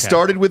 when we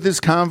started with this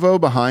convo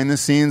behind the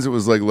scenes, it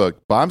was like, look,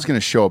 Bob's going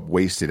to show up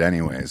wasted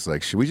anyways.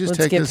 Like, should we just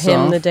take this off? Let's give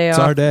him the day off. It's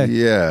our day.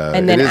 Yeah,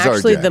 and then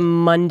actually the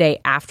Monday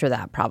after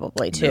that,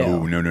 probably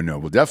too. No.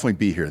 We'll definitely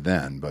be here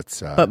then,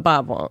 but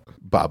Bob won't.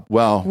 Bob,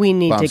 well, we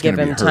need Bob's to give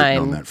him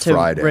time to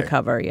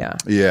recover. Yeah.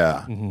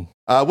 Mm-hmm.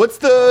 What's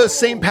the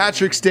St.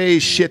 Patrick's Day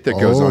shit that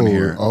goes on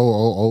here?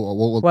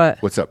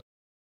 What? What's up?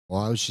 Well,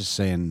 I was just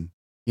saying,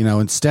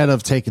 instead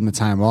of taking the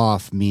time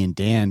off, me and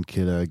Dan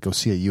could go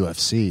see a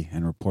UFC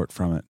and report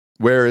from it.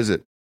 Where is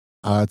it?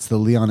 It's the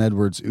Leon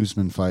Edwards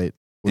Usman fight,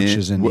 which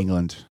is in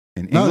England.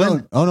 In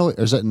England? No, or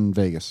is that in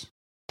Vegas?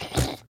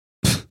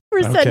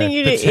 We're sending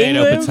you to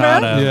England, bro?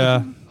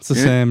 Yeah. It's the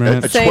same,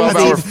 right? A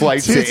 12-hour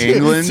flight to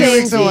England?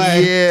 Same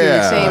away.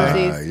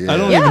 Yeah. I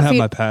don't even have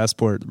my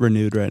passport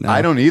renewed right now.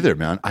 I don't either,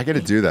 man. I got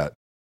to do that.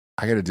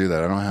 I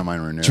don't have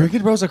mine renewed.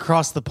 Drinking Bros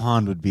across the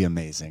pond would be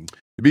amazing.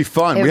 It'd be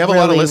fun. We have a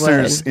lot of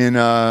listeners in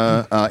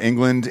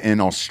England and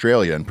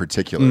Australia in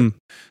particular.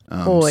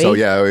 So,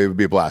 yeah, it would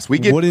be a blast. We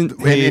get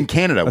in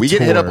Canada. We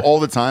get hit up all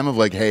the time of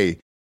like, hey,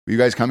 will you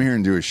guys come here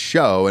and do a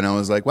show? And I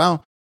was like,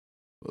 well,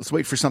 let's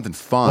wait for something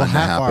fun to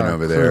happen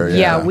over there.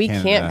 Yeah, we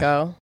can't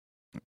go.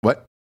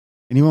 What?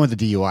 Anyone with a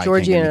DUI.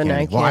 Georgia and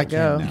I can't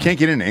go. You can't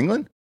get into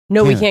England?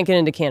 No, we can't get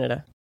into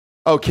Canada.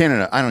 Oh,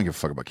 Canada. I don't give a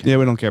fuck about Canada. Yeah,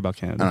 we don't care about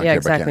Canada.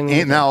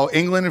 Exactly. Now,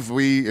 England, if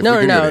we No,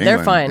 we go to they're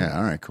England, fine. Yeah,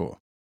 all right, cool.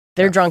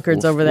 They're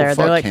drunkards over there.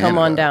 They're like, Canada. come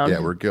on down.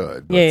 Yeah, we're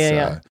good. But,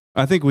 yeah.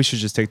 I think we should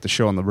just take the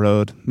show on the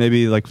road.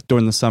 Maybe like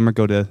during the summer,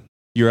 go to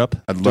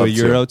Europe. I'd love do a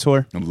Euro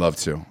tour. I'd love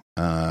to.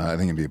 I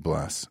think it'd be a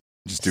blast.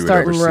 Just do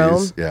Start it overseas. In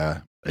Rome.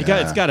 Yeah.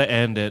 It's got to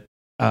end at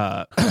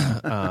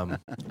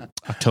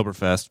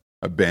Oktoberfest.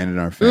 Abandon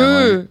our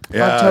family.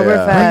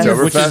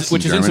 Oktoberfest.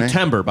 Which is in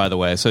September, by the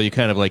way. So you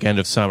kind of like end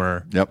of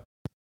summer. Yep.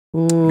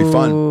 Ooh. Be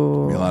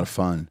fun. Be a lot of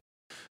fun.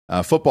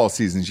 Football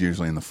season's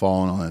usually in the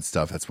fall and all that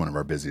stuff. That's one of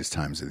our busiest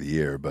times of the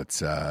year. But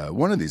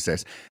one of these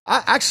days,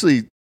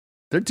 actually,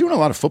 they're doing a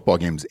lot of football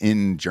games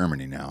in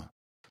Germany now.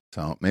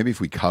 So maybe if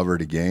we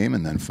covered a game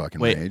and then fucking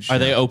rage. Are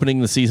they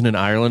opening the season in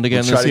Ireland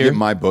again this year? Try to get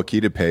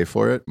MyBookie to pay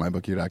for it.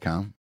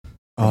 MyBookie.com.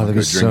 Oh, that'd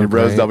be so Drinking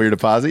Bros, great. double your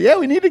deposit. Yeah,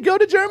 we need to go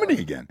to Germany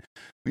again.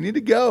 We need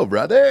to go,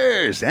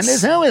 brothers. Send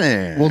us over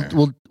there.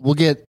 We'll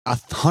get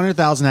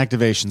 100,000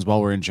 activations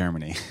while we're in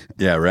Germany.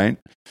 Yeah, right.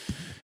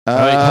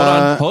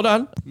 Hold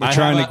on. We're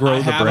trying to grow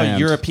the brand. I have a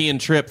European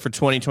trip for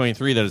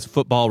 2023 that is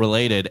football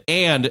related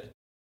and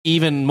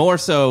even more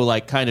so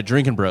like kind of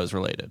Drinking Bros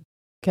related.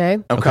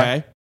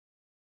 Okay.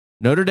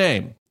 Notre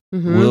Dame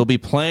will be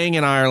playing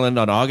in Ireland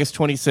on August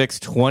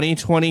 26,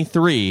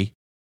 2023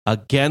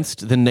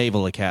 against the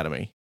Naval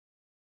Academy.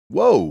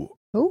 Whoa.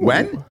 Ooh.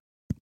 When?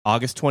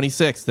 August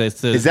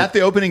 26th. Is that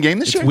the opening game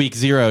this year? It's week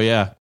 0,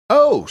 yeah.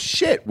 Oh,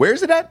 shit.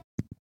 Where's it at?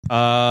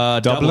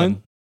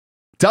 Dublin.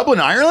 Dublin,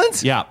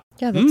 Ireland? Yeah.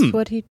 Yeah, that's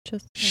what he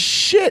just said.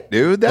 Shit,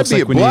 dude. That'd Looks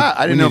be like a blast.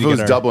 I didn't know if it was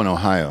get our- Dublin,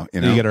 Ohio.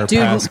 You know? You get our Dude,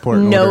 passport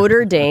in order.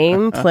 Notre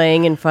Dame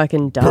playing in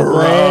fucking Dublin.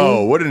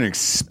 Bro, what an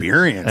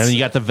experience. And you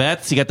got the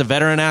vets, you got the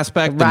veteran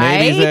aspect, the Right?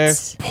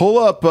 Navy's there. Pull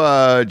up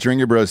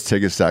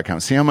drinkerbrostickets.com.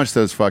 See how much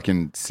those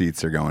fucking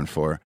seats are going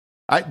for.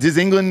 Does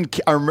England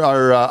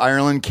or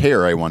Ireland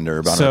care, I wonder,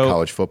 about our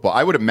college football?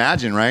 I would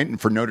imagine, right?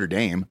 For Notre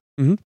Dame.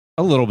 A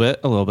A little bit.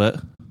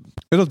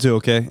 It'll do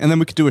okay. And then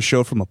we could do a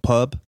show from a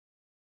pub.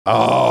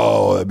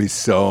 Oh, that'd be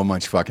so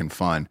much fucking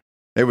fun.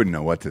 They wouldn't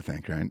know what to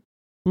think, right?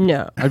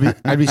 No.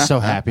 I'd be so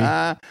happy.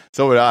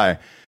 So would I.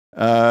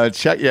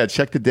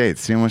 Check the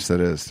dates. See how much that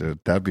is, dude.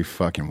 That'd be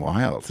fucking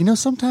wild.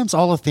 Sometimes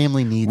all a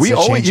family needs. We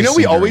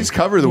always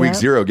cover the week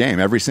 0 game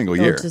every single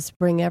year. Just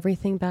bring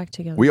everything back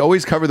together. We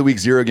always cover the week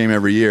 0 game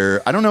every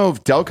year. I don't know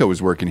if Delco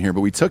was working here,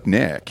 but we took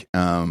Nick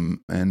and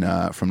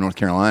from North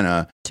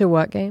Carolina. To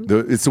what game?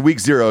 It's the week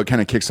 0. It kind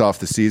of kicks off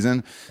the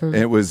season. Mm-hmm.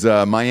 It was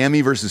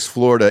Miami versus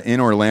Florida in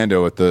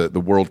Orlando at the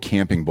World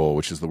Camping Bowl,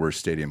 which is the worst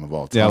stadium of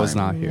all time. Yeah, I was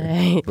not here.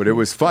 Right. But it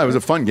was fun. It was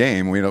a fun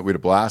game. We had a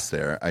blast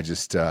there. I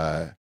just...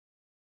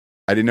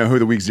 I didn't know who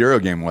the week 0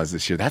 game was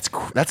this year.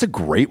 That's a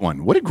great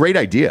one. What a great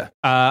idea.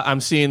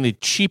 I'm seeing the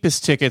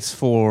cheapest tickets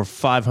for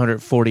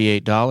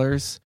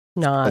 $548.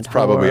 That's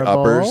probably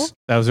uppers.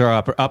 Those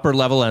are upper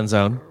level end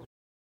zone.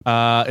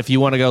 If you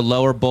want to go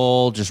lower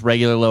bowl, just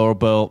regular lower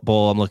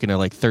bowl, I'm looking at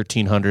like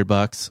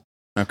 $1,300.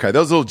 Okay,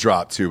 those will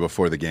drop too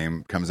before the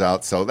game comes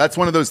out. So that's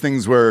one of those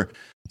things where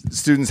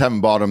students haven't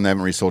bought them, they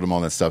haven't resold them,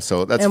 all that stuff.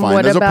 So that's fine.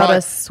 What about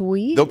a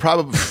suite? They'll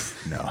probably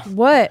no.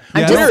 What?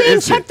 I'm just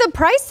saying, check the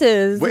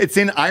prices. It's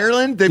in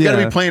Ireland. They've got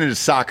to be playing at a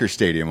soccer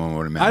stadium. I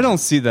would imagine. I don't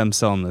see them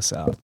selling this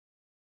out.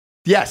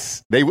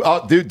 Yes, they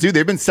dude.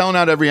 They've been selling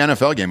out every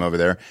NFL game over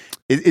there.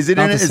 Is it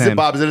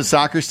Bob? Is it a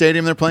soccer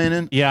stadium they're playing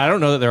in? Yeah, I don't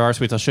know that there are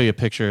suites. I'll show you a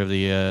picture of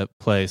the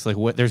place. Like,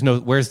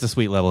 where's the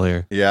suite level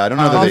here? Yeah, I don't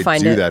know that they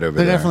do that over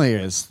there. There definitely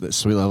is the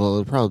suite level.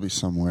 It'll probably be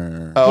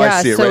somewhere. Oh,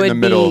 I see it right in the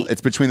middle.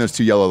 It's between those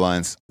two yellow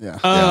lines. Yeah.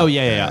 Oh,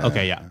 yeah.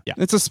 Okay, yeah.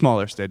 It's a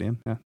smaller stadium.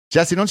 Yeah.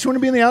 Jesse, don't you want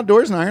to be in the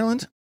outdoors in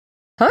Ireland?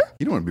 Huh?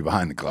 You don't want to be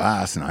behind the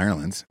glass in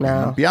Ireland.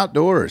 No. Be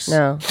outdoors.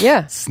 No.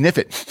 Yeah. Sniff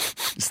it.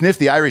 Sniff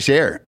the Irish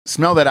air.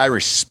 Smell that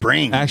Irish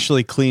spring.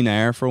 Actually clean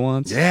air for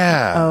once.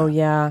 Yeah. Oh,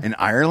 yeah. In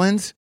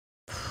Ireland?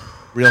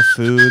 Real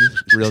food,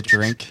 real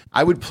drink.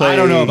 I would play. I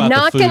don't know about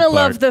Not the food gonna part.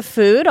 love the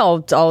food.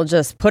 I'll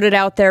just put it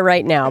out there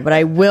right now. But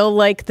I will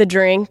like the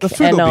drink. The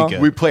food will be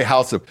good. We play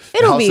House of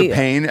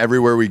Pain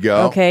everywhere we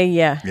go. Okay,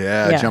 yeah.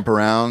 Yeah, jump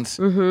around.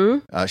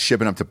 Mm-hmm.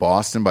 Shipping up to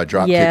Boston by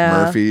Dropkick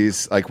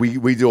Murphys. Like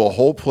we do a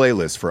whole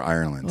playlist for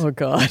Ireland. Oh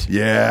God.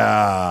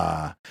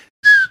 Yeah.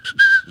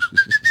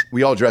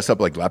 We all dress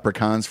up like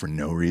leprechauns for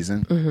no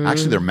reason. Mm-hmm.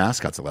 Actually, their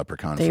mascot's a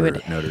leprechaun for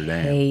Notre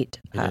Dame. Hate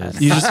us.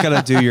 You just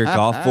gotta do your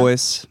golf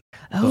voice.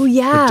 Oh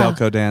yeah, for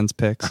Delco Dan's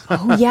picks.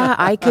 Oh yeah,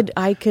 I could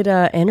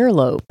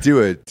interlope.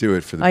 Do it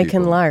for the people. I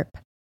can LARP.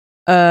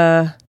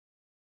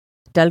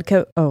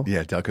 Delco. Oh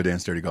yeah, Delco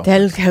Dan's dirty golf.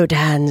 Delco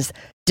Dan's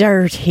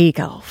dirty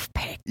golf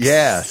picks.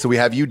 Yeah, so we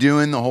have you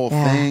doing the whole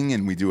thing,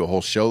 and we do a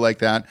whole show like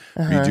that.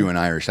 You doing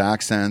Irish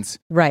accents,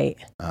 right?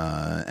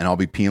 And I'll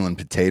be peeling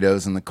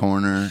potatoes in the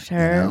corner. Sure,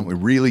 you know? We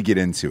really get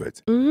into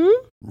it.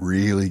 Mm-hmm.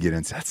 Really get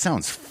into that.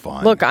 Sounds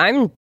fun. Look,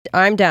 I'm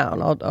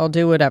down. I'll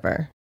do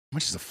whatever. How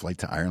much is a flight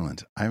to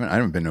Ireland? I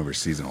haven't been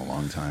overseas in a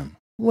long time.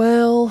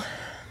 Well,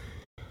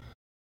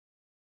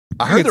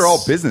 I heard they're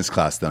all business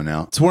class though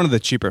now. It's one of the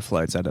cheaper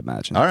flights, I'd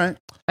imagine. All right,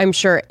 I'm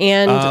sure.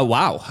 And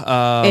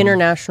wow,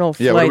 international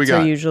flights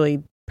are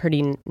usually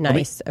pretty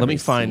nice. Let me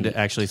find it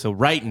actually. So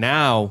right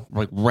now,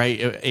 like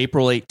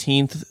April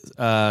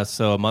 18th,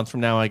 so a month from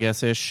now, I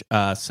guess ish,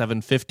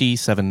 $750,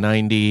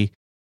 $790.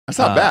 That's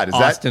not bad. Is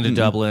Austin to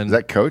Dublin? Is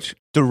that coach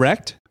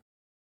direct?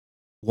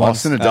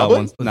 Austin to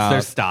Dublin? No.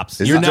 There's stops.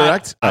 Is it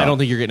direct? I don't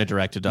think you're getting a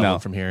direct to Dublin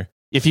from here.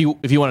 If you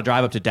want to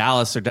drive up to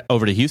Dallas or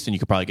over to Houston, you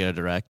could probably get a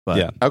direct. But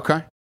yeah.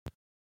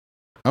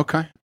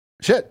 Okay.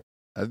 Shit.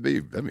 That'd be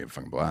a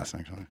fucking blast,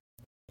 actually.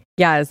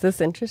 Yeah, is this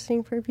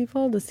interesting for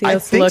people to see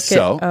us think look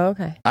so. at? Oh,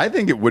 okay. I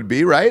think it would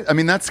be, right? I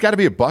mean, that's got to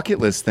be a bucket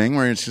list thing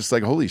where it's just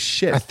like, holy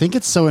shit. I think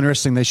it's so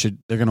interesting they're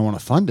going to want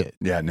to fund it.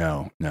 Yeah,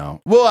 no.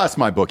 We'll ask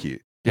my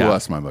bookie. We'll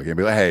ask my bookie. I'll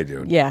be like, hey,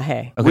 dude. Yeah,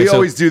 hey. Okay, we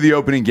always do the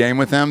opening game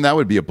with them. That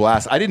would be a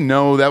blast. I didn't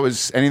know that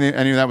was any of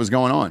that was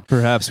going on.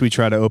 Perhaps we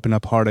try to open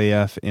up Hard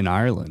AF in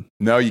Ireland.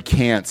 No, you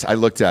can't. I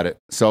looked at it.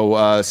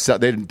 So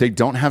they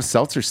don't have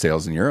seltzer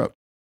sales in Europe.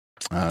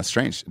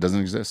 Strange. It doesn't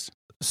exist.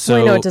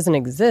 So I know it doesn't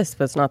exist,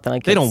 but it's not that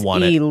like they don't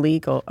want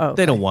illegal. Oh,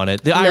 they don't want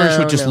it. The Irish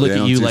would just look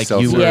at you like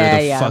you were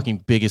the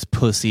fucking biggest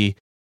pussy.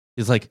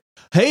 It's like,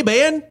 hey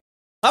man,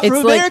 I'm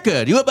from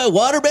America. Do you want my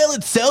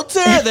watermelon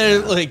seltzer? They're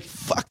like,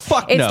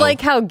 fuck. It's like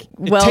how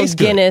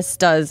Guinness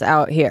does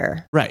out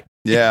here, right?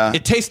 Yeah,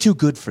 it tastes too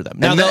good for them.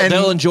 Now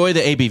they'll enjoy the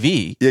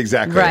ABV. Yeah,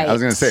 exactly. Right. I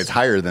was going to say it's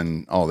higher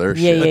than all their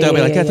shit. But they'll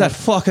be like, get that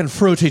fucking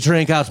fruity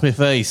drink out my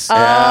face. Oh,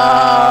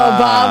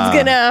 Bob's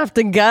gonna have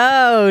to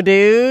go,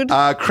 dude.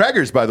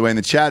 Craigers, by the way, in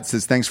the chat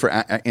says thanks for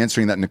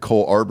answering that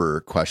Nicole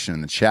Arbor question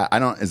in the chat.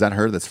 Is that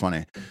her? That's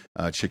funny.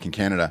 Chicken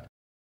Canada.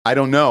 I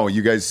don't know.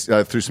 You guys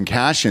threw some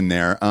cash in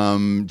there.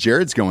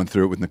 Jared's going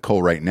through it with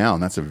Nicole right now,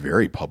 and that's a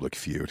very public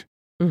feud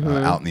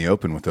out in the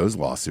open with those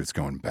lawsuits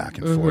going back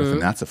and forth,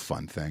 and that's a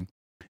fun thing.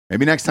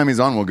 Maybe next time he's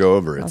on, we'll go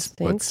over it.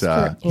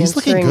 He's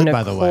looking good,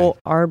 by the way. Nicole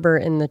Arbor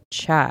in the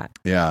chat.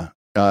 Yeah.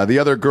 The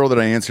other girl that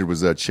I answered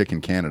was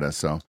Chicken Canada,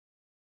 so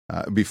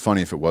it'd be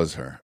funny if it was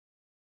her.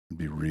 It'd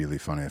be really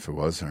funny if it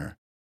was her.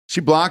 She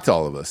blocked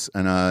all of us.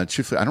 And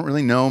truthfully, I don't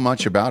really know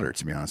much about her,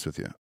 to be honest with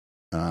you.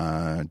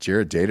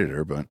 Jared dated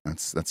her, but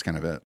that's kind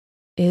of it.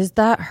 Is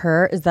that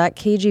her? Is that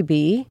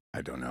KGB?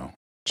 I don't know.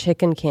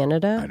 Chick in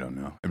Canada? I don't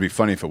know. It'd be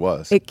funny if it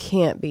was. It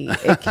can't be.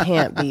 It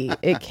can't be.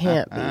 It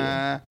can't be.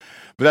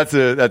 But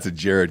that's a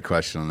Jared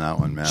question on that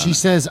one, man. She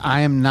says,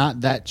 I am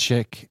not that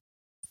chick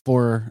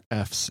for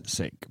F's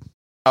sake.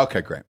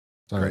 Okay, great.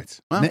 So great.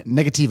 Well,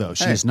 negativo.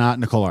 She's not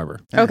Nicole Arbor.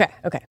 Hey.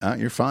 Okay.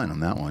 You're fine on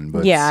that one.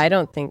 But yeah, I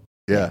don't think.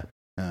 Yeah.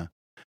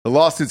 The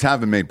lawsuits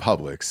have been made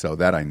public, so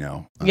that I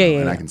know.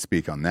 And I can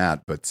speak on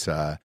that. But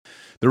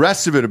the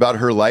rest of it about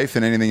her life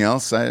and anything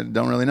else, I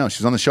don't really know.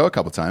 She was on the show a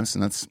couple times,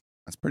 and that's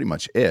pretty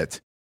much it.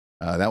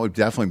 That would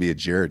definitely be a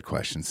Jared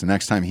question. So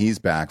next time he's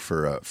back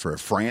for a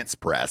France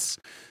press,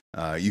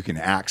 you can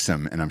ask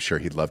him, and I'm sure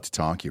he'd love to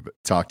talk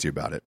to you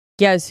about it.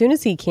 Yeah, as soon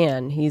as he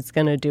can, he's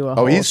going to do a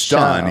whole he's show.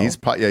 done. He's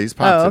popped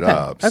it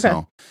up. Okay.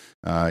 So,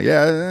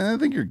 I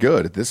think you're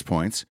good at this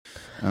point.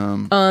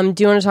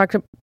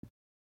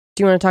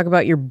 Do you want to talk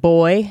about your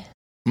boy?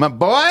 My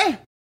boy?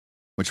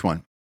 Which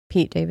one?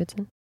 Pete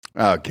Davidson.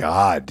 Oh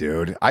God,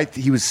 dude!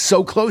 He was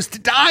so close to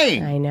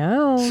dying. I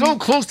know, so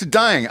close to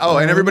dying. Oh,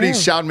 and everybody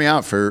shouted me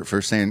out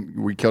for saying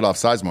we killed off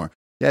Sizemore.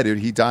 Yeah, dude,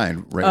 he died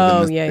right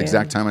within the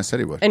exact time I said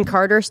he would. And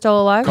Carter's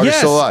still alive? Carter's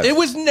still alive. It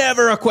was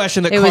never a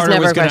question that Carter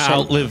was going to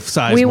outlive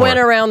Sizemore. We went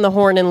around the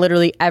horn and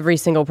literally every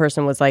single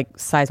person was like,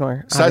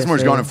 Sizemore.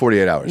 Sizemore's gone in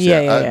 48 hours.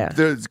 Yeah.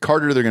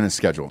 Carter, they're going to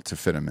schedule to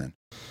fit him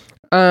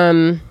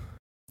in.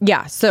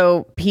 Yeah,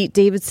 so Pete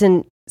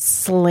Davidson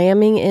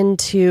slamming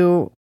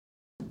into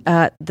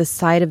the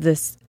side of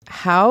this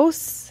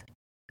house.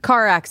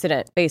 Car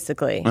accident,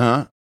 basically.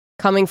 Uh-huh.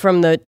 Coming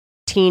from the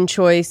Teen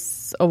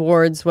Choice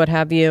Awards, what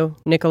have you,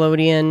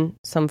 Nickelodeon,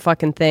 some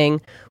fucking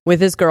thing, with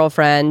his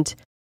girlfriend.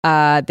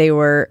 They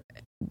had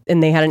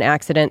an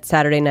accident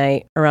Saturday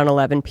night around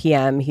 11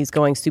 p.m. He's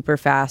going super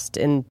fast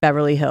in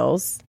Beverly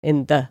Hills.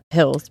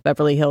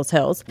 Beverly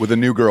Hills. With a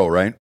new girl,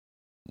 right?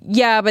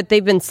 Yeah, but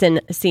they've been seen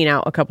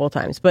out a couple of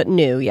times, but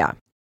new, yeah.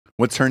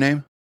 What's her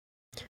name?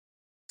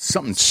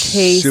 Something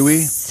Chase.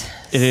 Suey?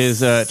 It is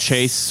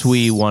Chase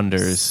Sui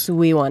Wonders.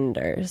 Sui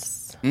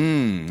Wonders.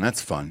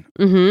 That's fun.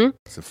 Mm-hmm.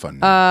 It's a fun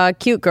name.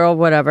 Cute girl,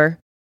 whatever.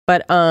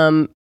 But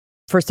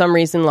for some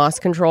reason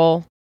lost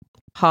control,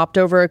 hopped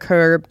over a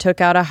curb,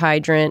 took out a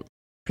hydrant,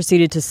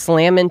 proceeded to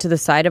slam into the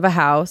side of a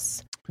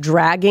house,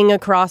 dragging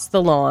across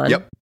the lawn.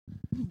 Yep.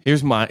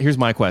 Here's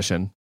my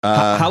question.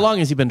 How long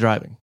has he been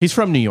driving? He's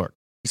from New York.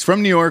 He's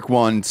from New York,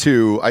 1,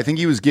 2. I think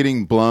he was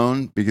getting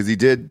blown because he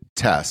did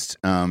test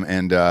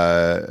and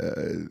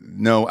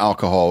no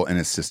alcohol in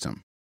his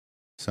system.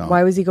 So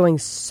why was he going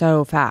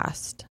so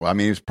fast? Well, I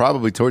mean, he was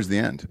probably towards the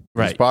end.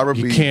 Right. He was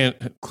probably you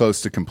can't,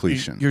 close to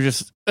completion. You're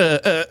just,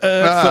 what's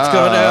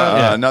going down?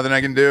 Yeah. Nothing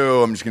I can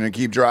do. I'm just going to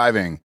keep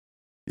driving.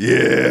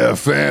 Yeah,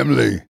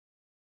 family.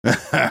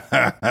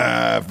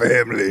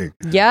 Family.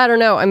 Yeah, I don't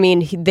know. I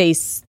mean, they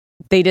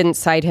didn't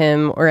cite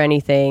him or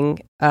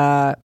anything.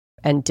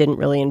 And didn't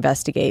really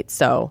investigate.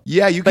 So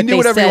yeah, you can do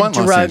whatever you want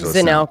in Los Angeles. Drugs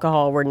and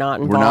alcohol were not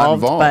involved. We're not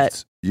involved.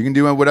 But you can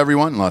do whatever you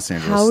want in Los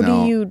Angeles. How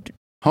do you?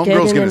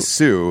 Homegirl's going to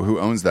sue who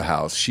owns the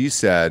house. She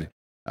said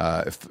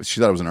if she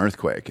thought it was an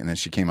earthquake, and then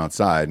she came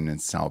outside, and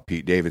it's how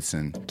Pete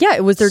Davidson. Yeah,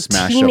 it was their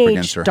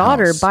teenage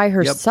daughter house. By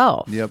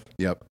herself. Yep.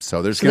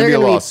 So there's going to be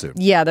a lawsuit.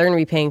 They're going to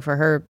be paying for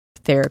her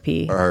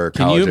therapy. Or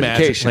can you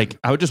imagine? Education. Like,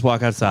 I would just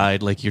walk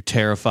outside, like you're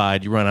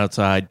terrified. You run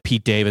outside.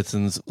 Pete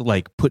Davidson's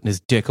like putting his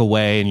dick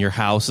away, and your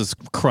house is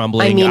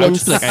crumbling. I mean, I would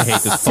just be like, I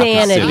hate this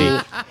fucking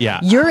city.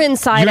 Yeah, you're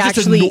inside. You're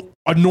actually,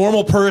 a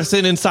normal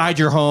person inside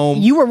your home.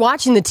 You were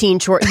watching the Teen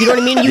Choice. You know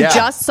what I mean? You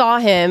just saw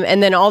him,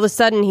 and then all of a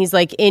sudden, he's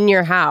like in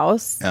your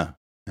house. Yeah.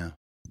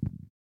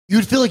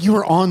 You'd feel like you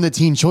were on the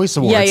Teen Choice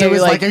Awards. Yeah, it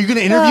was like, are you going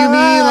to interview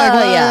me?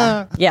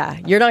 Like, yeah.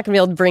 You're not going to be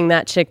able to bring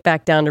that chick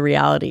back down to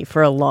reality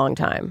for a long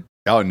time.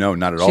 Oh, no,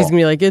 not at all. She's going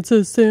to be like, it's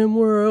a sim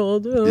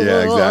world.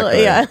 Yeah,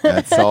 exactly. Yeah.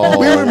 That's all.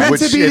 We were meant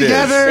to be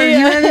together.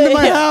 You ran into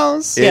my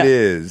house. It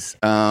is.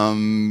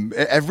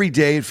 Every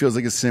day it feels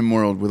like a sim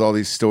world with all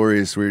these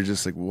stories where you're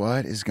just like,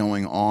 what is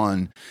going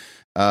on?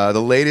 The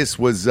latest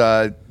was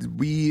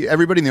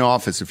everybody in the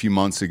office a few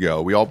months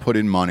ago, we all put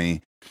in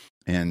money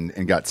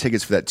and got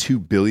tickets for that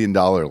 $2 billion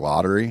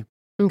lottery.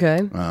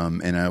 Okay.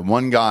 And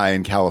one guy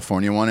in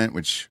California won it,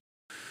 which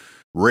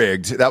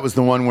rigged. That was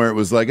the one where it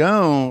was like,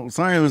 oh,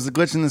 sorry, it was a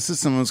glitch in the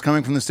system. It was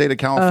coming from the state of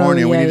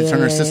California. We need to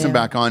turn our system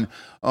back on.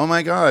 Oh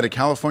my God, a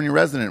California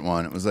resident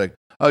won. It was like,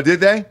 oh,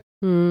 did they?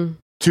 $2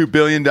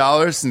 billion,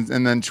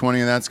 and then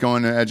 20 of that's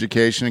going to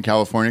education in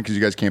California because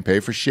you guys can't pay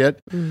for shit.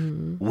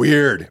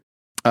 Weird.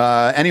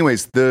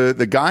 Anyways,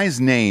 the guy's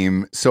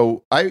name.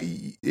 So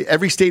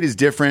every state is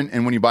different,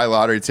 and when you buy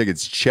lottery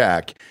tickets,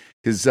 check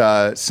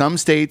because some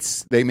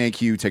states they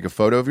make you take a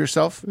photo of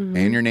yourself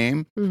and your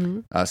name.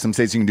 Some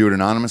states you can do it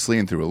anonymously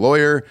and through a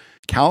lawyer.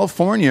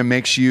 California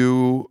makes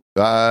you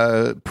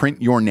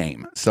print your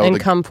name. So and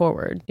come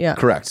forward. Yeah,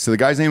 correct. So the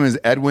guy's name is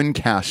Edwin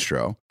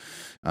Castro,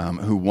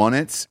 who won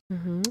it,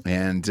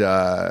 and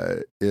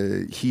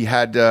he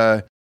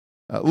had.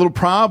 A little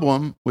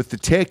problem with the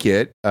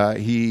ticket.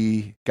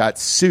 He got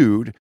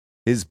sued.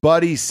 His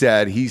buddy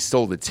said he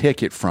stole the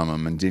ticket from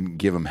him and didn't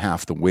give him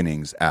half the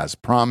winnings as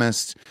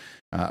promised.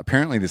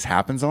 Apparently, this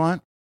happens a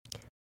lot.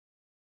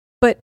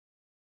 But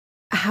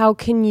how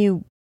can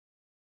you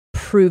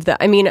prove that?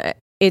 I mean,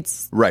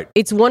 it's right.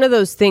 It's one of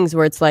those things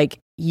where it's like,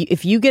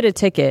 if you get a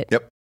ticket,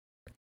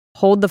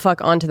 hold the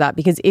fuck onto that,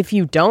 because if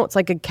you don't, it's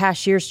like a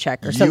cashier's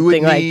check or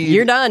something. Like,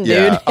 you're done,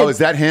 dude. Oh, is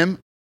that him?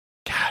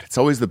 God, it's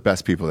always the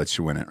best people that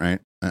should win it, right?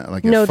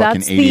 Like a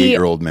fucking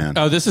 88-year-old man.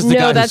 Oh, this is the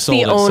guy who that's sold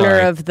the owner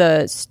of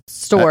the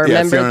store.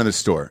 Yeah, it's the owner of the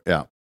store.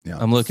 Yeah.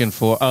 I'm looking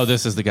for. Oh,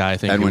 this is the guy. I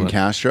think Edwin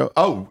Castro.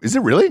 Oh, is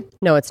it really?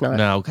 No, it's not.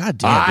 No, god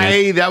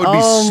damn. That would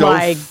be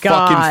so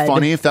fucking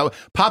funny if that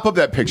pop up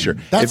that picture.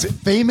 That's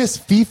famous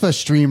FIFA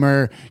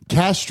streamer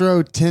Castro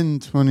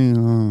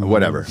 1020.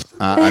 Whatever.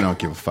 I don't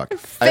give a fuck.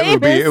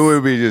 It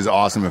would be just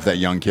awesome if that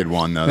young kid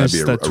won though. That'd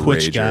be a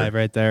Twitch rager. Guy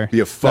right there. Be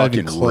a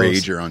fucking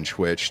rager on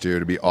Twitch, dude.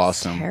 It'd be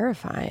awesome.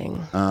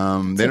 Terrifying.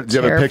 Do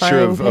you have a picture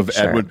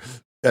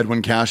of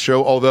Edwin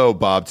Castro? Although,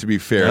 Bob, to be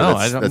fair,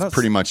 that's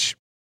pretty much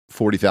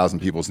 40,000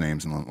 people's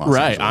names in Los Angeles.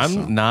 Right.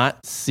 I'm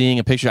not seeing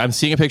a picture. I'm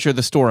seeing a picture of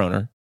the store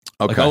owner.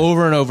 Okay. Like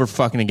over and over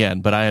fucking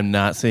again, but I am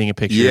not seeing a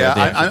picture. Yeah,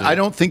 I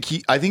don't think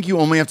I think you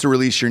only have to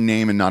release your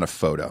name and not a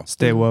photo.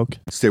 Stay woke.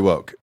 Stay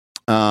woke.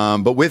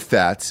 But with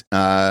that,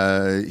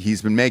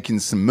 he's been making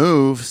some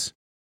moves,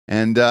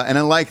 and I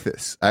like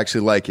this. I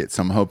actually like it.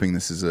 So I'm hoping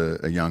this is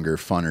a younger,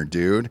 funner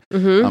dude.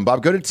 Mm-hmm.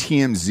 Bob, go to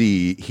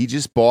TMZ. He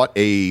just bought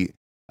a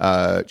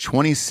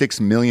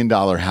 $26 million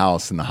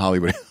house in the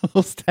Hollywood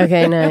Hills.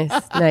 Okay, nice.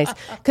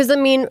 Because I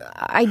mean,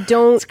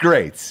 It's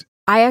great.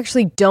 I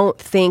actually don't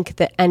think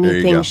that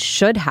anything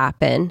should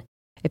happen.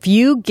 If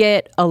you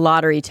get a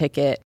lottery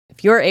ticket,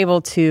 if you're able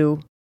to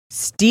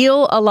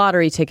steal a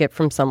lottery ticket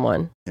from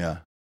someone,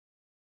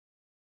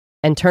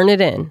 and turn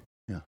it in,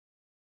 I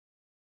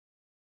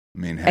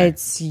mean, hey.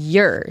 It's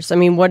yours. I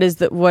mean, what is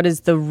the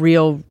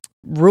real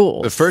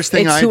rules? The first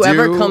thing it's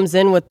whoever comes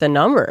in with the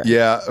number.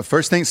 Yeah,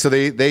 first thing. So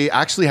they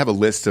actually have a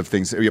list of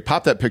things. You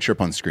pop that picture up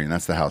on screen.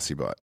 That's the house he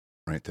bought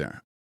right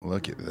there.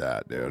 Look at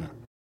that, dude.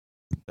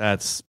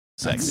 That's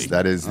sexy.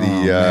 That is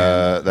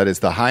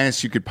the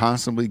highest you could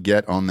possibly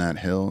get on that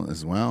hill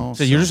as well.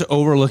 So you're just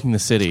overlooking the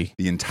city,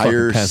 the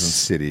entire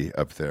city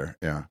up there.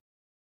 Yeah.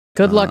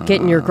 Good luck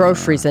getting your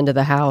groceries into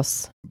the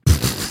house.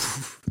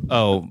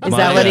 Oh, is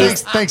that what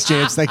he's? Thanks,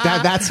 James. Like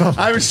that. That's what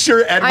I'm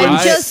sure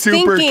Edwin's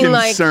super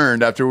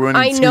concerned after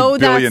winning $2 billion. I know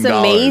that's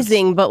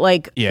amazing, but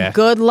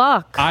good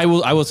luck. I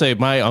will say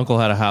my uncle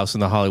had a house in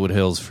the Hollywood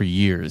Hills for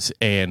years,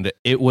 and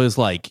it was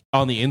like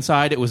on the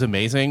inside it was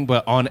amazing,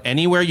 but on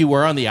anywhere you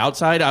were on the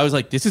outside, I was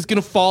like, this is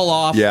gonna fall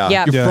off.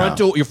 Yeah. Your front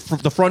door,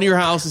 the front of your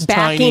house is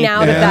backing tiny.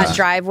 out of that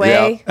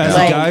driveway. Yeah.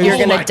 Like you're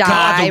gonna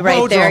die the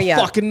right there. Are a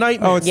fucking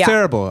nightmare. Oh, it's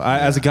terrible.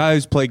 As a guy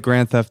who's played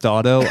Grand Theft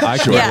Auto, I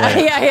can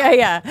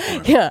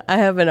Yeah. I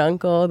have an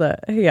uncle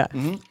that,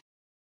 Mm-hmm.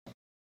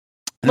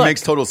 It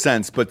makes total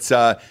sense. But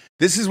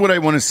this is what I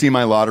want to see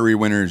my lottery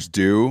winners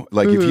do.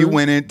 Like, if you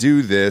win it,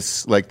 do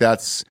this. Like,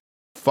 that's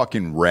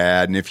fucking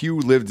rad. And if you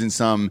lived in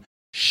some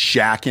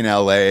shack in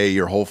LA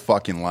your whole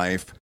fucking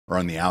life or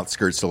on the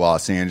outskirts of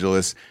Los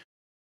Angeles,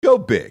 go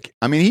big.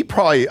 I mean,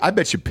 I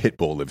bet you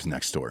Pitbull lives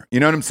next door. You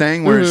know what I'm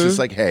saying? Where it's just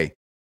like, hey,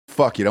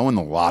 fuck it, I won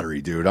the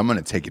lottery, dude. I'm going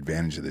to take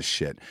advantage of this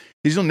shit.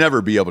 He'll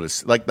never be able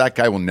to, like, that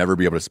guy will never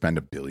be able to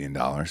spend $1 billion.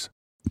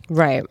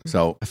 Right.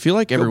 So I feel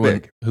like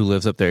everyone who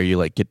lives up there, you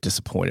like get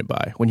disappointed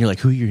by when you're like,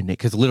 who are your neighbors?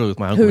 Because literally with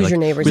my uncle, who's your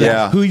neighbors?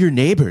 Yeah. Who are your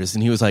neighbors?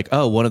 And he was like,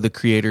 oh, one of the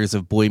creators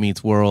of Boy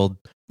Meets World.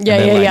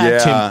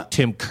 Yeah.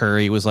 Tim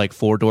Curry was like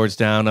 4 doors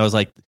down. I was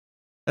like,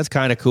 that's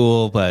kind of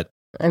cool, but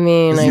I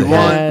mean, you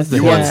want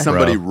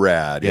somebody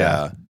rad.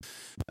 Yeah.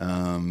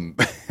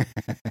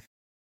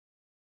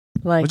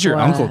 Like what'd your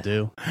uncle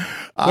do?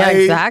 Yeah,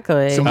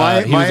 exactly. So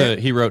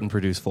he wrote and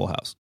produced Full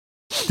House.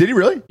 Did he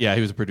really? Yeah,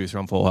 he was a producer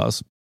on Full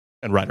House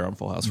and writer on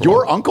Full House.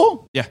 Your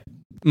uncle? Yeah.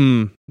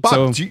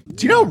 Bob, do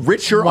you know how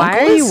rich your uncle is?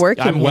 Why are you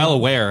working I'm well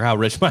aware how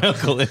rich my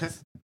uncle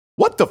is.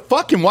 What the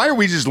fuck? And why are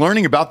we just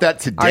learning about that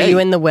today? Are you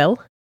in the will?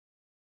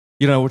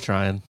 You know, we're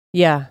trying.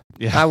 Yeah.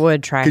 I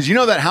would try. Because you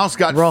know that house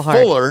got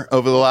fuller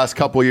over the last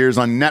couple of years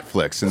on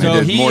Netflix, and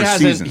they did more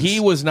seasons. He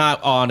was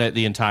not on it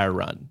the entire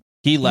run.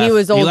 He left. He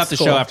was old He left the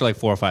school. show after like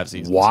 4 or 5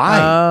 seasons. Why?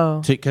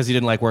 Oh. Because he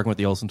didn't like working with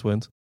the Olsen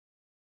twins.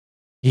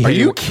 Are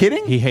you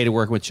kidding? He hated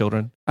working with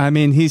children. I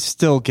mean, he's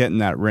still getting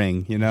that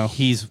ring, you know?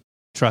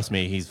 Trust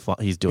me, he's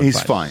doing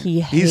he's fine.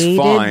 He's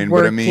fine,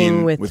 but I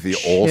mean, with the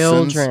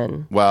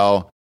Olsens,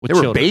 well, they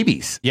were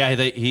babies. Yeah,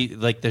 he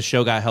like the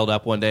show got held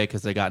up one day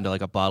because they got into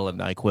like a bottle of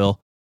NyQuil.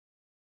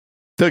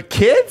 The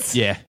kids?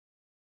 Yeah.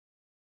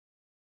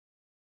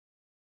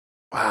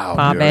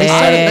 Wow, dude. They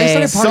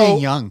started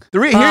partying young.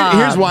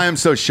 Here's why I'm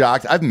so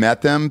shocked. I've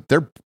met them.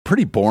 They're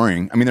pretty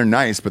boring. I mean, they're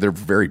nice, but they're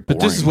very boring. But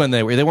this is when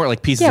they weren't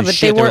like pieces of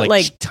shit. They were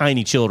like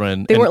tiny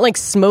children. They weren't like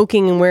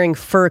smoking and wearing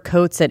fur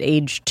coats at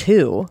age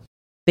 2.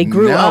 They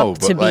grew up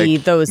to be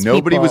those people.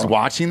 Nobody was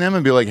watching them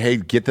and be like, hey,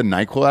 get the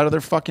NyQuil out of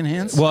their fucking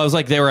hands? Well, it was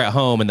like they were at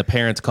home and the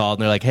parents called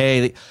and they're like,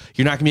 hey,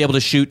 you're not going to be able to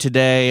shoot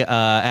today.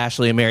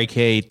 Ashley and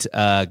Mary-Kate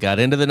got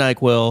into the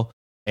NyQuil.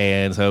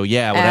 And so,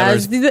 yeah, whatever.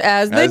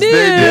 As they do.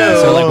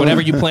 So, like, whatever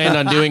you planned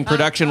on doing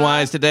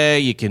production-wise today,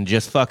 you can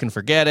just fucking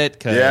forget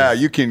it. Yeah,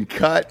 you can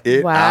cut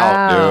it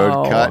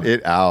out, dude. Cut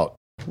it out.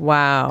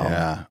 Wow.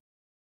 Yeah.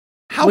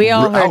 We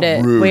all heard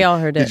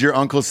it. Did your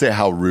uncle say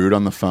how rude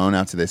on the phone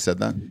after they said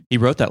that? He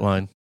wrote that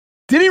line.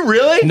 Did he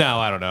really? No,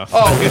 I don't know.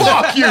 Oh,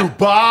 fuck you,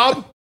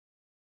 Bob.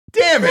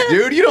 Damn it,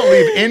 dude. You don't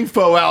leave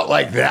info out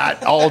like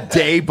that all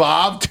day,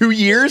 Bob. 2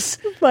 years?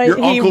 Like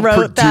your uncle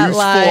wrote that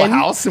line. Full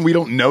House and we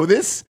don't know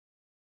this?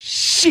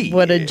 Shit.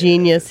 What a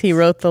genius. He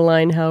wrote the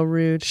line, how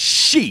rude.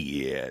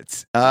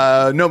 Shit.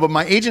 No, but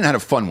my agent had a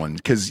fun one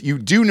because you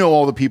do know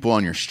all the people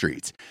on your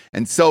street.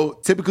 And so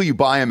typically you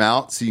buy them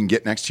out so you can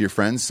get next to your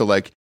friends. So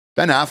like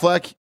Ben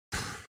Affleck,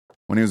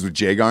 when he was with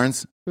Jay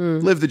Garnes,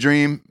 lived the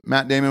dream.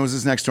 Matt Damon was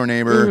his next door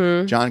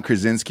neighbor. John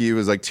Krasinski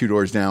was like 2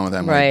 doors down with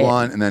Emily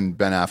Blunt. And then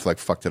Ben Affleck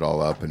fucked it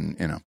all up. And,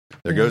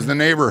 there goes the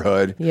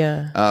neighborhood.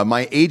 Yeah.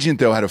 My agent,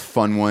 though, had a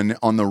fun one.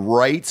 On the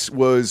right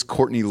was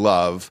Courtney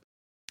Love.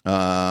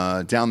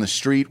 Down the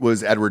street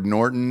was Edward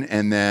Norton.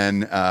 And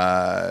then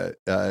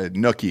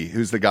Nookie,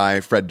 who's the guy,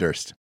 Fred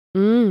Durst.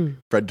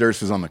 Fred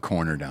Durst was on the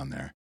corner down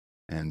there.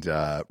 And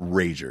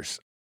Ragers.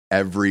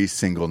 Every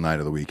single night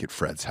of the week at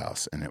Fred's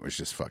house, and it was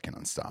just fucking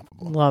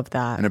unstoppable. Love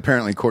that. And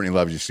apparently Courtney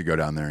Love used to go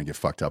down there and get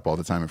fucked up all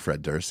the time at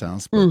Fred Durst's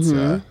house. But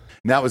and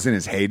that was in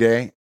his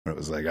heyday. But it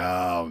was like,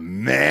 oh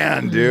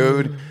man,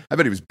 dude. I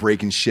bet he was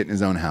breaking shit in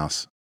his own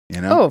house.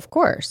 Oh, of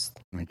course.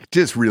 Like,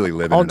 just really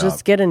living it up. I'll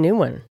just get a new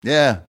one.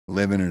 Yeah,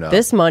 living it up.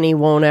 This money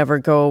won't ever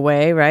go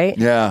away, right?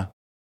 Yeah.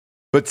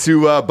 But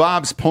to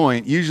Bob's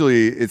point,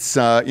 usually it's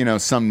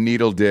some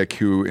needle dick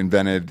who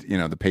invented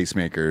the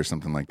pacemaker or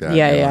something like that.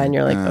 Yeah, and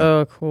you're like,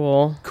 oh,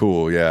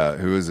 cool, yeah.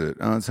 Who is it?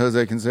 Oh, it's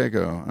Jose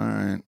Canseco. All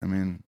right, I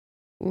mean,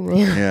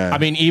 yeah. I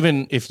mean,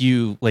 even if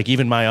you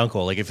even my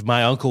uncle, like if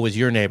my uncle was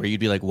your neighbor, you'd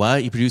be like,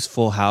 what? He produced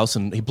Full House,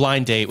 and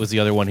Blind Date was the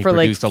other one he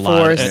produced like a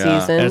lot. 4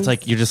 seasons. And it's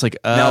like you're just like,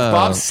 oh. Now, if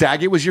Bob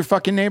Saget was your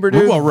fucking neighbor,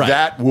 dude, right.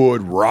 That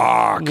would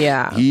rock.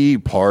 Yeah, he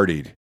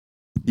partied.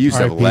 He used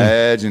to have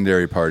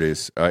legendary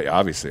parties.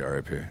 Obviously,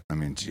 R.I.P. I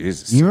mean,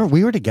 Jesus.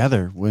 We were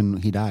together when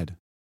he died.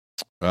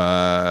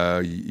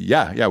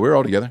 Yeah, we were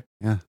all together.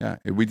 Yeah.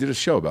 We did a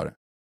show about it.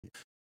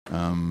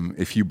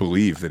 If you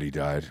believe that he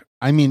died.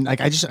 I mean,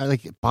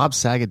 like Bob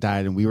Saget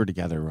died and we were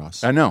together,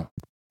 Ross. I know.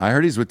 I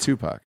heard he's with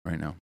Tupac right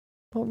now.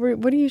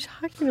 What are you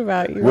talking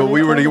about? We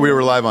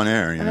were live on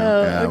air.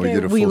 Okay. We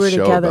did a full we were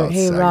show together. about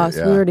Hey, Saget. Ross,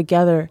 we were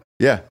together.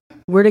 Yeah.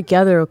 We're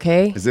together,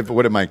 okay? As if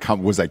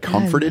was I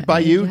comforted by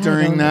you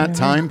during that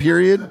time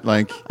period?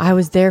 Like I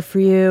was there for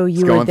you.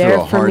 You were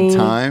there for me. Going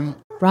through a hard time.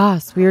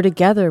 Ross, we were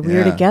together. We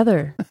were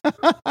together.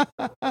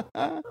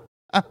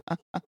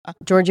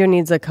 Giorgio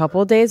needs a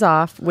couple days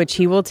off, which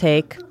he will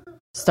take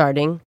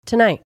starting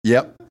tonight.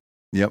 Yep.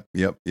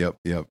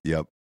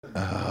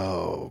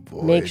 Oh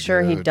boy! Make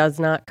sure he does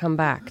not come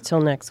back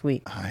till next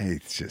week. I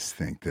just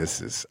think this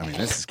is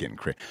getting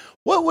crazy.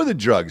 What were the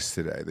drugs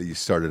today that you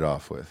started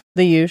off with?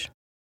 The usual.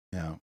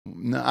 Yeah.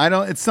 No, I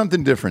don't. It's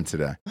something different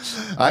today.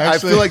 I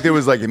feel like there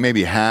was like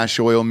maybe hash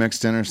oil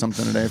mixed in or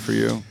something today for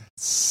you.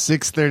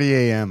 6:30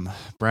 a.m.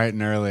 bright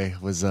and early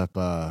was up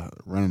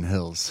running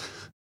hills.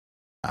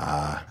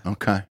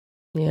 Okay.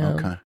 Yeah.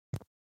 Okay.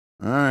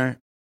 All right.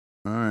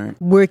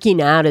 Working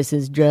out is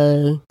his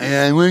drug.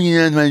 Yeah, working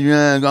out is my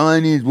drug. All I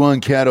need is one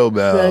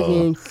kettlebell.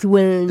 Fucking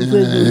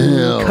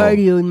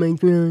cardio in my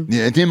drug.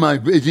 Yeah,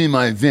 it's in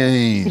my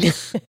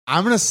veins.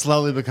 I'm gonna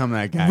slowly become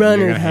that guy.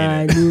 Runner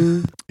high,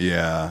 dude.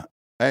 Yeah.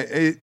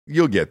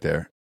 You'll get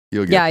there.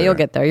 You'll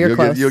get there. You're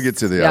close. You'll get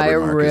to the Albert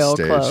Marcus real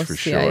stage close. for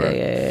sure.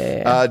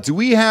 Yeah. Do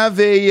we have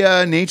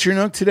a Nature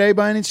Nook today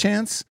by any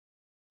chance?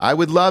 I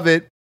would love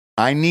it.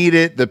 I need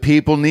it. The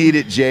people need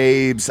it,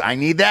 Jabes. I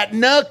need that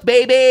Nook,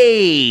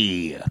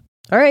 baby.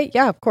 All right.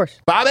 Yeah, of course.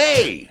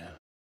 Bobby.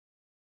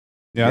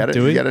 Yeah,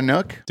 you got a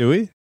Nook? Do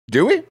we?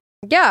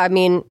 Yeah, I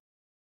mean.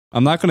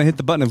 I'm not going to hit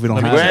the button if we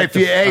don't have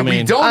it.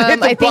 We don't hit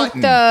the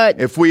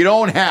button if we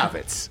don't have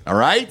it. All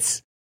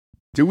right?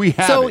 Do we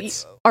have it?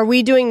 So are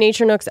we doing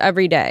Nature Nooks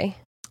every day?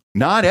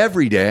 Not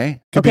every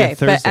day. Okay,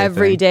 but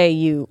every day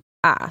you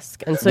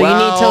ask. And so you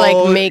need to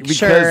like make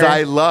sure. Because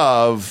I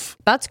love.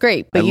 That's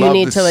great. But you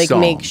need to like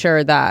make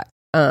sure that.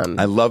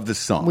 I love the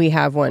song. We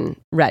have one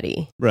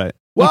ready. Right.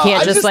 You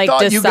can't just like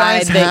decide you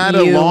guys that had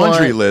a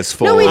laundry list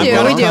full. No, we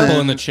do. We do. Couple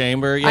in the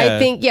chamber. Yeah. I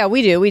think. Yeah,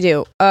 we do. We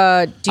do. Do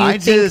you I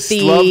just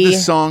love the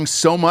song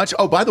so much.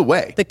 Oh, by the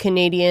way, the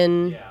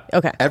Canadian. Yeah.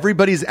 Okay.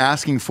 Everybody's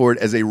asking for it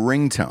as a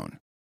ringtone.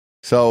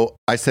 So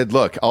I said,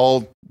 look,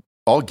 I'll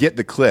get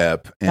the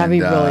clip and, that'd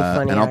be really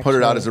funny, and I'll put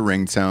it out as a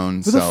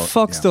ringtone. Who the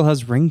fuck still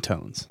has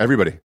ringtones?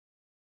 Everybody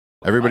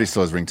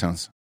still has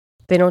ringtones.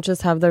 They don't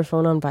just have their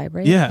phone on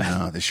vibrate? Yeah.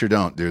 No, they sure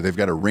don't, dude. They've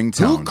got a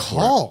ringtone. Who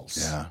calls?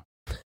 Yeah.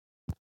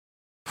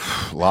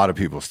 A lot of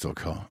people still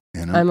call.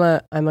 You know?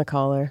 I'm a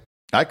caller.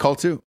 I call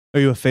too. Are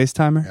you a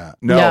FaceTimer? Yeah.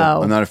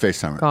 No, I'm not a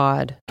FaceTimer.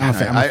 God.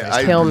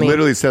 I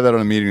literally said that on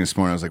a meeting this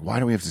morning. I was like, why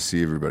do we have to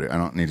see everybody? I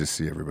don't need to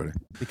see everybody.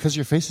 Because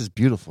your face is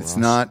beautiful. It's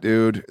not,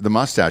 dude. The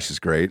mustache is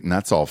great, and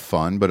that's all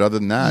fun. But other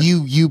than that,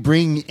 you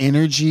bring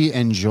energy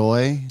and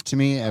joy to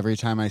me every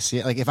time I see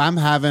it. Like if I'm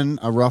having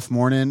a rough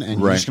morning and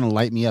you're just going to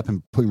light me up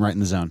and put me right in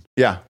the zone.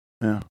 Yeah.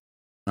 And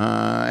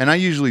I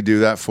usually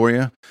do that for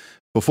you.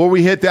 Before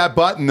we hit that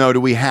button, though,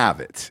 do we have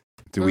it?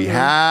 Do we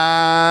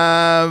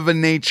have a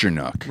nature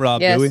nook? Rob,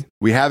 do we?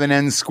 We have an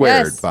N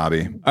squared,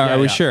 Bobby. Are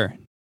we sure?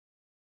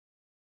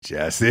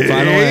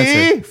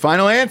 Jesse.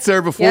 Final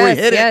answer before we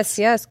hit it.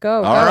 Yes,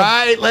 go. All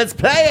right, let's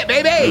play it,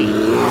 baby.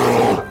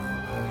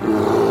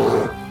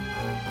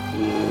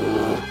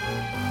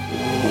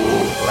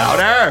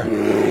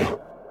 Louder.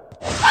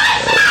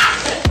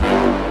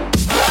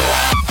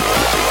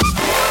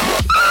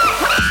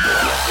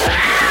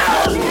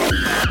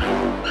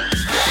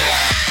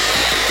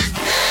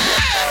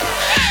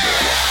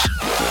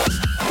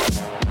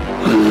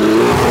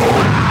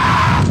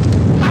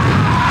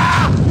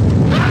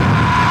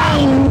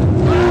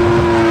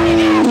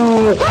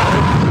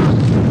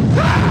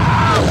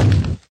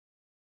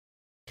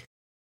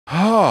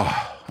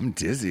 Oh, I'm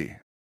dizzy.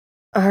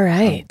 All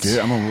right.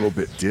 I'm a little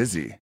bit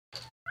dizzy.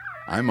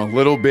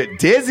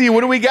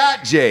 What do we got,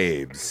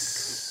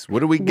 Jabes?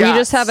 What do we got? We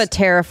just have a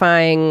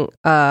terrifying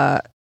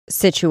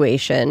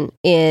situation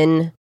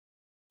in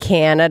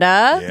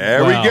Canada.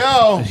 There we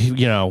go.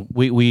 You know,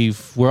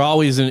 we're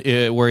always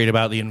worried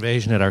about the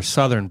invasion at our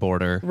southern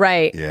border,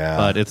 right? Yeah,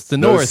 but it's the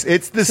north.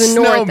 It's the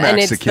snow north, Mexicans and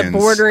it's the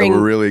bordering that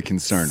we're really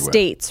concerned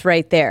states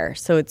right there.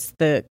 So it's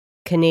the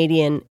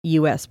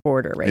Canadian-U.S.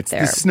 border right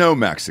there. It's the snow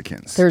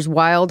Mexicans. There's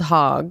wild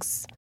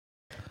hogs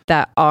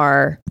that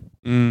are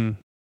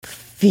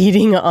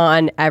feeding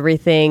on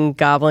everything,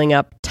 gobbling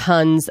up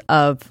tons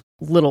of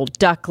little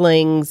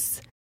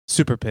ducklings.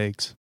 Super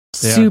pigs.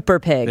 Super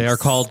pigs. They are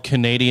called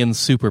Canadian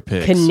super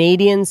pigs.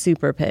 Canadian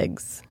super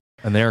pigs.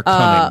 And they are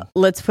coming.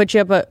 Let's put you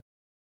up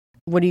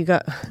what do you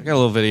got? I got a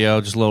little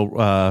video, just a little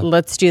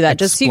let's do that.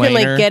 Just so you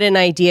can get an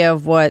idea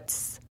of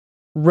what's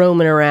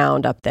roaming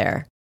around up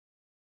there.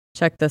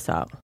 Check this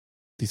out.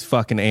 These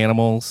fucking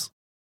animals.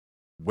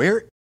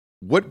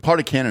 What part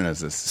of Canada is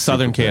this?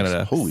 Southern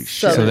Canada. Holy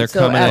shit. So they're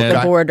coming at the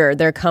border.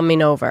 They're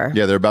coming over.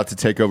 Yeah, they're about to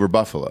take over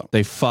Buffalo.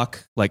 They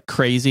fuck like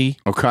crazy.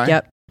 Okay.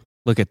 Yep.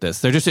 Look at this.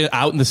 They're just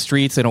out in the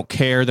streets. They don't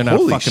care. They're not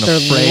fucking They're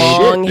afraid.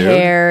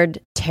 long-haired,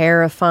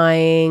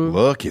 terrifying.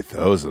 Look at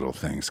those little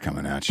things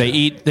coming at you.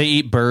 They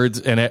eat birds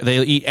and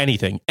they eat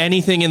anything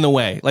in the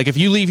way. Like if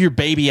you leave your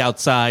baby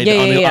outside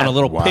on a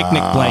little picnic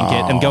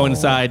blanket and go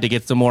inside to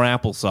get some more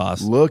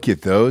applesauce. Look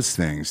at those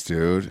things,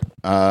 dude.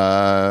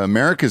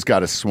 America's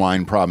got a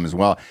swine problem as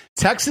well.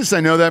 Texas, I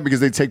know that because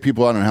they take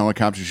people out on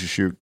helicopters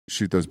to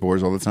shoot those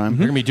boars all the time.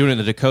 They're gonna be doing it in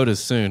the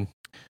Dakotas soon.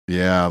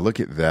 Yeah, look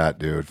at that,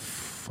 dude.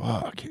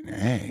 Fucking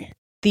A.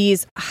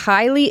 These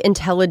highly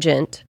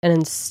intelligent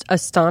and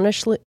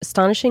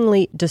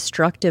astonishingly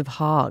destructive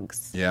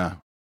hogs. Yeah.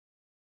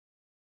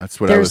 That's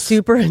what They're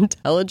super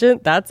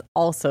intelligent. That's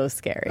also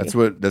scary. That's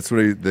what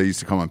they used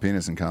to call my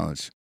penis in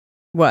college.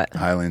 What?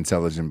 Highly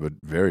intelligent but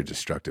very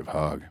destructive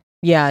hog.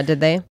 Yeah,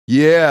 did they?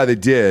 Yeah, they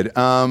did.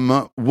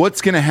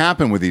 What's going to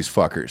happen with these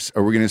fuckers?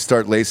 Are we going to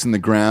start lacing the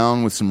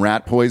ground with some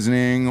rat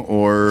poisoning,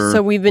 or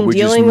so we've been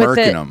dealing with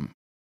it? Them?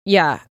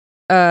 Yeah.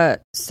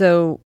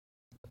 So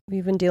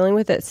we've been dealing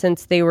with it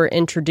since they were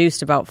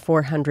introduced about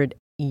 400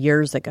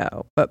 years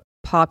ago, but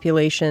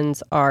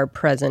populations are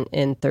present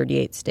in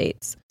 38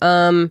 states.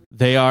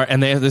 They are,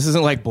 and this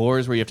isn't like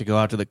boars where you have to go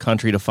out to the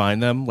country to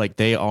find them. Like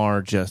they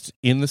are just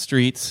in the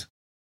streets.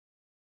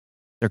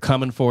 They're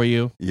coming for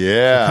you.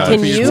 Yeah.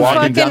 Can you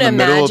walking down the imagine?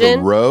 middle of the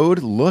road?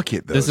 Look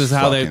at those. This is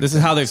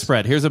how they've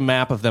spread. Here's a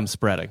map of them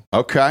spreading.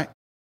 Okay.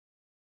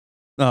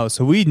 Oh,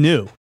 so we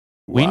knew.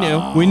 We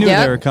knew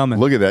they were coming.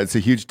 Look at that. It's a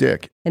huge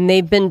dick. And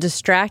they've been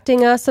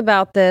distracting us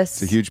about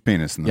this. It's a huge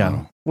penis in the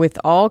middle. With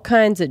all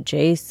kinds of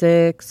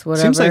J6,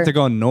 whatever. Seems like they're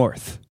going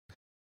north.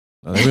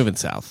 Oh, they're moving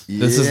south.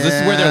 This is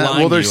where they're lying.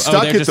 Well, they're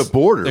stuck at the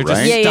border, right? They're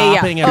just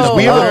stopping at the border.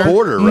 We have a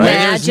border, right?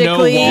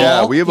 Magically,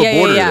 yeah, we have a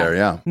border there,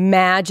 yeah.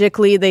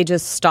 Magically, they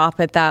just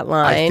stop at that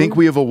line. I think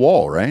we have a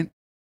wall, right?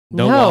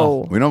 No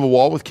wall. We don't have a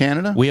wall with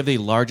Canada? We have the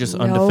largest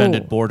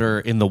undefended border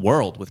in the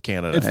world with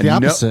Canada. It's the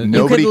opposite.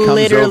 Nobody could comes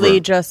literally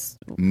over.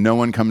 No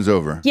one comes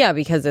over. Yeah,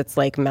 because it's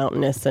like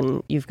mountainous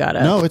and you've got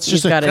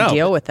to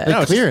deal with it.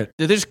 No, clear it.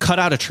 They just cut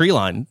out a tree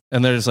line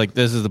and they're just like,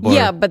 this is the border.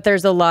 Yeah, but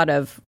there's a lot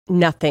of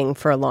nothing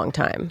for a long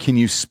time. Can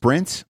you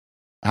sprint?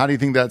 How do you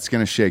think that's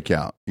going to shake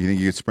out? You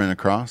think you could sprint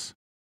across?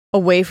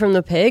 Away from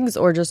the pigs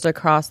or just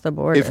across the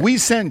border? If we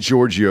sent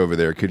Georgie over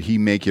there, could he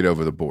make it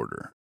over the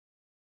border?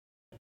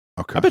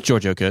 Okay. I bet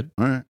Giorgio could.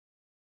 All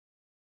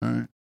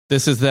right.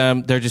 This is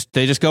them. They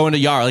just go into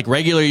yard, like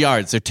regular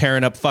yards. They're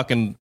tearing up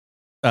fucking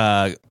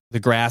the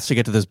grass to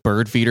get to this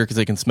bird feeder because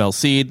they can smell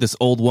seed. This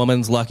old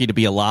woman's lucky to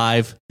be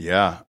alive.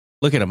 Yeah.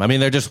 Look at them. I mean,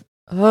 they're just.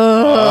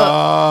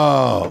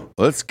 Oh,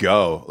 let's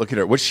go. Look at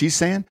her. What's she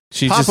saying?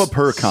 Pop up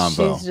her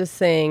combo. She's just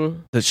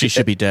saying that she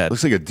should be dead.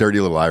 Looks like a dirty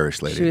little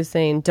Irish lady. She was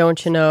saying,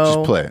 don't you know?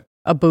 Just play it.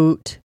 a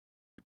boot.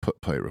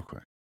 Play it real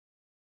quick.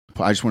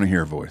 I just want to hear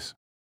her voice.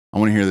 I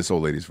want to hear this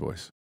old lady's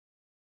voice.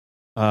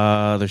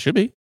 There should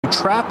be.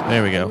 Trap.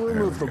 There we go.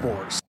 Remove the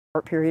boars.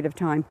 Short period of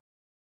time.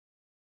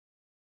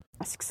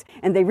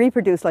 And they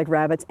reproduce like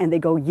rabbits, and they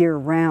go year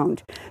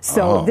round.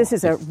 So this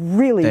is a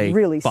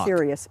really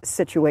serious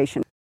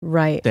situation.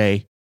 Right.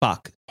 They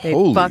fuck. They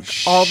fuck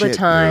all the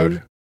time,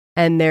 dude.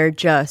 And they're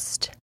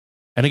just.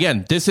 And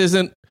again, this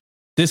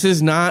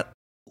is not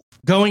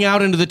going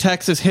out into the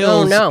Texas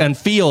hills and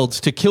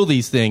fields to kill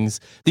these things.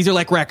 These are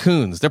like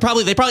raccoons. They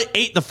probably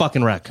ate the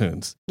fucking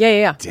raccoons.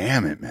 Yeah.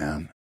 Damn it,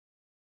 man.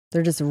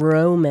 They're just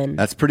roaming.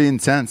 That's pretty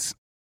intense.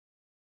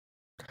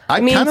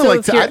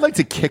 I'd like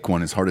to kick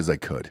one as hard as I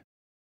could.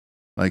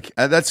 Like,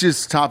 that's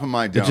just top of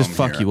my dome. They just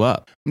fuck you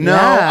up. No,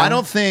 I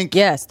don't think.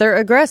 Yes, they're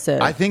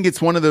aggressive. I think it's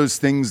one of those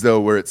things, though,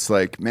 where it's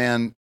like,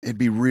 man, it'd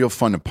be real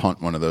fun to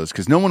punt one of those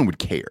because no one would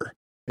care.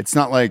 It's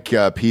not like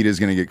PETA's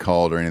going to get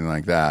called or anything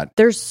like that.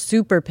 They're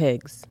super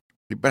pigs.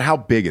 But how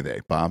big are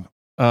they, Bob?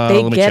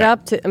 They get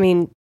up to,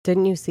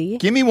 didn't you see?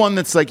 Give me one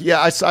that's like,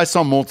 I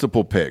saw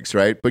multiple pigs,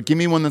 right? But give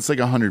me one that's like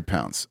 100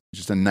 pounds.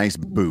 Just a nice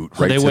boot.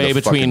 Right, they weigh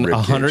between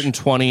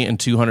 120 and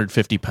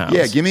 250 pounds.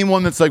 Yeah, give me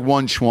one that's like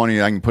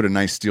 120. I can put a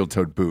nice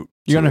steel-toed boot.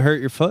 You're going to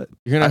hurt your foot.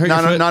 You're going to hurt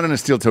your foot? Not in a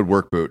steel-toed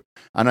work boot.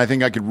 And I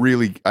think I could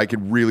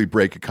really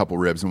break a couple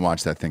ribs and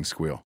watch that thing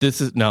squeal.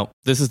 This is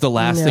the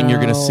last thing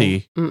you're going to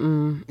see.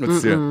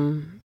 Let's see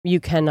it. You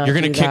cannot. You're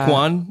going to kick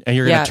one, and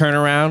you're going to turn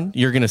around.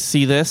 You're going to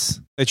see this.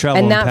 They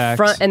travel in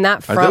packs.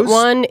 That front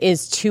one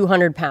is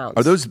 200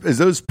 pounds. Is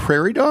those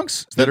prairie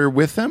dogs that are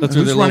with them? Those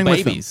are their little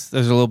babies.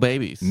 Those are little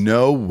babies.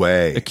 No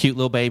way. The cute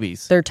little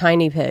babies. They're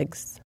tiny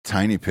pigs.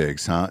 Tiny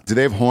pigs, huh? Do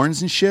they have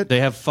horns and shit?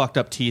 They have fucked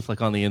up teeth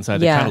like on the inside.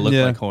 They kind of look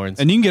like horns.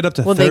 And you can get up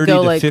to 30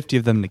 to 50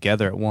 of them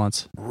together at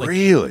once.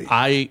 Really?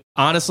 I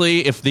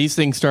honestly, if these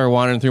things start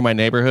wandering through my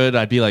neighborhood,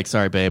 I'd be like,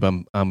 sorry, babe,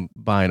 I'm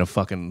buying a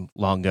fucking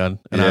long gun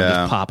and I'm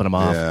just popping them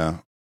off. Yeah.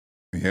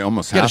 You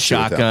almost have a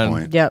shotgun. At that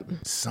point. Yep.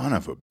 Son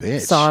of a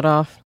bitch. Sawed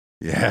off.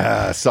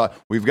 Yeah.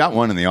 We've got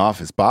one in the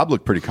office. Bob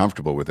looked pretty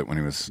comfortable with it when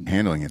he was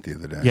handling it the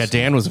other day. Yeah,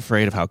 Dan was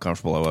afraid of how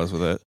comfortable I was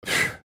with it.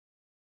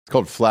 It's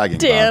called flagging.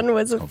 Dan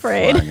was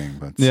afraid. Flagging,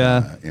 but,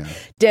 yeah.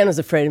 Dan was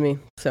afraid of me,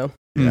 so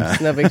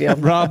it's no big deal.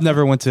 Rob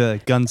never went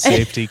to gun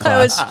safety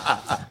class.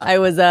 I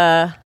was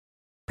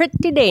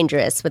pretty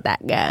dangerous with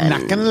that gun.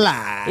 Not gonna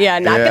lie. Yeah,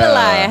 not gonna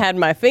lie. I had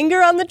my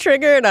finger on the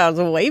trigger and I was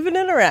waving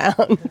it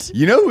around.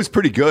 You know who was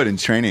pretty good in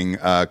training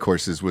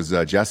courses was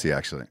Jesse,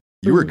 actually.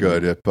 You were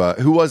good at,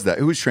 who was that?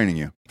 Who was training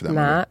you for that?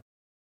 Matt.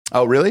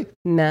 Oh, really?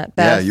 Matt.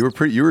 Yeah, you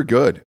were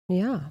good.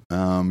 Yeah.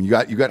 You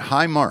got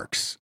high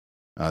marks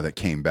that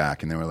came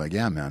back and they were like,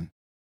 yeah, man.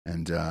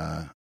 And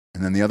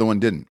then the other one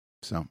didn't.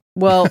 So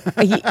well,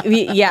 I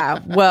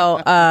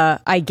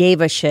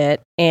gave a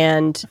shit,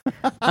 and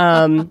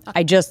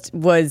I just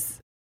was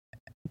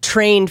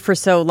trained for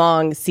so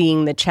long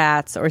seeing the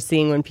chats or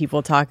seeing when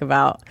people talk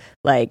about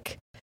like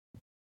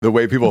the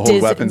way people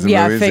hold weapons in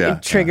movies,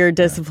 trigger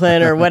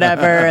discipline or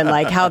whatever, and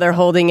like how they're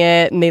holding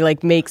it, and they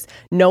like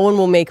no one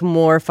will make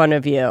more fun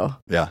of you.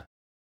 Yeah.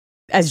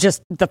 As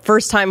just the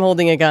first time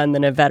holding a gun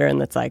than a veteran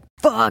that's like,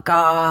 fuck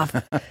off.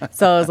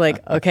 So I was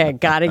like, okay, I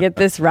gotta get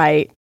this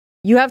right.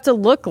 You have to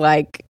look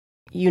like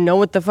you know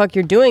what the fuck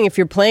you're doing if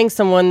you're playing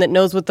someone that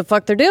knows what the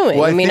fuck they're doing.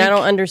 Well, I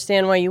don't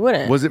understand why you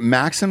wouldn't. Was it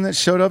Maxim that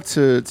showed up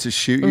to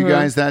shoot you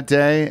guys that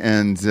day?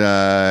 And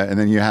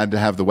then you had to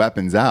have the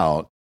weapons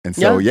out. And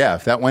so,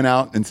 if that went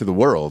out into the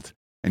world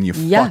and you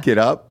fuck it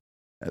up,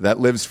 that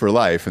lives for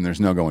life and there's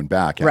no going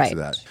back after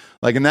that.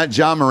 Like in that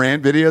John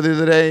Morant video the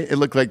other day, it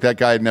looked like that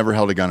guy had never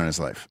held a gun in his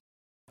life.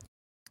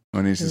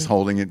 When he's just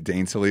holding it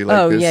daintily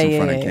like this in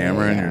front of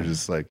camera and you're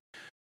just like,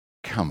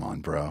 come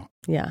on, bro.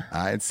 Yeah.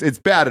 It's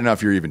bad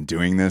enough you're even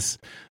doing this,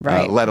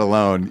 right? Let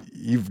alone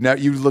you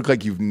look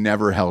like you've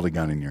never held a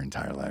gun in your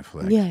entire life.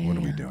 Like, what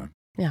are we doing?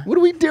 Yeah. What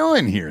are we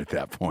doing here at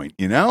that point,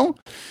 you know?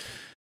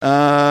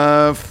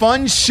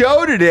 Fun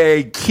show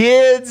today,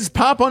 kids.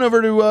 Pop on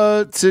over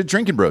to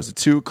Drinking Bros at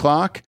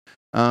 2:00.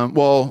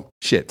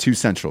 2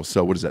 Central.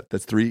 So what is that?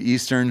 That's 3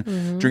 Eastern.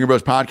 Drinking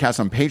Bros podcast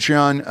on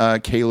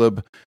Patreon.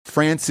 Caleb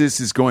Francis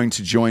is going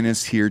to join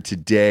us here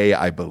today,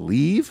 I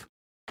believe.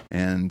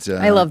 And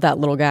I love that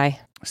little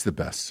guy. It's the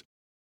best.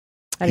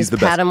 I just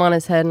pat him on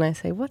his head and I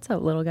say, "What's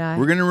up, little guy?"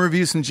 We're going to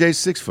review some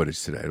J6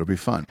 footage today. It'll be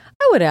fun.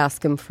 I would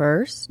ask him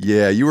first.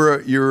 Yeah, you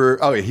were.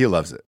 Oh, he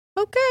loves it.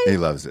 Okay, he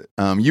loves it.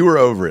 You were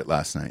over it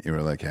last night. You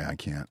were like, "Hey,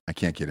 I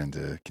can't get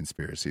into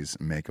conspiracies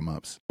and make them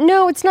ups."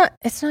 No, it's not.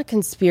 It's not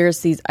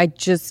conspiracies. I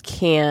just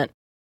can't.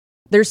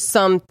 There's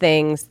some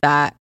things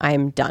that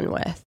I'm done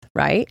with,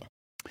 right?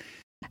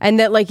 And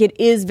that like it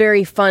is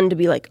very fun to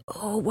be like,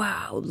 "Oh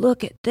wow,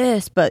 look at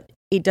this," but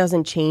it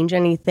doesn't change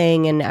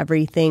anything, and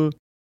everything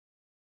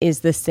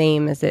is the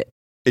same as it.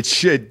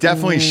 It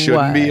definitely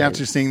shouldn't be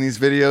after seeing these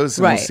videos,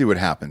 and we'll see what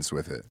happens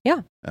with it.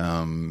 Yeah.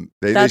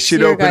 They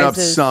should open up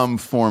some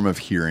form of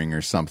hearing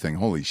or something.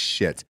 Holy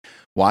shit.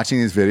 Watching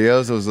these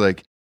videos, I was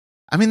like,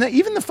 I mean,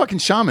 even the fucking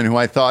shaman who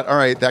I thought, all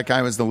right, that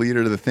guy was the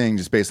leader of the thing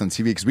just based on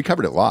TV because we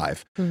covered it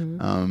live.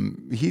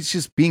 Mm-hmm. He's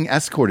just being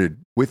escorted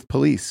with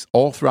police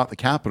all throughout the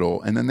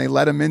Capitol. And then they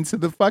let him into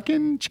the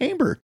fucking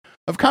Chamber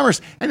of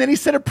Commerce. And then he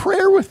said a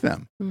prayer with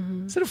them.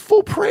 Mm-hmm. Said a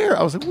full prayer.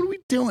 I was like, what are we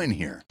doing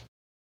here?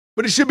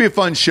 But it should be a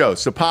fun show.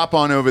 So pop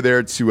on over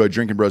there to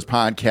Drinking Bros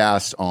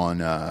Podcast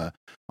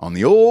on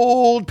the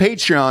old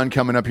Patreon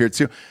coming up here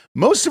too.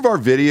 Most of our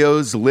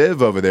videos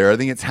live over there. I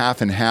think it's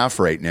half and half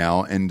right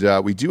now.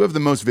 And we do have the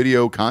most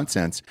video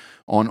content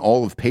on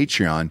all of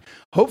Patreon.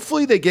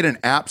 Hopefully they get an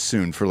app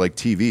soon for like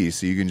TV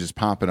so you can just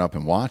pop it up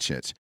and watch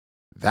it.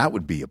 That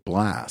would be a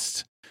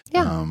blast.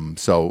 Yeah.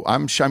 So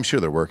I'm sure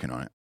they're working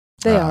on it.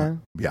 They are.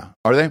 Yeah.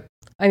 Are they?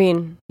 I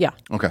mean, yeah.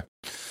 Okay.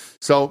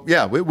 So,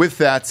 yeah, with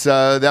that,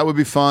 that would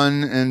be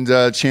fun.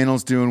 And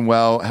channel's doing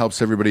well.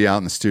 Helps everybody out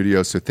in the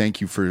studio. So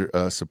thank you for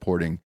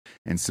supporting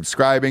and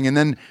subscribing. And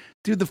then,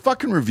 dude, the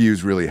fucking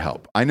reviews really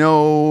help. I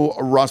know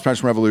Ross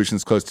Patterson Revolution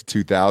is close to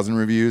 2,000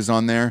 reviews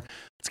on there.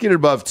 Let's get it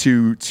above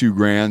two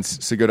grand.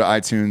 So go to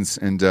iTunes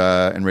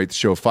and rate the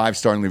show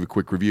 5-star and leave a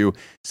quick review.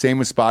 Same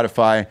with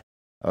Spotify.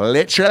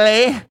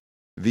 Literally,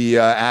 the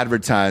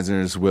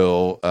advertisers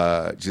will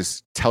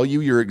just tell you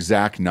your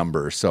exact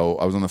number. So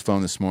I was on the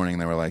phone this morning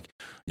and they were like,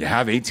 you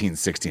have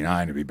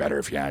 1869. It'd be better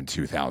if you had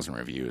 2,000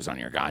 reviews on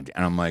your goddamn.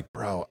 And I'm like,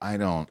 bro, I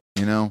don't,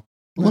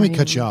 Let me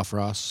cut you off,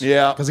 Ross.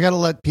 Yeah. Because I got to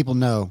let people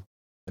know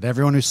that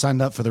everyone who signed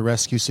up for the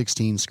Rescue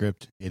 16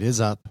 script, it is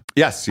up.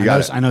 Yes, you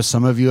got it. I know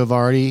some of you have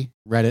already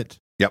read it.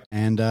 Yep.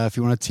 And if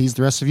you want to tease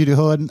the rest of you to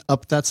go ahead and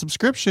up that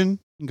subscription,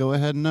 go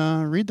ahead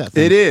and read that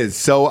thing. It is.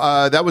 So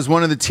that was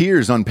one of the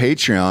tiers on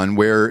Patreon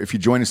where if you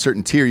join a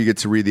certain tier, you get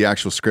to read the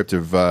actual script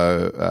of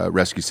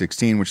Rescue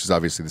 16, which is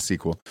obviously the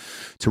sequel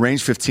to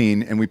Range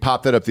 15. And we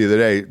popped that up the other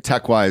day.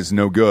 Tech-wise,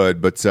 no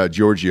good, but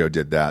Giorgio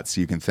did that.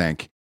 So you can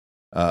thank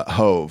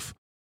Hove.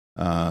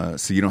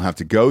 So you don't have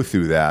to go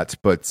through that,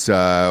 but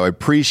I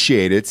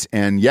appreciate it.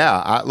 And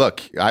yeah,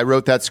 I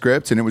wrote that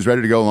script and it was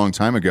ready to go a long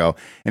time ago.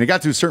 And it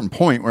got to a certain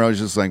point where I was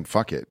just like,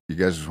 fuck it. You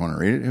guys just want to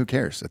read it? Who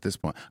cares at this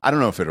point? I don't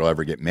know if it'll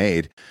ever get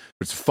made,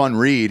 but it's a fun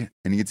read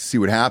and you get to see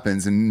what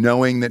happens. And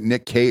knowing that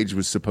Nick Cage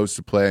was supposed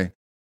to play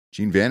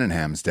Gene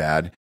Vandenham's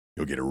dad,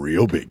 you'll get a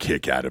real big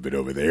kick out of it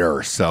over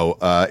there. So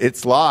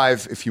it's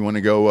live if you want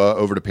to go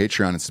over to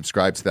Patreon and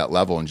subscribe to that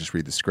level and just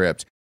read the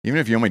script. Even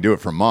if you only do it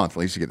for a month, at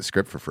least you get the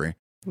script for free.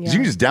 Yeah. You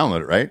can just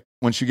download it, right?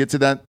 Once you get to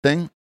that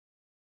thing.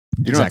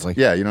 Exactly.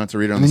 You don't have to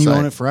read it on the site. And then you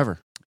own it forever.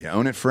 Yeah,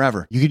 own it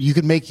forever. You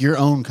could make your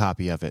own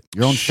copy of it,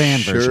 your own fan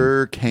version.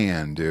 Sure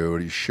can,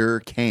 dude. You sure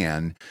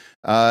can.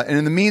 And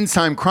in the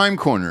meantime, Crime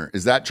Corner,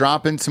 is that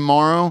dropping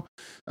tomorrow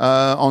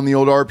on the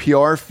old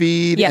RPR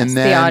feed? Yes, and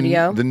then the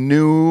audio. The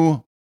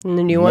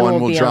new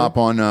one will drop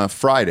on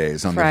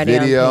Fridays on the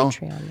video. On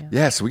Patreon,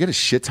 yeah. So we get a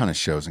shit ton of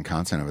shows and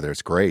content over there.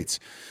 It's great.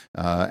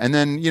 And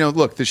then,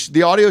 look,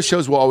 the audio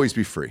shows will always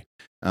be free.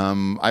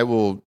 I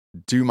will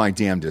do my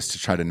damnedest to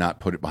try to not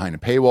put it behind a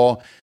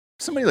paywall.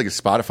 Somebody like a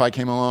Spotify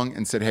came along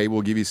and said, hey,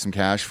 we'll give you some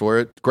cash for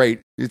it.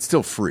 Great. It's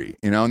still free,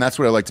 and that's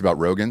what I liked about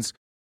Rogan's.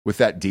 With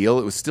that deal,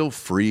 it was still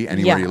free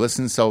anywhere you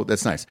listen, so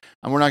that's nice.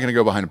 And we're not going to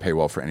go behind a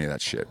paywall for any of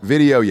that shit.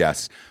 Video,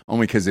 yes,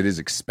 only because it is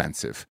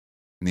expensive.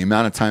 And the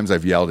amount of times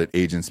I've yelled at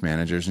agents,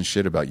 managers, and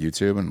shit about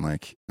YouTube, and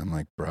I'm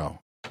like, bro,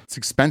 it's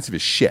expensive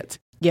as shit.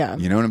 Yeah.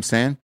 You know what I'm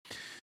saying?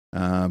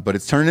 But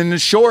it's turned into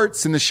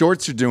shorts, and the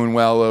shorts are doing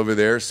well over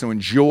there. So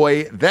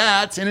enjoy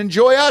that and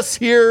enjoy us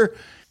here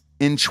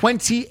in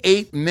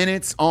 28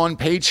 minutes on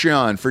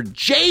Patreon for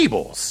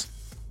Jables,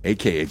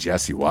 a.k.a.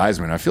 Jesse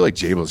Wiseman. I feel like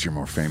Jables you're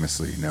more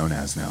famously known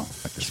as now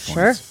at this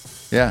point.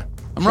 Sure. Yeah.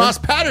 I'm Ross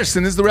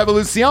Patterson. This is The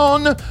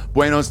Revolucion.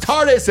 Buenos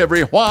tardes,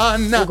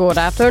 everyone. Good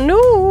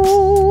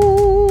afternoon.